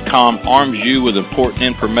 Truckerlawyers.com arms you with important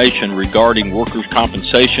information regarding workers'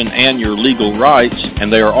 compensation and your legal rights,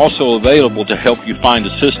 and they are also available to help you find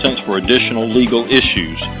assistance for additional legal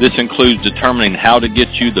issues. This includes determining how to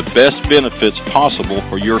get you the best benefits possible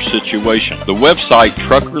for your situation. The website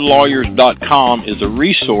truckerlawyers.com is a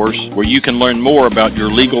resource where you can learn more about your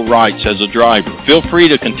legal rights as a driver. Feel free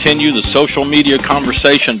to continue the social media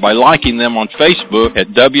conversation by liking them on Facebook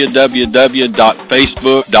at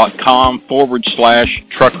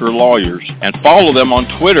www.facebook.com/truckerlawyers and follow them on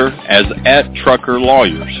Twitter as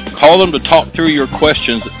 @truckerlawyers. Call them to talk through your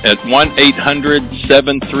questions at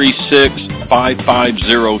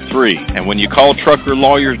 1-800-736-5503. And when you call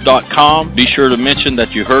truckerlawyers.com, be sure to mention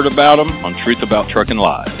that you heard about them on Truth About Trucking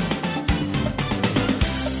Live.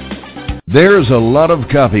 There's a lot of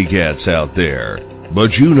copycats out there,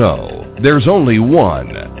 but you know, there's only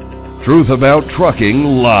one. Truth About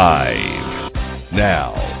Trucking Live.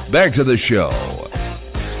 Now, back to the show.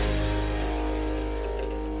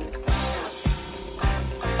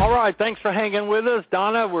 All right, thanks for hanging with us.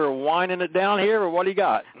 Donna, we're winding it down here, or what do you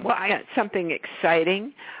got? Well, I got something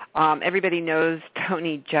exciting. Everybody knows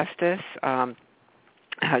Tony Justice,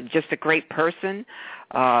 just a great person,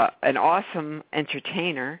 an awesome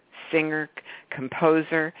entertainer, singer,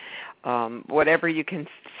 composer, whatever you can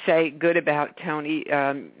say good about Tony,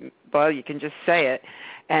 well, you can just say it.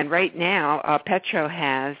 And right now, Petro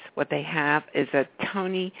has, what they have is a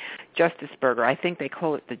Tony Justice Burger. I think they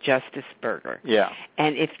call it the Justice Burger. Yeah.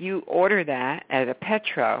 And if you order that at a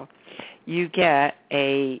Petro, you get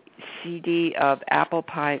a CD of Apple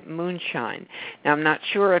Pie Moonshine. Now, I'm not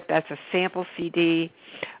sure if that's a sample CD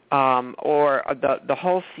or the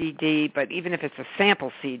whole CD, but even if it's a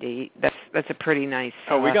sample CD, that's a pretty nice.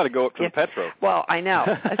 We got to go up to the Petro. Well, I know.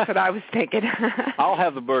 That's what I was thinking. I'll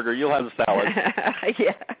have the burger. You'll have the salad.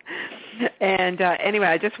 Yeah. And anyway,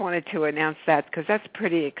 I just wanted to announce that because that's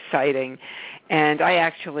pretty exciting, and I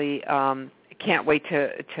actually can't wait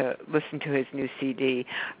to listen to his new CD.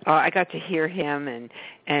 I got to hear him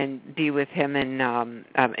and be with him and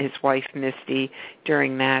his wife Misty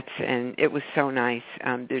during Matt's, and it was so nice.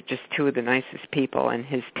 They're just two of the nicest people, and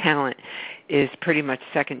his talent is pretty much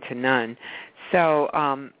second to none. So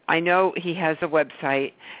I know he has a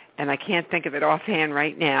website, and I can't think of it offhand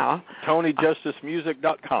right now.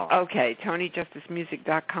 TonyJusticeMusic.com. Okay,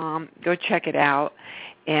 TonyJusticeMusic.com. Go check it out,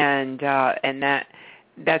 and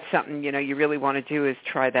that's something, you really want to do is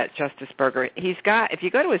try that Justice Burger. He's got, if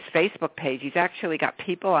you go to his Facebook page, he's actually got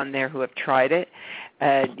people on there who have tried it.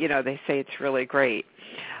 They say it's really great.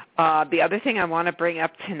 The other thing I want to bring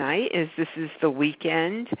up tonight is this is the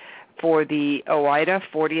weekend for the OIDA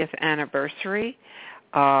 40th anniversary.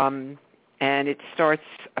 And it starts,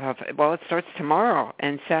 it starts tomorrow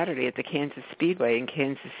and Saturday at the Kansas Speedway in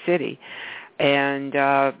Kansas City. And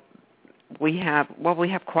we have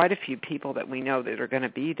quite a few people that we know that are going to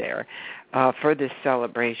be there for this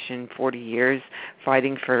celebration, 40 years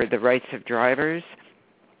fighting for the rights of drivers.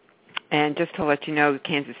 And just to let you know,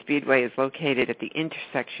 Kansas Speedway is located at the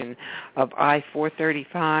intersection of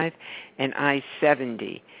I-435 and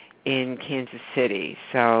I-70 in Kansas City.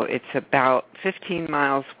 So it's about 15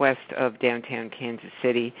 miles west of downtown Kansas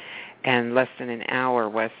City and less than an hour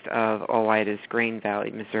west of OIDA's Green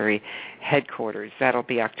Valley, Missouri headquarters. That'll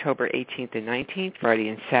be October 18th and 19th, Friday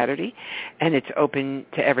and Saturday, and it's open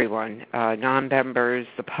to everyone, non-members,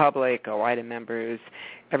 the public, OIDA members.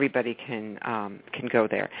 Everybody can go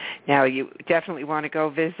there. Now, you definitely want to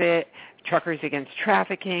go visit Truckers Against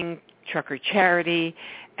Trafficking, Trucker Charity,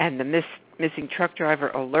 and the Missing Truck Driver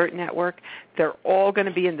Alert Network. They're all going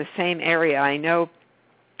to be in the same area. I know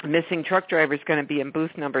Missing Truck Driver is going to be in booth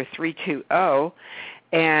number 320,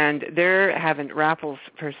 and they're having raffles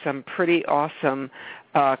for some pretty awesome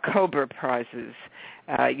Cobra prizes.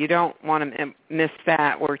 You don't want to miss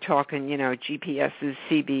that. We're talking, GPSs,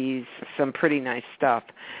 CBs, some pretty nice stuff.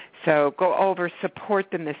 So go over, support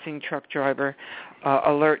the Missing Truck Driver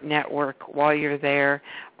Alert Network while you're there.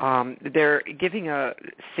 They're giving a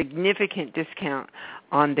significant discount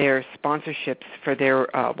on their sponsorships for their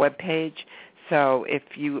webpage. So if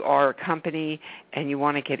you are a company and you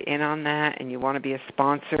want to get in on that and you want to be a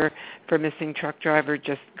sponsor for Missing Truck Driver,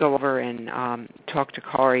 just go over and talk to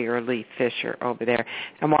Corey or Lee Fisher over there.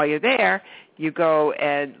 And while you're there, you go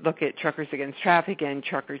and look at Truckers Against Traffic and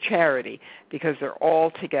Trucker Charity because they're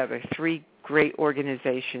all together, three great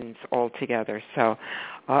organizations all together. So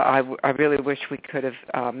I really wish we could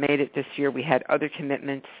have made it this year. We had other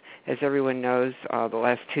commitments, as everyone knows, the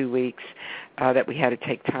last 2 weeks that we had to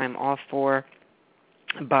take time off for.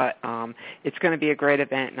 But it's going to be a great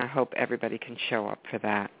event, and I hope everybody can show up for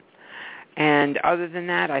that. And other than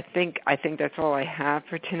that, I think that's all I have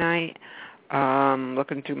for tonight.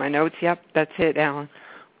 Looking through my notes, yep, that's it, Alan.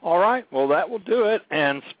 All right, well, that will do it.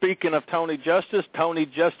 And speaking of Tony Justice,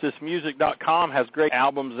 TonyJusticeMusic.com has great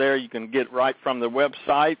albums there you can get right from the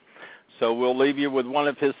website. So we'll leave you with one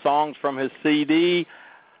of his songs from his CD.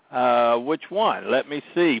 Which one? Let me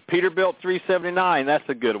see. Peterbilt 379, that's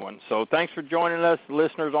a good one. So thanks for joining us,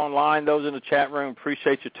 listeners online, those in the chat room.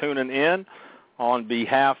 Appreciate you tuning in. On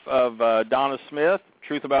behalf of Donna Smith,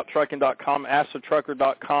 truthabouttrucking.com,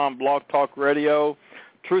 AskTheTrucker.com, Blog Talk Radio,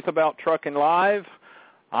 Truth About Trucking Live,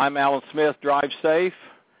 I'm Alan Smith. Drive safe,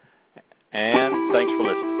 and thanks for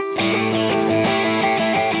listening.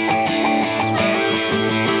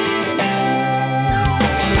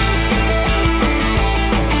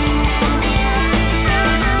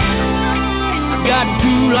 Got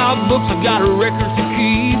 2 log books, I got a record to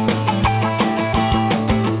keep.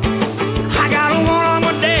 I got one on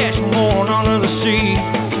my dash, one under the seat.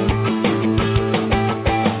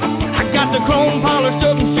 I got the chrome polished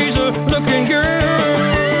up and she's a looking good.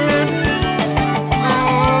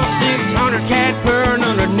 600 cat purring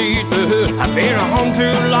underneath the hood. I've been home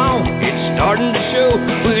too long, it's starting to show.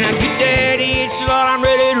 When I get that itch, Lord, I'm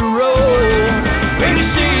ready to roll. When you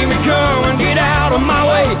see me come and get out of my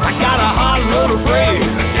way, I got a hot load of freight,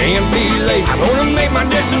 I can't be late. I'm gonna make my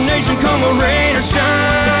destination come a rain or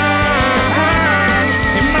shine.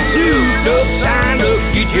 And my suit up, signed up,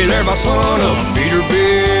 get you there by sun up.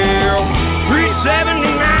 Peterbilt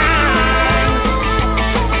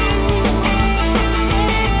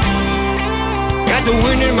 379. Got the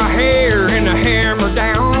wind in my hair,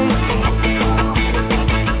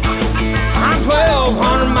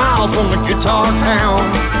 small-talk town.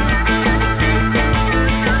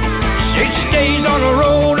 It stays on the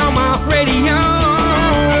road on my radio.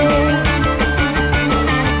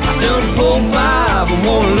 I done pulled 5 and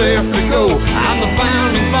 1 left to go. I'm the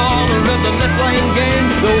founding father of the left lane gang.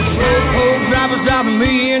 Those slowpoke drivers driving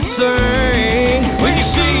me insane. When you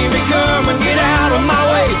see me coming, get out of my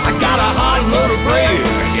way. I got a hot load of bread,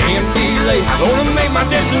 I can't be late. Gonna make my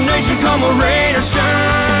destination come a rain or shine.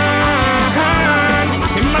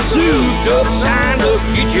 In my suit up, signed up,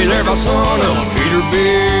 get you there by sun up.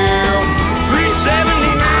 Peterbilt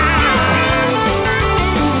 379.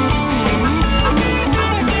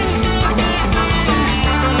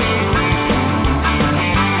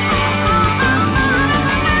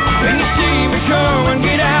 When you see me coming,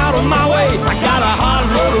 get out of my way. I got a hot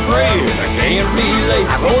load of bread, I can't be late.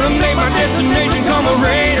 Gonna make my destination come a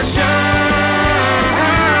rain or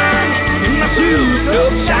shine. In my suit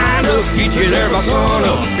up, signed up, get you there by sun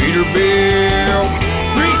up. Peterbilt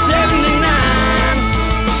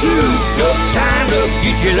 379. Suit up, signed up,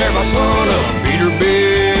 get you there by sun up.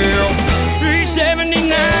 Peterbilt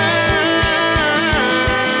 379.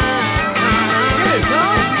 Get it,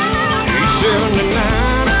 son. 379.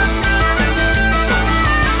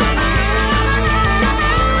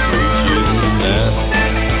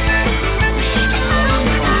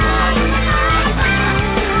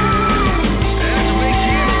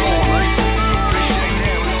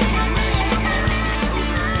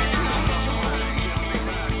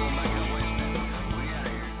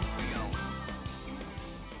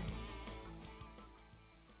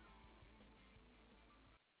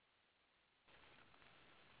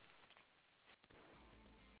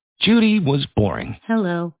 Judy was boring.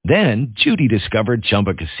 Hello. Then Judy discovered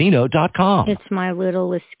ChumbaCasino.com. It's my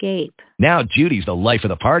little escape. Now Judy's the life of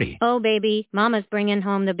the party. Oh, baby, mama's bringing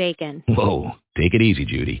home the bacon. Whoa, take it easy,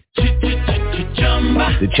 Judy.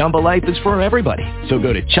 The Chumba life is for everybody. So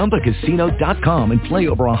go to ChumbaCasino.com and play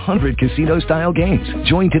over 100 casino-style games.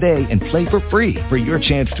 Join today and play for free for your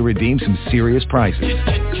chance to redeem some serious prizes.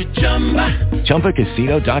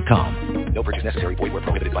 ChumbaCasino.com. No purchase necessary. Void where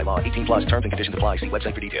prohibited by law. 18 plus terms and conditions apply. See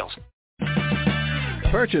website for details.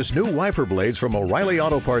 Purchase new wiper blades from O'Reilly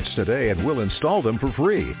Auto Parts today and we'll install them for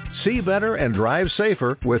free. See better and drive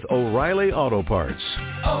safer with O'Reilly Auto Parts.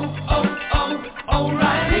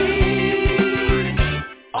 O'Reilly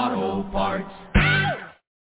Auto Parts.